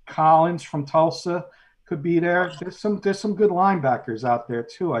 Collins from Tulsa could be there. There's some good linebackers out there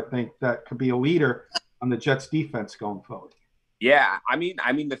too. I think that could be a leader on the Jets defense going forward. Yeah, I mean,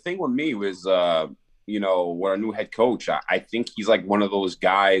 the thing with me was, we're a new head coach. I think he's like one of those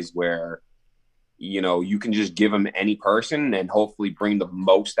guys where. You can just give him any person and hopefully bring the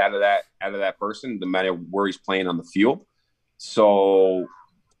most out of that person, no matter where he's playing on the field. So,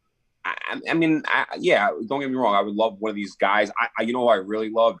 I mean, don't get me wrong. I would love one of these guys. Who I really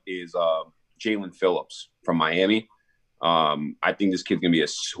love is Jalen Phillips from Miami. I think this kid's gonna be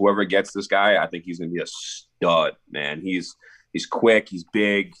whoever gets this guy. I think he's gonna be a stud, man. He's quick. He's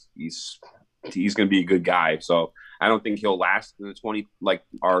big. He's gonna be a good guy. So I don't think he'll last in the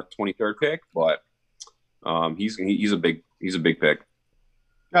our 23rd pick, but. He's a big pick.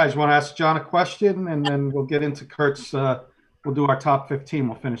 Guys, want to ask John a question, and then we'll get into Kurt's. We'll do our top 15.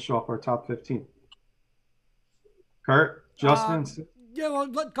 We'll finish off our top 15. Kurt, Justin. Well,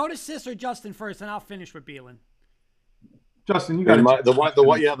 go to Sis or Justin first, and I'll finish with Beelan. Justin, you got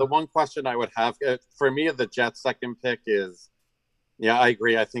the one question I would have for me, the Jets' second pick is, yeah, I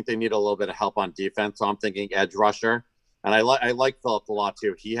agree. I think they need a little bit of help on defense. So I'm thinking edge rusher, and I like Phillips a lot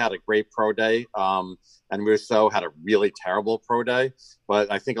too. He had a great pro day, and Rousseau had a really terrible pro day.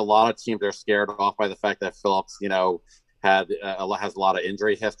 But I think a lot of teams are scared off by the fact that Phillips, has a lot of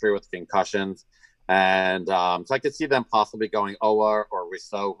injury history with concussions, and so I could see them possibly going Owa or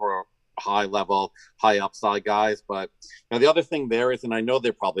Rousseau or high level, high upside guys. But the other thing there is, and I know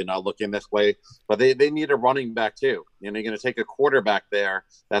they're probably not looking this way, but they need a running back too. You're going to take a quarterback there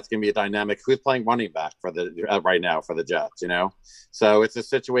that's going to be a dynamic. Who's playing running back for the right now for the Jets? So it's a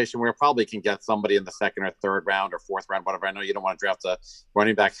situation where probably can get somebody in the second or third round or fourth round, whatever. I know you don't want to draft a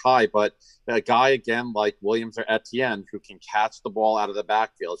running back high, but a guy again like Williams or Etienne who can catch the ball out of the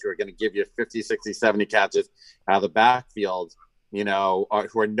backfield, who are going to give you 50, 60, 70 catches out of the backfield, who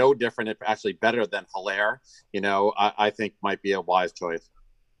are no different, if actually better than Hilaire, I think might be a wise choice.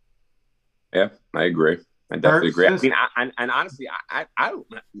 Yeah, I agree. I definitely agree. I mean, and honestly, I don't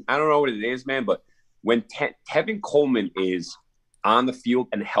know what it is, man, but when Tevin Coleman is on the field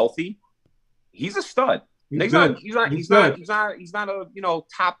and healthy, he's a stud. He's not a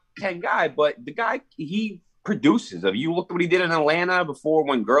top 10 guy, but the guy, he produces. If you look at what he did in Atlanta before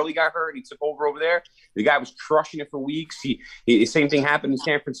when Gurley got hurt, he took over there. The guy was crushing it for weeks. He same thing happened in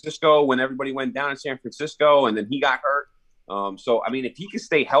San Francisco when everybody went down in San Francisco, and then he got hurt. So I mean, if he can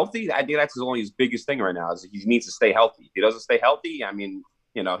stay healthy, I think that's his biggest thing right now. Is he needs to stay healthy. If he doesn't stay healthy, I mean,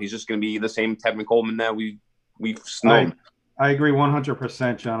 he's just going to be the same Tevin Coleman that we've known. I agree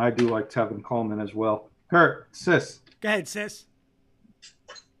 100%, John. I do like Tevin Coleman as well. Kurt, Sis. Go ahead, Sis.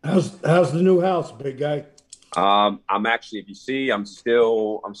 How's the new house, big guy? I'm actually, if you see, I'm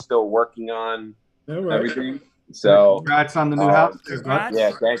still working on everything. So congrats on the new house.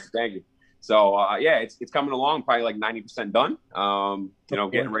 Yeah, thank you. So it's coming along, probably like 90% done.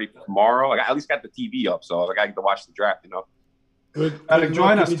 Getting ready for tomorrow. I at least got the TV up, so I got to watch the draft. Good.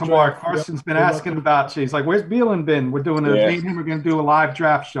 Join us tomorrow. Carson's been asking about you. He's like, "Where's Brislin been?" We're doing me and him. We're going to do a live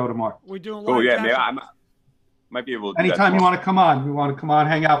draft show tomorrow. We're doing live. Maybe I might be able to. Anytime you want to come on,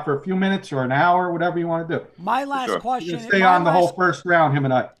 hang out for a few minutes or an hour, whatever you want to do. My last question. Stay on the whole first round, him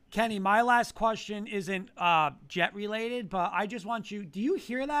and I. Kenny, my last question isn't Jet related, but I just want you. Do you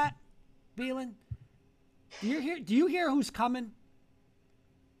hear that, Brislin? Do you hear who's coming?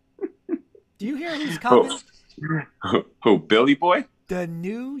 Do you hear who's coming? Who, Billy Boy? The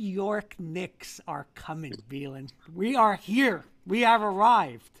New York Knicks are coming, Brislin. We are here. We have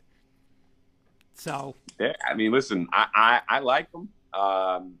arrived. So. Yeah, I mean, listen, I like them.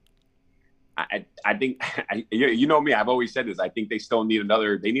 I think you know me. I've always said this. I think they still need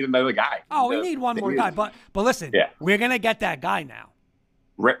another. They need another guy. Oh, we need one more guy. But listen, we're gonna get that guy now.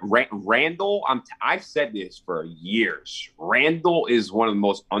 Randall, I've said this for years. Randall is one of the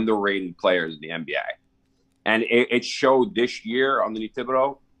most underrated players in the NBA, and it showed this year on the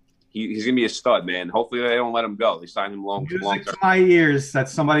Thibodeau. He's gonna be a stud, man. Hopefully they don't let him go. They signed him long term. My ears that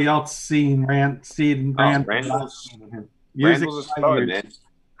somebody else seen Randall's a stud, man.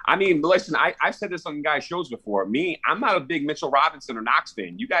 I mean, listen, I've said this on guys' shows before. I'm not a big Mitchell Robinson or Knox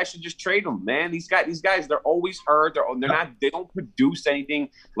fan. You guys should just trade them, man. These guys, they're always hurt. They don't produce anything.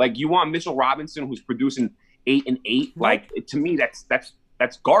 Like, you want Mitchell Robinson, who's producing 8 and 8. Like, to me, that's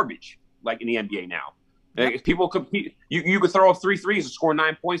garbage. Like in the NBA now. If people compete, you could throw 3 threes and score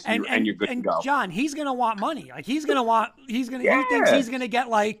 9 points, and you're good to go. John, he's gonna want money. Like he thinks he's gonna get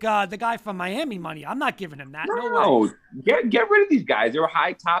like the guy from Miami money. I'm not giving him that. No way. Get rid of these guys. They were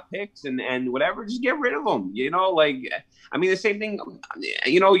high top picks and whatever. Just get rid of them. I mean, the same thing.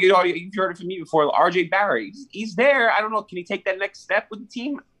 You've heard it from me before. RJ Barrett, he's there. I don't know. Can he take that next step with the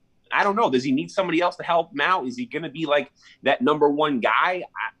team? I don't know. Does he need somebody else to help him out? Is he going to be like that number one guy?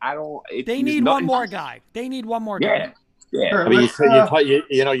 I don't. They need one more guy. They need one more guy. Yeah. I mean, you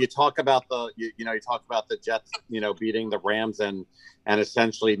talk about the Jets, beating the Rams and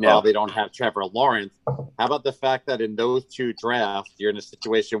essentially now they don't have Trevor Lawrence. How about the fact that in those 2 drafts, you're in a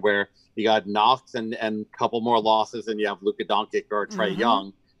situation where you got Knox and a couple more losses, and you have Luka Doncic or Trey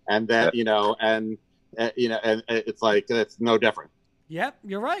Young, and then and it's like it's no different. Yep,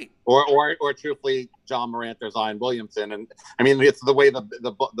 you're right. Or truthfully, John Morant or Zion Williamson, and I mean it's the way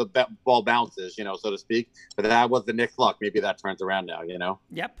the ball bounces, so to speak. But that was the Knicks' luck. Maybe that turns around now,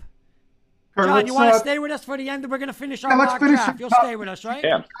 Yep. John, you want to stay with us for the end? We're going to finish our mock draft. You'll stay with us, right?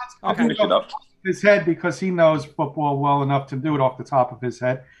 Yeah. Okay. Finish it up. His head, because he knows football well enough to do it off the top of his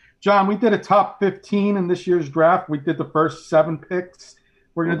head. John, we did a top 15 in this year's draft. We did the first 7 picks.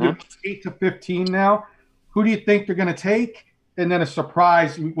 We're going to do 8 to 15 now. Who do you think they're going to take? And then a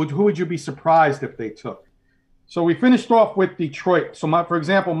surprise. Who would you be surprised if they took? So we finished off with Detroit. So for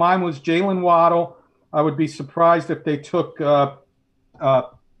example, mine was Jalen Waddle. I would be surprised if they took the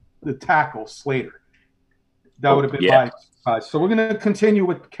tackle Slater. That would have been my surprise. So we're going to continue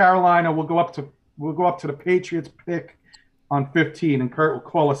with Carolina. We'll go up to the Patriots pick on 15, and Kurt will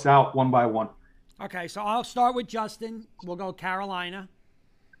call us out one by one. Okay, so I'll start with Justin. We'll go Carolina.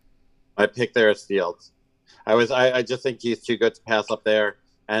 My pick there is Fields. I just think he's too good to pass up there,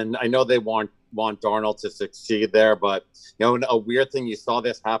 and I know they want Darnold to succeed there, but a weird thing, you saw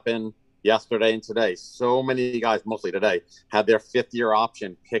this happen yesterday and today. So many guys, mostly today, had their 5th-year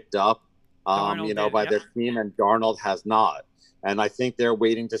option picked up, by their team, and Darnold has not. And I think they're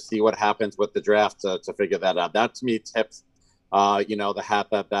waiting to see what happens with the draft to figure that out. That to me tips, the hat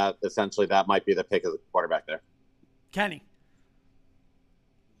that essentially that might be the pick of the quarterback there. Kenny.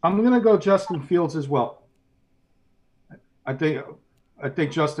 I'm going to go Justin Fields as well. I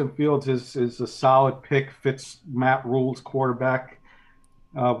think Justin Fields is a solid pick, fits Matt Rule's quarterback,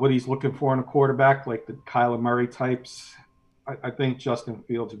 what he's looking for in a quarterback, like the Kyler Murray types. I think Justin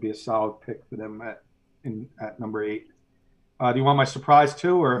Fields would be a solid pick for them at number 8. Do you want my surprise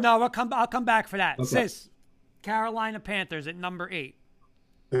too, or no? I'll come back for that. Okay. Sis, Carolina Panthers at number 8.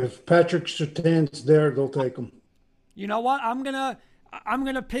 If Patrick Surtain's there, they'll take him. You know what? I'm gonna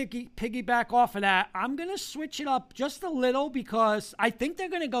piggyback off of that. I'm gonna switch it up just a little because I think they're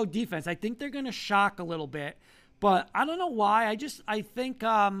gonna go defense. I think they're gonna shock a little bit, but I don't know why. I think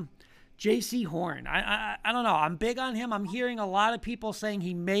J.C. Horn. I don't know. I'm big on him. I'm hearing a lot of people saying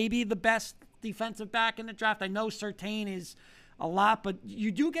he may be the best defensive back in the draft. I know Surtain is a lot, but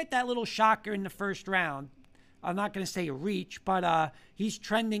you do get that little shocker in the first round. I'm not going to say a reach, but he's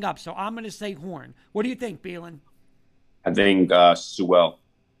trending up. So I'm going to say Horn. What do you think, Brislin? I think Sewell.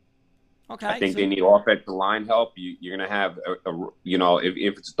 Okay. I think they need offensive line help. You're going to have,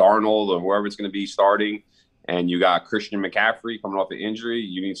 if it's Darnold or whoever it's going to be starting, and you got Christian McCaffrey coming off an injury,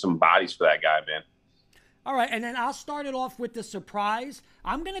 you need some bodies for that guy, man. All right, and then I'll start it off with the surprise.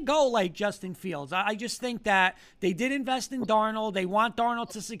 I'm going to go like Justin Fields. I just think that they did invest in Darnold. They want Darnold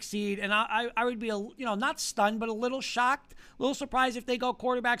to succeed, and I would be, not stunned, but a little shocked, a little surprised if they go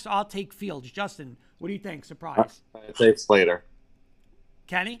quarterback, so I'll take Fields. Justin, what do you think? Surprise? I'd say Slater.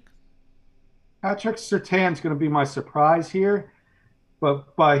 Kenny? Patrick Surtain's going to be my surprise here,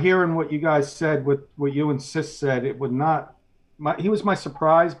 but by hearing what you guys said, what you and Sis said, it would not – he was my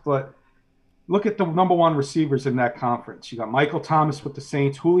surprise, but – look at the number 1 receivers in that conference. You got Michael Thomas with the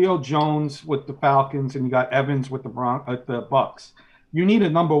Saints, Julio Jones with the Falcons, and you got Evans with the Bucks. You need a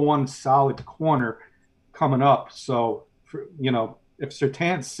number 1 solid corner coming up. So, if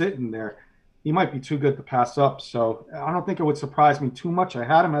Surtain's sitting there, he might be too good to pass up. So I don't think it would surprise me too much. I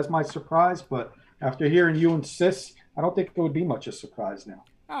had him as my surprise, but after hearing you and Sis, I don't think it would be much a surprise now.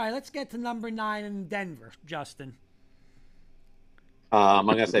 All right, let's get to number 9 in Denver, Justin. I'm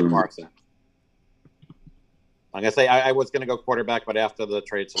going to say Parsons. I'm going to say I was going to go quarterback, but after the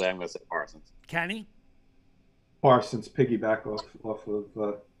trade today, I'm going to say Parsons. Kenny? Parsons, piggyback off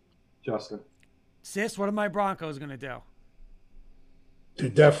of Justin. Sis, what are my Broncos going to do? They're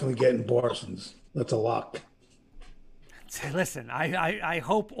definitely getting Parsons. That's a lock. Listen, I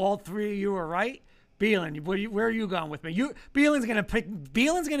hope all 3 of you are right. Brislin, where are you going with me? Brielin's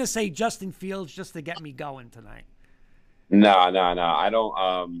going to say Justin Fields just to get me going tonight. No. I don't.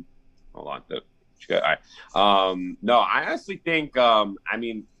 Hold on. No, I honestly think, the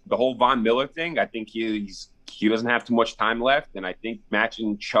whole Von Miller thing, I think he doesn't have too much time left. And I think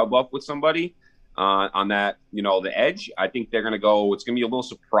matching Chubb up with somebody on that, the edge, I think they're going to go, it's going to be a little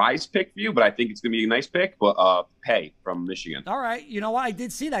surprise pick for you, but I think it's going to be a nice pick, but Pay from Michigan. All right. You know what? I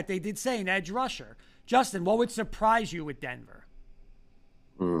did see that. They did say an edge rusher. Justin, what would surprise you with Denver?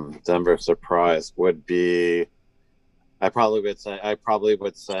 Denver surprise would be, I probably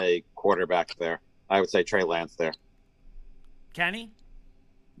would say quarterback there. I would say Trey Lance there. Kenny?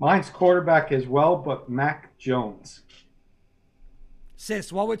 Mine's quarterback as well, but Mac Jones. Sis,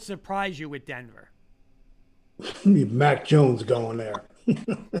 what would surprise you with Denver? Mac Jones going there.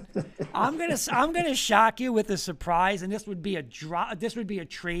 I'm gonna shock you with a surprise, and this would be a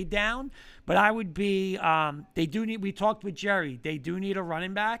trade down. But I would be they do need. We talked with Jerry. They do need a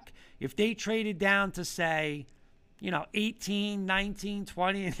running back. If they traded down to say, 18, 19,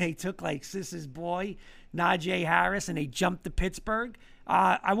 20, and they took like Sis's boy, Najee Harris, and they jumped to Pittsburgh,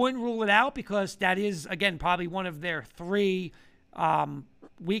 I wouldn't rule it out because that is, again, probably one of their 3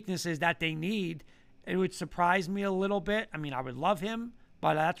 weaknesses that they need. It would surprise me a little bit. I mean, I would love him,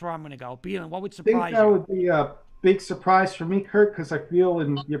 but that's where I'm going to go. Brislin, what would surprise you? I think that would be a big surprise for me, Kurt, because I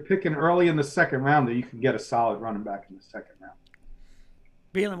feel you're picking early in the second round that you can get a solid running back in the second round.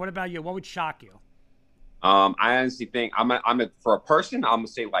 Brislin, what about you? What would shock you? What would shock me? I would say Trey Lance. I think Trey Lance is a solid running back. I think he's a solid running back. Brislin, what about you? What would shock you? I honestly think for a person, I'm gonna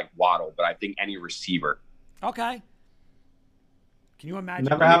say like Waddle, but I think any receiver. Okay. Can you imagine?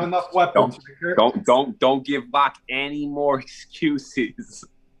 Never have enough weapons. Don't give Locke any more excuses.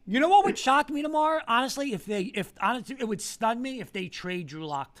 You know what would shock me tomorrow? Honestly, honestly, it would stun me if they trade Drew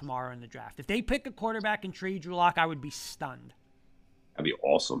Lock tomorrow in the draft. If they pick a quarterback and trade Drew Lock, I would be stunned. That'd be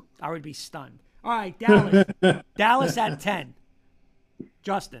awesome. I would be stunned. All right, Dallas. Dallas at 10.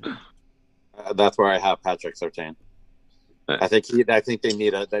 Justin. That's where I have Patrick Surtain. I think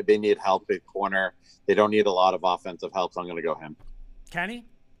they need help at corner. They don't need a lot of offensive help, so I'm going to go him. Kenny?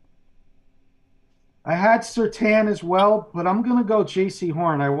 I had Surtain as well, but I'm going to go J.C.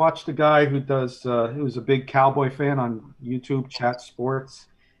 Horn. I watched a guy who who's a big Cowboy fan on YouTube, Chat Sports,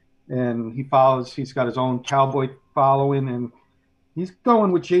 and he's got his own Cowboy following, and he's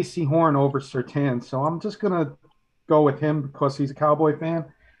going with J.C. Horn over Surtain. So I'm just going to go with him because he's a Cowboy fan.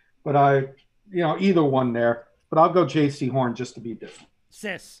 But either one there. But I'll go J.C. Horn just to be different.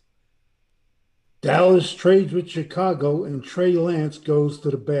 Sis. Dallas trades with Chicago, and Trey Lance goes to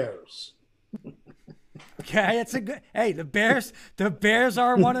the Bears. Okay, that's a good. Hey, the Bears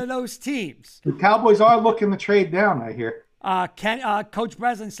are one of those teams. The Cowboys are looking to trade down, I hear. Coach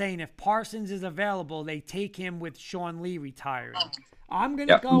Breslin saying if Parsons is available, they take him with Sean Lee retiring. I'm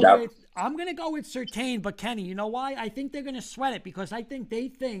gonna go with Surtain, but Kenny, you know why? I think they're gonna sweat it because I think they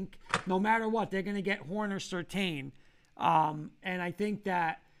think no matter what they're gonna get Horn or Surtain, and I think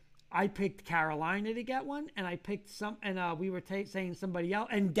that I picked Carolina to get one, and I picked we were saying somebody else,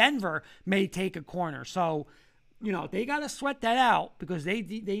 and Denver may take a corner. So, they got to sweat that out because they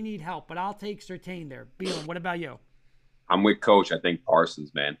need help. But I'll take Surtain there. Beelan, what about you? I'm with Coach. I think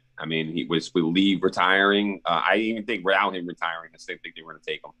Parsons, man. I mean, he was with Lee retiring. I even think without him retiring, I still think they were going to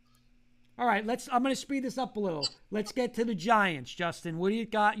take him. All right, I'm going to speed this up a little. Let's get to the Giants, Justin. What do you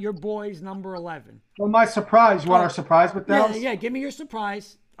got? Your boys, number 11. Well, my surprise. You want our surprise with Dallas? Yeah, give me your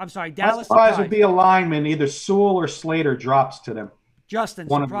surprise. I'm sorry, Dallas. My surprise would be a lineman. Either Sewell or Slater drops to them. Justin,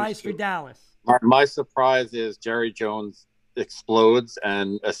 surprise for Dallas. My surprise is Jerry Jones explodes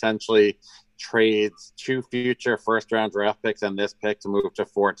and essentially trades 2 future first-round draft picks and this pick to move to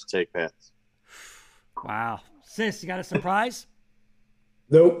 4 to take Pitts. Wow. Sis, you got a surprise?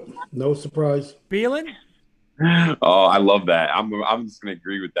 Nope, no surprise. Beelan? Oh, I love that. I'm just going to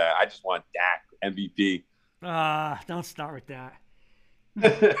agree with that. I just want Dak, MVP. Don't start with that.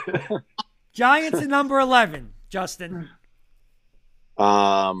 Giants at number 11, Justin.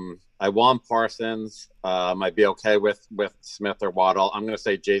 I want Parsons. Might be okay with Smith or Waddle. I'm going to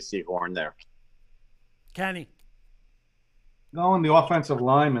say J.C. Horn there. Kenny. Going the offensive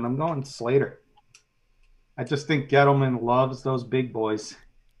lineman. I'm going Slater. I just think Gettleman loves those big boys.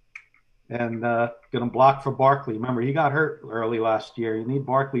 And going to block for Barkley. Remember, he got hurt early last year. You need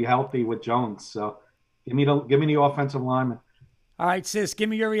Barkley healthy with Jones. So give me the offensive lineman. All right, Sis, give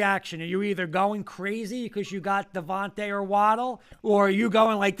me your reaction. Are you either going crazy because you got Devontae or Waddle, or are you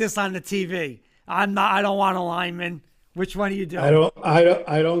going like this on the TV? I don't want a lineman. Which one are you doing?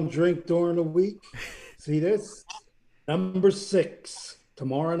 I don't drink during the week. See this? Number 6.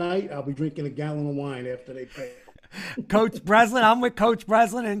 Tomorrow night, I'll be drinking a gallon of wine after they pay. Coach Breslin, I'm with Coach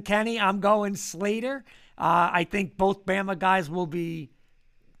Breslin and Kenny. I'm going Slater. I think both Bama guys will be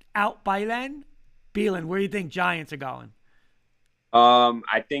out by then. Beelan, where do you think Giants are going?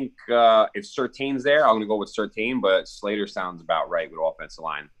 I think if Surtain's there, I'm going to go with Surtain, but Slater sounds about right with offensive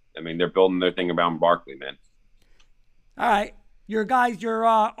line. I mean, they're building their thing around Barkley, man. All right. Your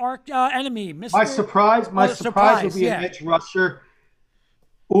arch enemy, Mr. My surprise would be an edge rusher,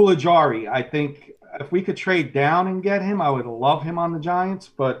 Ulajari. I think if we could trade down and get him, I would love him on the Giants,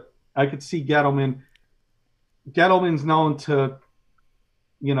 but I could see Gettleman. Gettleman's known to,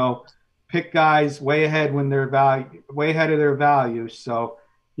 pick guys way ahead of their value. So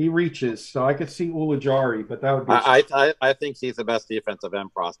he reaches. So I could see Ulajari, but that would be. I think he's the best defensive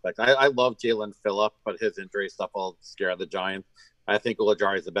end prospect. I love Jalen Phillip, but his injury stuff will scare the Giants. I think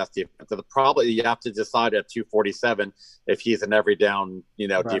Ulajari is the best defensive. Probably you have to decide at 247 if he's an every down,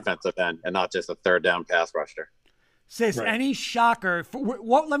 right, defensive end and not just a third down pass rusher. Sis, right. Any shocker?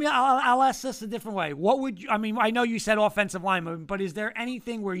 I'll ask this a different way. What would you? I mean, I know you said offensive lineman, but is there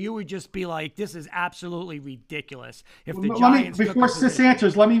anything where you would just be like, "This is absolutely ridiculous"? If the Giants before Sis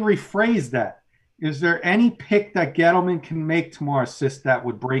answers, let me rephrase that. Is there any pick that Gettleman can make tomorrow, Sis, that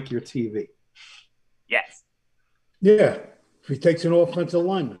would break your TV? Yes. Yeah, if he takes an offensive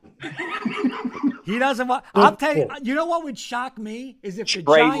lineman. He doesn't want. I'll tell you. You know what would shock me is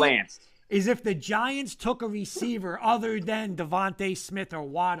if the Giants took a receiver other than Devontae Smith or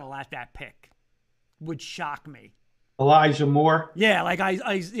Waddle at that pick. Would shock me. Elijah Moore. Yeah,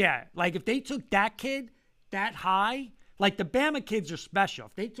 like if they took that kid, that high, like the Bama kids are special.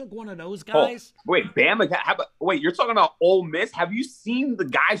 If they took one of those guys. Oh, wait, Bama? Wait, you're talking about Ole Miss? Have you seen the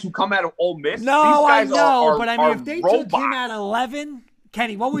guys who come out of Ole Miss? No, These guys I know, but I mean, are if they robots. took him at 11,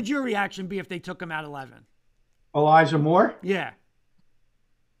 Kenny, what would your reaction be if they took him at 11? Elijah Moore? Yeah.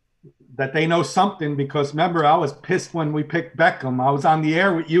 That they know something, because remember, I was pissed when we picked Beckham. I was on the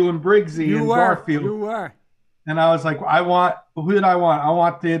air with you and Briggsy and Garfield. You were. And I was like, who did I want? I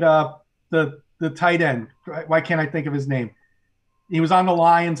wanted the tight end. Why can't I think of his name? He was on the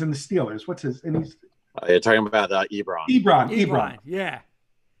Lions and the Steelers. What's his? And he's You're talking about Ebron. Ebron. Yeah.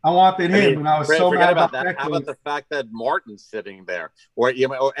 I wanted him, and I was so mad about that. How about the fact that Martin's sitting there,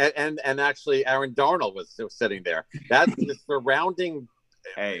 and actually Aaron Darnold was sitting there? That's the surrounding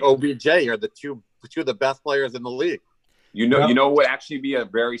OBJ are the two of the best players in the league. You know what would actually be a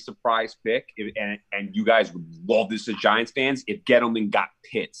very surprise pick, and you guys would love this as Giants fans, if Gettleman got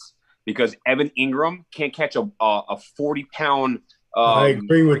Pitts, because Evan Ingram can't catch a 40-pound I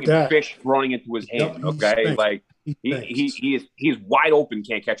agree with that. fish running into his hand. Okay, like he is wide open,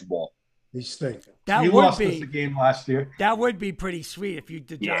 can't catch a ball. He stinks. That he would lost be us a game last year. That would be pretty sweet if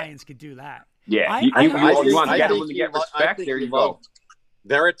the Giants could do that. Yeah, I you want I Gettleman think to get respect? There you go.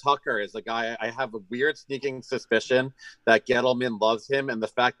 Derek Tucker is a guy I have a weird sneaking suspicion that Gettleman loves him, and the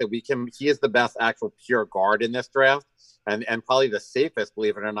fact that he is the best actual pure guard in this draft, and probably the safest,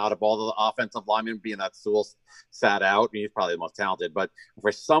 believe it or not, of all the offensive linemen, being that Sewell sat out. He's probably the most talented, but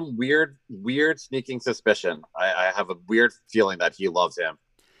for some weird sneaking suspicion, I have a weird feeling that he loves him.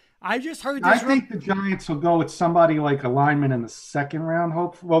 I just heard I this. think the Giants will go with somebody like a lineman in the second round.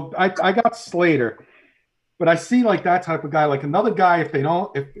 Well, I got Slater. But I see like that type of guy, like another guy,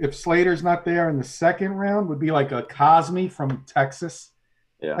 if Slater's not there in the second round, would be like a Cosme from Texas.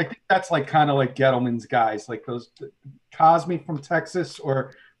 Yeah. I think that's like kind of like Gettleman's guys, like those Cosme from Texas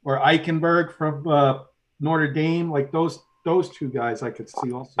or Eichenberg from Notre Dame, like those two guys I could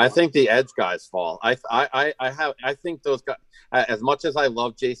see also. I think the edge guys fall. I think those guys, as much as I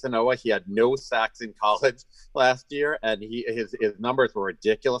love Jason Owa, he had no sacks in college last year, and his numbers were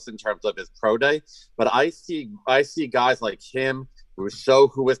ridiculous in terms of his pro day. But I see guys like him, Rousseau,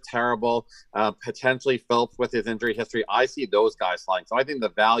 who was terrible, potentially Phillips with his injury history. I see those guys flying. So I think the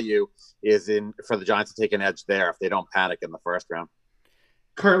value is for the Giants to take an edge there if they don't panic in the first round.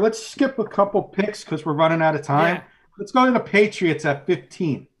 Kurt, let's skip a couple picks because we're running out of time. Yeah. Let's go to the Patriots at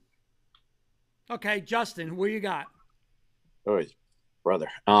 15. Okay, Justin, what you got? Oh, brother.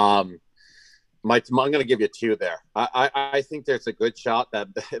 I'm going to give you two there. I think there's a good shot that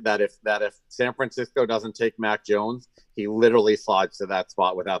if San Francisco doesn't take Mac Jones, he literally slides to that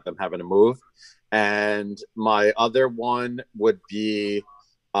spot without them having to move. And my other one would be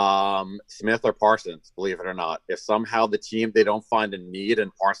Smith or Parsons, believe it or not. If somehow the team, they don't find a need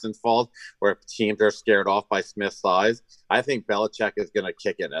and Parsons falls, or if teams are scared off by Smith's size, I think Belichick is going to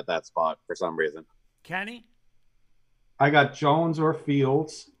kick it at that spot for some reason. Kenny? I got Jones or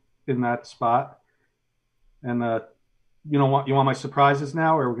Fields in that spot. And you want my surprises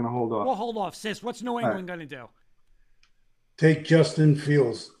now, or are we going to hold off? We'll hold off. Sis, what's New England going to do? Take Justin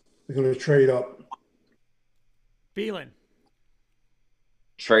Fields. They're going to trade up. Phelan?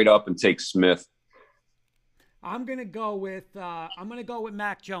 Trade up and take Smith. I'm gonna go with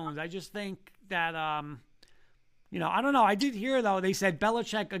Mac Jones. I just think that I don't know. I did hear though they said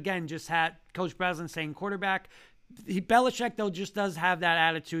Belichick again just had Coach Brislin saying quarterback. Belichick though just does have that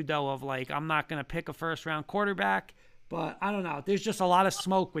attitude though of like I'm not gonna pick a first round quarterback. But I don't know. There's just a lot of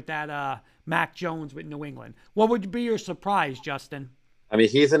smoke with that Mac Jones with New England. What would be your surprise, Justin? I mean,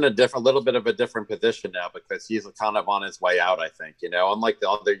 he's in a little bit of a different position now because he's kind of on his way out, I think, unlike the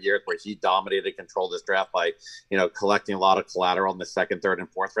other years where he dominated, controlled his draft by, collecting a lot of collateral in the second, third, and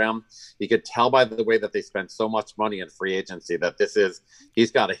fourth round. You could tell by the way that they spent so much money in free agency that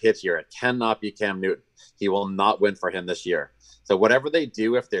he's got a hit here. It cannot be Cam Newton. He will not win for him this year. So whatever they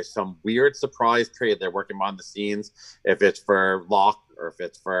do, if there's some weird surprise trade they're working behind the scenes, if it's for Locke or if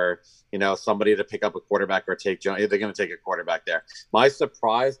it's for, somebody to pick up a quarterback or take Jones, they're going to take a quarterback there. My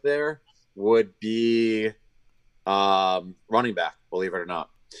surprise there would be running back, believe it or not.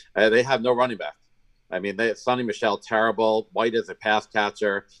 They have no running back. I mean, Sonny Michel, terrible. White is a pass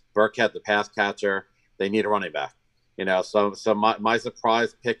catcher. Burkhead, the pass catcher. They need a running back. So my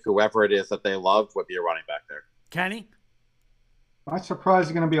surprise pick, whoever it is that they love, would be a running back there. Kenny? My surprise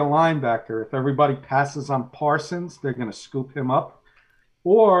is going to be a linebacker. If everybody passes on Parsons, they're going to scoop him up.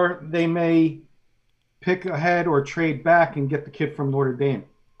 Or they may pick ahead or trade back and get the kid from Notre Dame,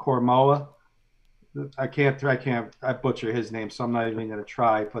 Cormoa. I butcher his name, so I'm not even going to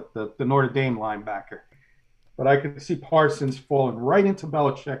try, but the Notre Dame linebacker. But I could see Parsons falling right into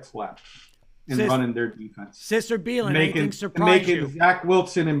Belichick's lap. in running their defense. Sis or Brislin, anything surprise you? Making Zach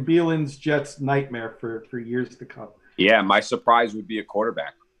Wilson and Brielin's Jets nightmare for years to come. Yeah, my surprise would be a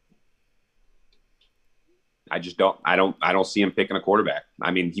quarterback. I don't see him picking a quarterback.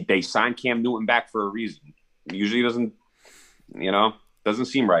 I mean, they signed Cam Newton back for a reason. He usually doesn't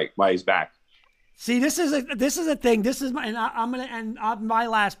seem right why he's back. See, this is a thing. This is my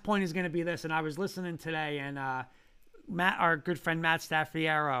last point is gonna be this. And I was listening today, and Matt, our good friend Matt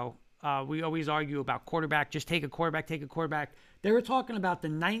Staffiero, we always argue about quarterback. Just take a quarterback. They were talking about the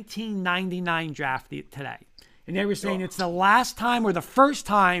 1999 draft today, and they were saying it's the last time or the first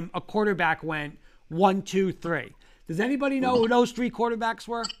time a quarterback went 1, 2, 3. Does anybody know who those 3 quarterbacks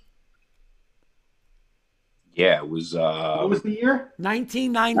were? Yeah, it was. What was the year?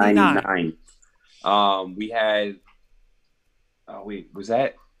 1999. We had. Oh wait, was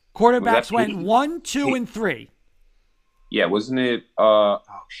that? Quarterbacks went 1, 2, and 3. Yeah, wasn't it? Oh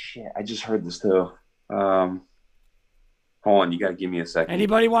shit! I just heard this too. Hold on, you gotta give me a second.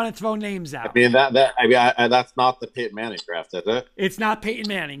 Anybody want to throw names out? I mean that's not the Peyton Manning draft, is it? It's not Peyton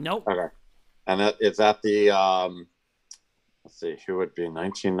Manning. Nope. Okay. And it's at the let's see, who would be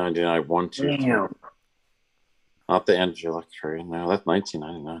 1999 1, 2, 3. Not the Andrew Luck trade. No, that's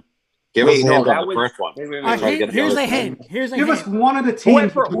 1999. Give us a hint on the first one. Here's a hint. Give us one of the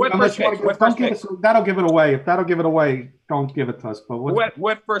teams. That'll give it away. If that'll give it away, don't give it to us. But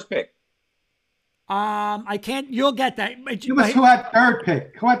what first pick? I can't. You'll get that. Give us who had third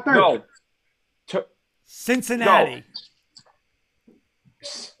pick. Who had third? No. Cincinnati. No.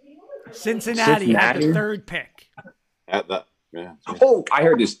 Cincinnati had the third pick. At the. Yeah. Oh, I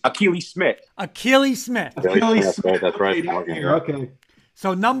heard this. Achilles Smith. Achilles Smith. That's right. Okay.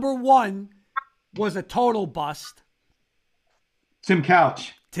 So number 1 was a total bust. Tim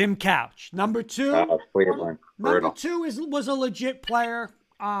Couch. Number 2. Number 2 was a legit player.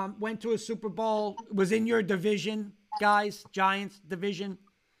 Went to a Super Bowl. Was in your division, guys. Giants division.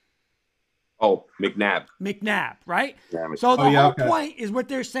 Oh, McNabb, right? Yeah, so the whole point is what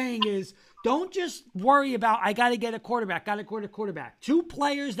they're saying is don't just worry about I got to get a quarterback. 2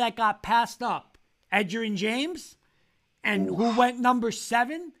 players that got passed up, Edgerrin James. And who went number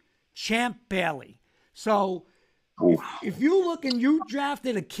 7? Champ Bailey. So if you look and you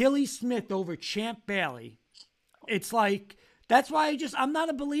drafted Achilles Smith over Champ Bailey, it's like, that's why I'm not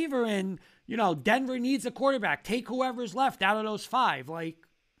a believer in, Denver needs a quarterback. Take whoever's left out of those 5. Like,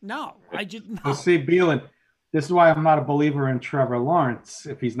 no, no. Well, see, Brislin, this is why I'm not a believer in Trevor Lawrence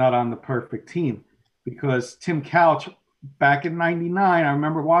if he's not on the perfect team. Because Tim Couch, back in 99, I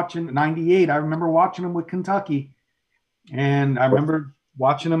remember watching, 98, I remember watching him with Kentucky. And I remember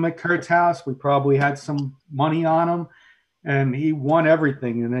watching him at Kurt's house. We probably had some money on him, and he won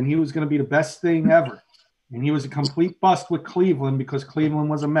everything. And then he was going to be the best thing ever. And he was a complete bust with Cleveland because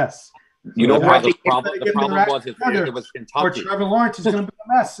Cleveland was a mess. The problem was it was Kentucky. Or Trevor Lawrence is going to be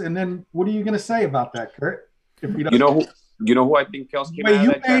a mess. And then what are you going to say about that, Kurt? If you know who I think Kels came out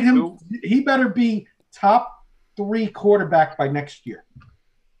of that draft too? He better be top 3 quarterback by next year.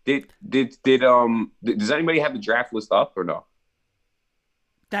 Does anybody have the draft list up or no?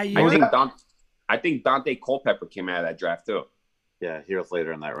 That year? I think Dante Culpepper came out of that draft too. Yeah, he was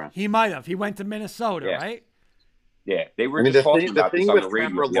later in that round. He might have. He went to Minnesota, right? Yeah, they were just talking about this on the radio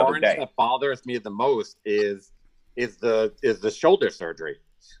Trevor the other Lawrence day. that bothers me the most is the shoulder surgery.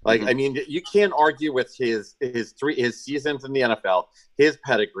 Like, I mean, you can't argue with his seasons in the NFL, his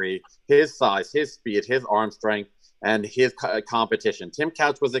pedigree, his size, his speed, his arm strength, and his competition. Tim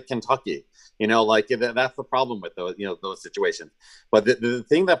Couch was at Kentucky. That's the problem with those situations. But the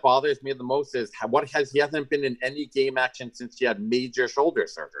thing that bothers me the most is he hasn't been in any game action since he had major shoulder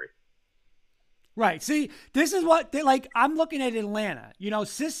surgery. Right. See, this is what I'm looking at Atlanta.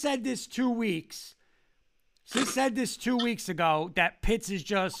 Sis said this 2 weeks. Sis said this 2 weeks ago that Pitts is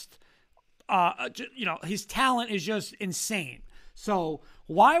just, his talent is just insane. So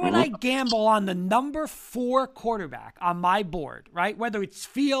why would I gamble on the number 4 quarterback on my board, right? Whether it's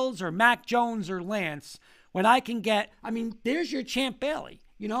Fields or Mac Jones or Lance, when I can there's your Champ Bailey.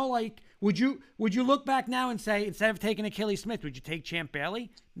 Would you look back now and say, instead of taking Achilles Smith, would you take Champ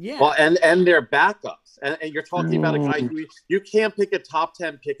Bailey? Yeah. Well, and their backups. And you're talking about a guy who you can't pick a top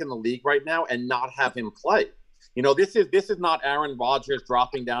 10 pick in the league right now and not have him play. This is not Aaron Rodgers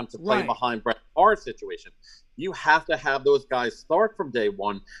dropping down to play behind Brett Favre's situation. You have to have those guys start from day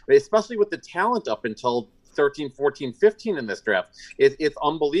one, especially with the talent up until 13, 14, 15 in this draft. It's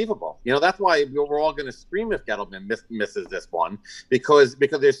unbelievable. That's why we're all going to scream if Gettleman misses this one because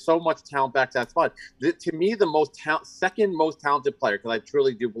there's so much talent back to that spot. To me, the second most talented player, because I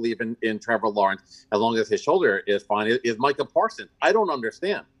truly do believe in Trevor Lawrence, as long as his shoulder is fine, is Micah Parsons. I don't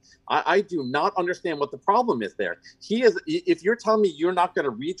understand. I do not understand what the problem is there. He is. If you're telling me you're not going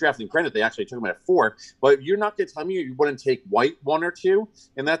to redraft, and granted they actually took him at 4, but you're not going to tell me you wouldn't take White 1 or 2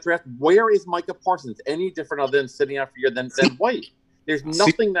 in that draft. Where is Micah Parsons any different other than sitting out for you than White? There's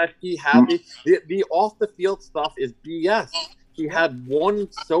nothing that he had. The off the field stuff is BS. He had one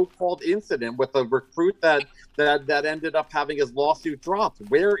so-called incident with a recruit that ended up having his lawsuit dropped.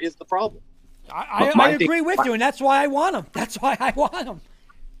 Where is the problem? I agree with you, and that's why I want him. That's why I want him.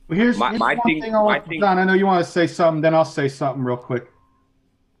 Well, here's one thing I want. Don, I know you want to say something. Then I'll say something real quick.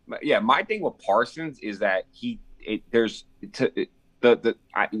 Yeah, my thing with Parsons is that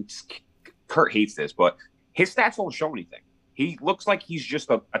Kurt hates this, but his stats don't show anything. He looks like he's just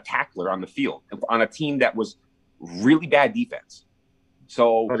a tackler on the field on a team that was really bad defense.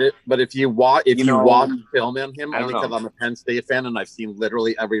 So, but if you watch film on him, only because I'm a Penn State fan and I've seen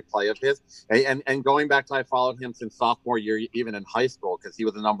literally every play of his, and going back to I followed him since sophomore year, even in high school, because he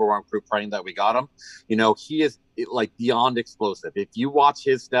was the number 1 recruit praying that we got him. He is like beyond explosive. If you watch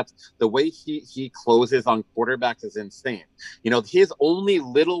his steps, the way he closes on quarterbacks is insane. His only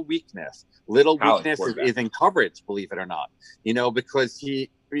little weakness is in coverage, believe it or not. Because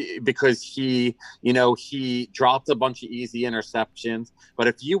he dropped a bunch of easy interceptions. But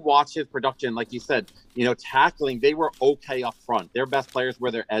if you watch his production, like you said, tackling, they were okay up front. Their best players were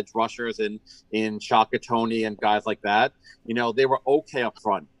their edge rushers in Shaka Toney and guys like that. They were okay up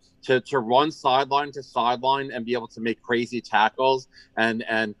front. To run sideline to sideline and be able to make crazy tackles and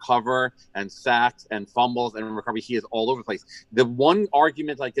cover and sacks and fumbles and recovery, he is all over the place. The one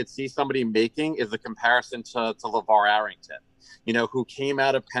argument I could see somebody making is a comparison to LeVar Arrington, who came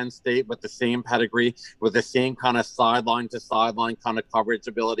out of Penn State with the same pedigree, with the same kind of sideline to sideline kind of coverage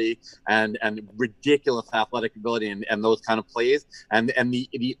ability and ridiculous athletic ability and those kind of plays. And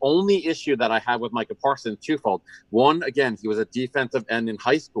the only issue that I have with Micah Parsons, twofold. One, again, he was a defensive end in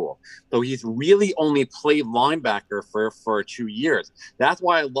high school, so he's really only played linebacker for 2 years. That's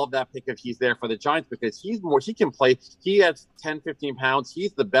why I love that pick if he's there for the Giants, because he can play. He has 10, 15 pounds.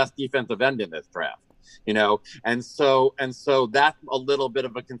 He's the best defensive end in this draft. And so that's a little bit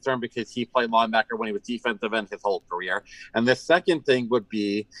of a concern because he played linebacker when he was defensive end his whole career. And the second thing would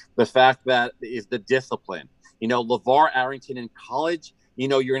be the fact that is the discipline. LeVar Arrington in college,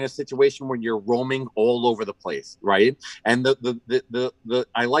 you're in a situation where you're roaming all over the place, right? And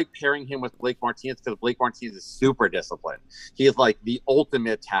I like pairing him with Blake Martinez because Blake Martinez is super disciplined. He is like the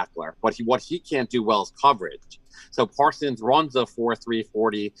ultimate tackler, but what he can't do well is coverage. So Parsons runs a 4.3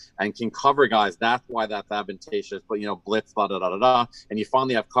 40 and can cover guys. That's why that's advantageous. But blitz, and you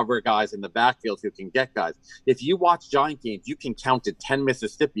finally have cover guys in the backfield who can get guys. If you watch Giant games, you can count to 10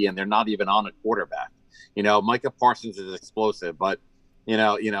 Mississippi, and they're not even on a quarterback. Micah Parsons is explosive, but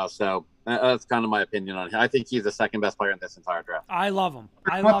so that's kind of my opinion on him. I think he's the second best player in this entire draft. I love him.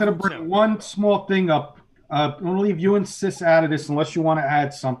 I wanted to bring one small thing up. I'm going to leave you and Sis out of this unless you want to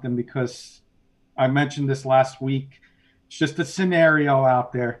add something, because I mentioned this last week. It's just a scenario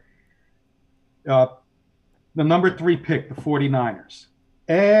out there. The number 3 pick, the 49ers.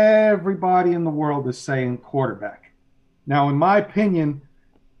 Everybody in the world is saying quarterback. Now, in my opinion,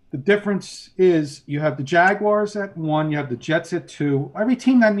 the difference is you have the Jaguars at 1, you have the Jets at 2. Every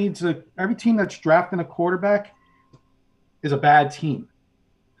team that's drafting a quarterback is a bad team.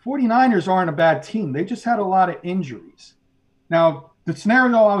 49ers aren't a bad team. They just had a lot of injuries. Now, the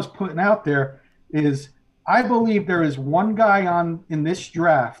scenario I was putting out there is I believe there is one guy in this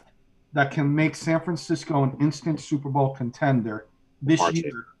draft that can make San Francisco an instant Super Bowl contender this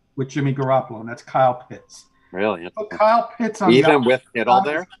year with Jimmy Garoppolo, and that's Kyle Pitts. Really? So Kyle Pitts on even with Kittle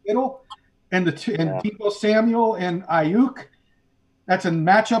there, and Deebo Samuel and Ayuk. That's a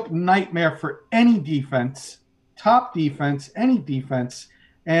matchup nightmare for any defense, top defense, any defense,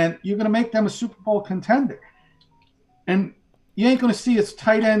 and you're going to make them a Super Bowl contender. And you ain't going to see its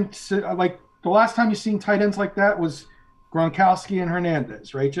tight end like the last time you seen tight ends like that was Gronkowski and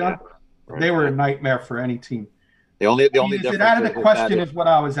Hernandez, right, John? Yeah, right. They were a nightmare for any team. The only is difference it out of the question is what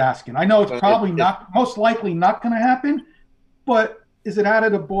I was asking. I know it's probably most likely not going to happen, but is it out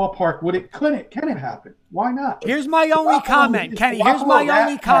of the ballpark? Can it happen? Why not? Here's my only comment, Kenny. Here's my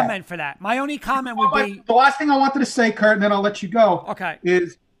only comment for that. My only comment would be the last thing I wanted to say, Kurt, and then I'll let you go. Okay.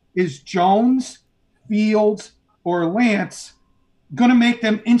 Is Jones, Fields, or Lance going to make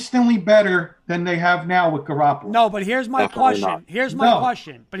them instantly better than they have now with Garoppolo? No, but here's my question. Here's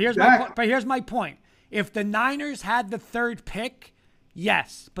my point. If the Niners had the 3rd pick,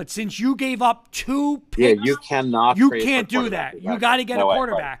 yes. But since you gave up 2 picks, you cannot. You can't do that. You got to get a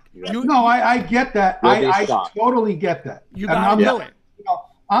quarterback. I get that. I totally get that. You got to do it.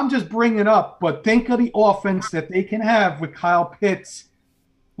 I'm just bringing it up, but think of the offense that they can have with Kyle Pitts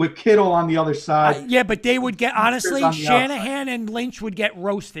with Kittle on the other side. Yeah, but they would get, honestly, Shanahan and Lynch would get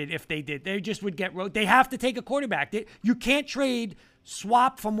roasted if they did. They just would get roasted. They have to take a quarterback. You can't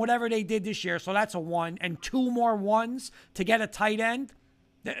swap from whatever they did this year. So that's a 1 and 2 more 1s to get a tight end.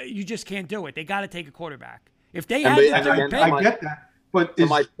 You just can't do it. They got to take a quarterback. If they had the third pick. I get that. But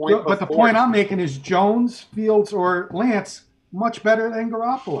the point I'm making is Jones, Fields, or Lance much better than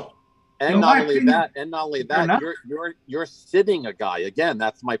Garoppolo. And not only that, you're sitting a guy. Again,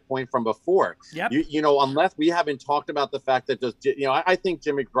 that's my point from before. Yep. Unless we haven't talked about the fact that I think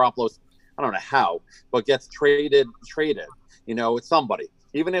Jimmy Garoppolo's, I don't know how, but gets traded. It's somebody.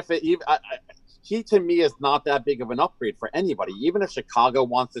 He to me is not that big of an upgrade for anybody. Even if Chicago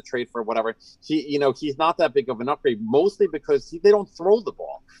wants to trade for whatever, he's not that big of an upgrade. Mostly because they don't throw the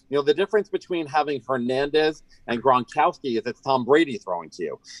ball. The difference between having Hernandez and Gronkowski is it's Tom Brady throwing to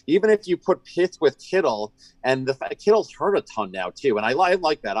you. Even if you put Pitts with Kittle, and Kittle's hurt a ton now too, and I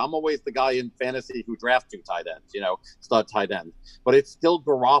like that. I'm always the guy in fantasy who drafts 2 tight ends, stud tight ends. But it's still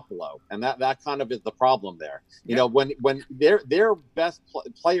Garoppolo, and that kind of is the problem there. When their best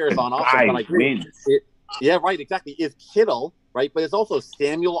players on offense, and I agree. Yeah, right, exactly. Is Kittle, right? But it's also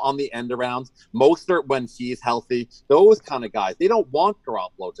Samuel on the end arounds, Mostert when he's healthy, those kind of guys. They don't want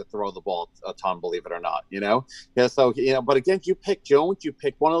Garoppolo to throw the ball a ton, believe it or not, Yeah, so, but again, you pick Jones, you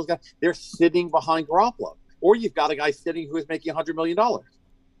pick one of those guys, they're sitting behind Garoppolo. Or you've got a guy sitting who is making $100 million.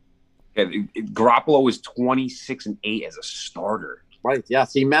 Yeah, Garoppolo is 26-8 as a starter. Right,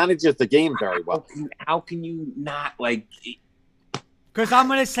 yes, he manages the game very well. How can you not, Because I'm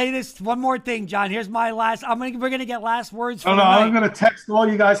going to say this one more thing, John. Here's my last. We're going to get last words. I'm going to text all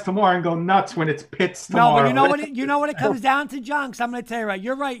you guys tomorrow and go nuts when it's Pitts tomorrow. No, but you know what it comes down to, John. Because I'm going to tell you right.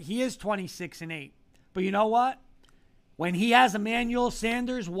 You're right. He is 26-8. But you know what? When he has Emmanuel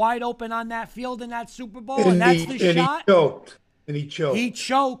Sanders wide open on that field in that Super Bowl, and that's the shot. He choked. He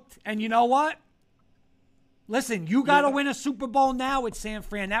choked. And you know what? Listen, you got to win a Super Bowl now with San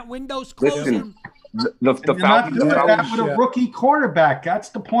Fran. That window's closing. The Falcons doing that with a rookie quarterback. That's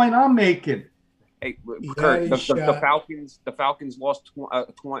the point I'm making. Hey, Kurt, the Falcons lost a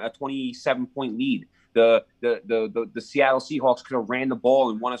 27-point lead. The Seattle Seahawks could have ran the ball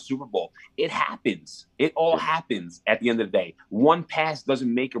and won a Super Bowl. It happens. It all happens at the end of the day. One pass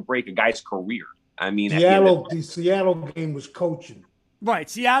doesn't make or break a guy's career. I mean, the Seattle game was coaching. Right,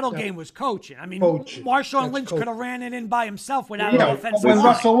 Seattle game was coaching. I mean, Marshawn Lynch could have ran it in by himself without an offensive line. When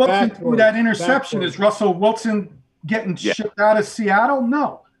Russell Wilson threw that interception, is Russell Wilson getting shipped out of Seattle?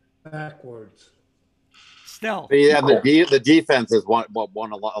 No. Backwards. Still. Yeah, the defense is what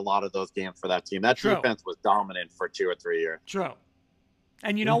won a lot of those games for that team. That defense was dominant for 2 or 3 years. True.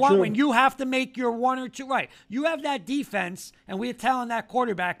 And you know what? When you have to make your 1 or 2, right, you have that defense, and we're telling that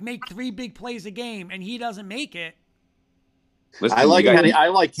quarterback, make 3 big plays a game, and he doesn't make it. Listen, I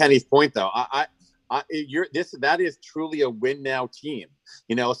like Kenny's point though. That is truly a win now team.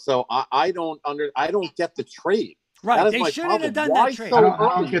 So I don't get the trade. Right, they shouldn't have done that trade. I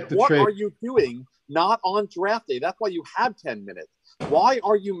don't get the what trade. Are you doing? Not on draft day. That's why you have 10 minutes. Why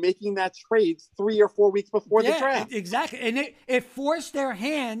are you making that trade 3 or 4 weeks before the draft? Exactly, and it forced their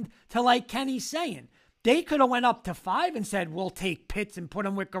hand to, like Kenny's saying. They could have went up to 5 and said, we'll take Pitts and put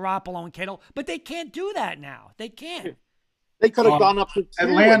him with Garoppolo and Kittle, but they can't do that now. They can't. They could have gone up to 2.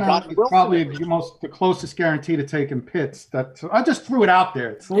 Atlanta is probably the closest guarantee to taking Pitts. I just threw it out there.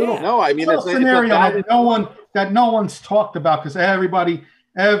 It's a little scenario that no one's talked about because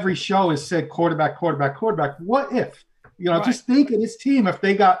every show has said quarterback. What if? Just think of this team if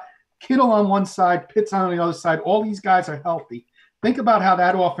they got Kittle on one side, Pitts on the other side. All these guys are healthy. Think about how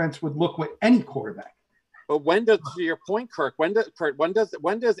that offense would look with any quarterback. But to your point, Kirk, when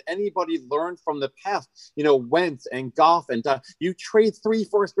does anybody learn from the past? Wentz and Goff and you trade 3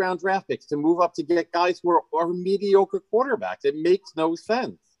 first-round draft picks to move up to get guys who are mediocre quarterbacks. It makes no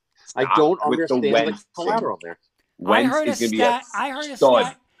sense. I don't understand the collateral there. I heard a stat.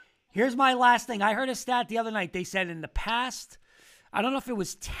 Here's my last thing. I heard a stat the other night. They said in the past, I don't know if it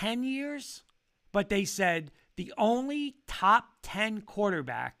was 10 years, but they said the only top 10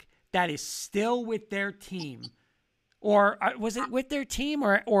 quarterback that is still with their team, or was it with their team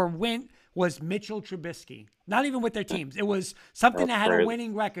or was Mitchell Trubisky. Not even with their teams. It was something that had a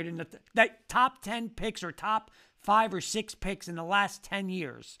winning record in that top 10 picks or top 5 or 6 picks in the last 10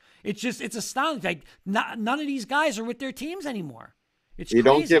 years. It's astonishing. Like none of these guys are with their teams anymore. You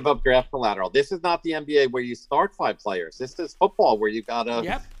don't give up draft collateral. This is not the NBA where you start 5 players. This is football where you got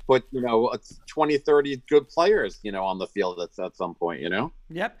to put, 20, 30 good players, on the field at some point,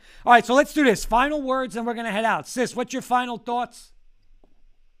 Yep. All right, so let's do this. Final words, and we're going to head out. Sis, what's your final thoughts?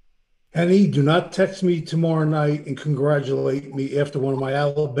 Henny, do not text me tomorrow night and congratulate me after one of my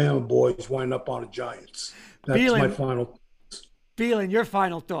Alabama boys wind up on the Giants. That's my final. Brislin, your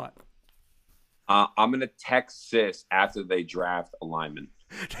final thought. I'm gonna text Sis after they draft a lineman.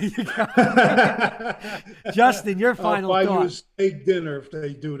 Justin, your final I'll buy thought. you a steak dinner if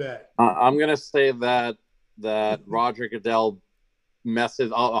they do that. I'm gonna say that Roger Goodell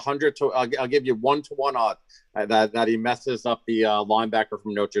messes. I'll give you 1-to-1 odds that he messes up the linebacker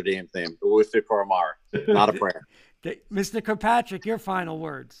from Notre Dame theme, Uwusu Koromara. Not a prayer. Mr. Kirkpatrick, your final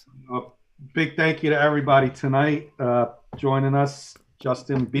words. Big thank you to everybody tonight joining us.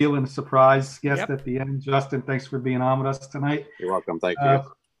 Justin Brislin, surprise guest at the end. Justin, thanks for being on with us tonight. You're welcome. Thank you.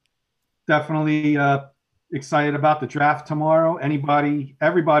 Definitely excited about the draft tomorrow.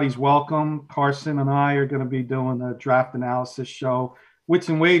 Everybody's welcome. Carson and I are going to be doing a draft analysis show. Wits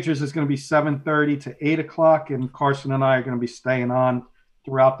and Wagers is going to be 7:30 to 8 o'clock, and Carson and I are going to be staying on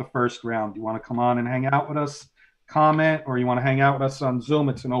throughout the first round. You want to come on and hang out with us, comment, or you want to hang out with us on Zoom?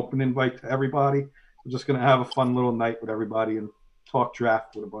 It's an open invite to everybody. We're just going to have a fun little night with everybody and talk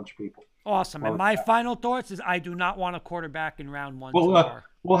draft with a bunch of people. Awesome. And my final thoughts is I do not want a quarterback in round one.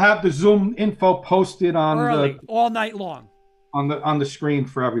 We'll have the Zoom info posted on all night long on the screen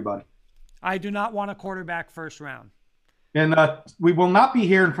for everybody. I do not want a quarterback first round. And we will not be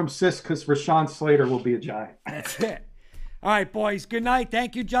hearing from Sis because Rashawn Slater will be a Giant. That's it. All right, boys. Good night.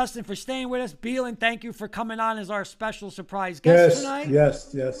 Thank you, Justin, for staying with us. Brislin, thank you for coming on as our special surprise guest tonight.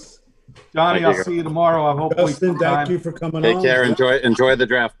 Yes. Johnny, I'll see you tomorrow. I hope. Justin, thank you for coming on. Take care. Enjoy the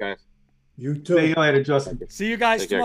draft, guys. You too. See you later, Justin. See you guys tomorrow.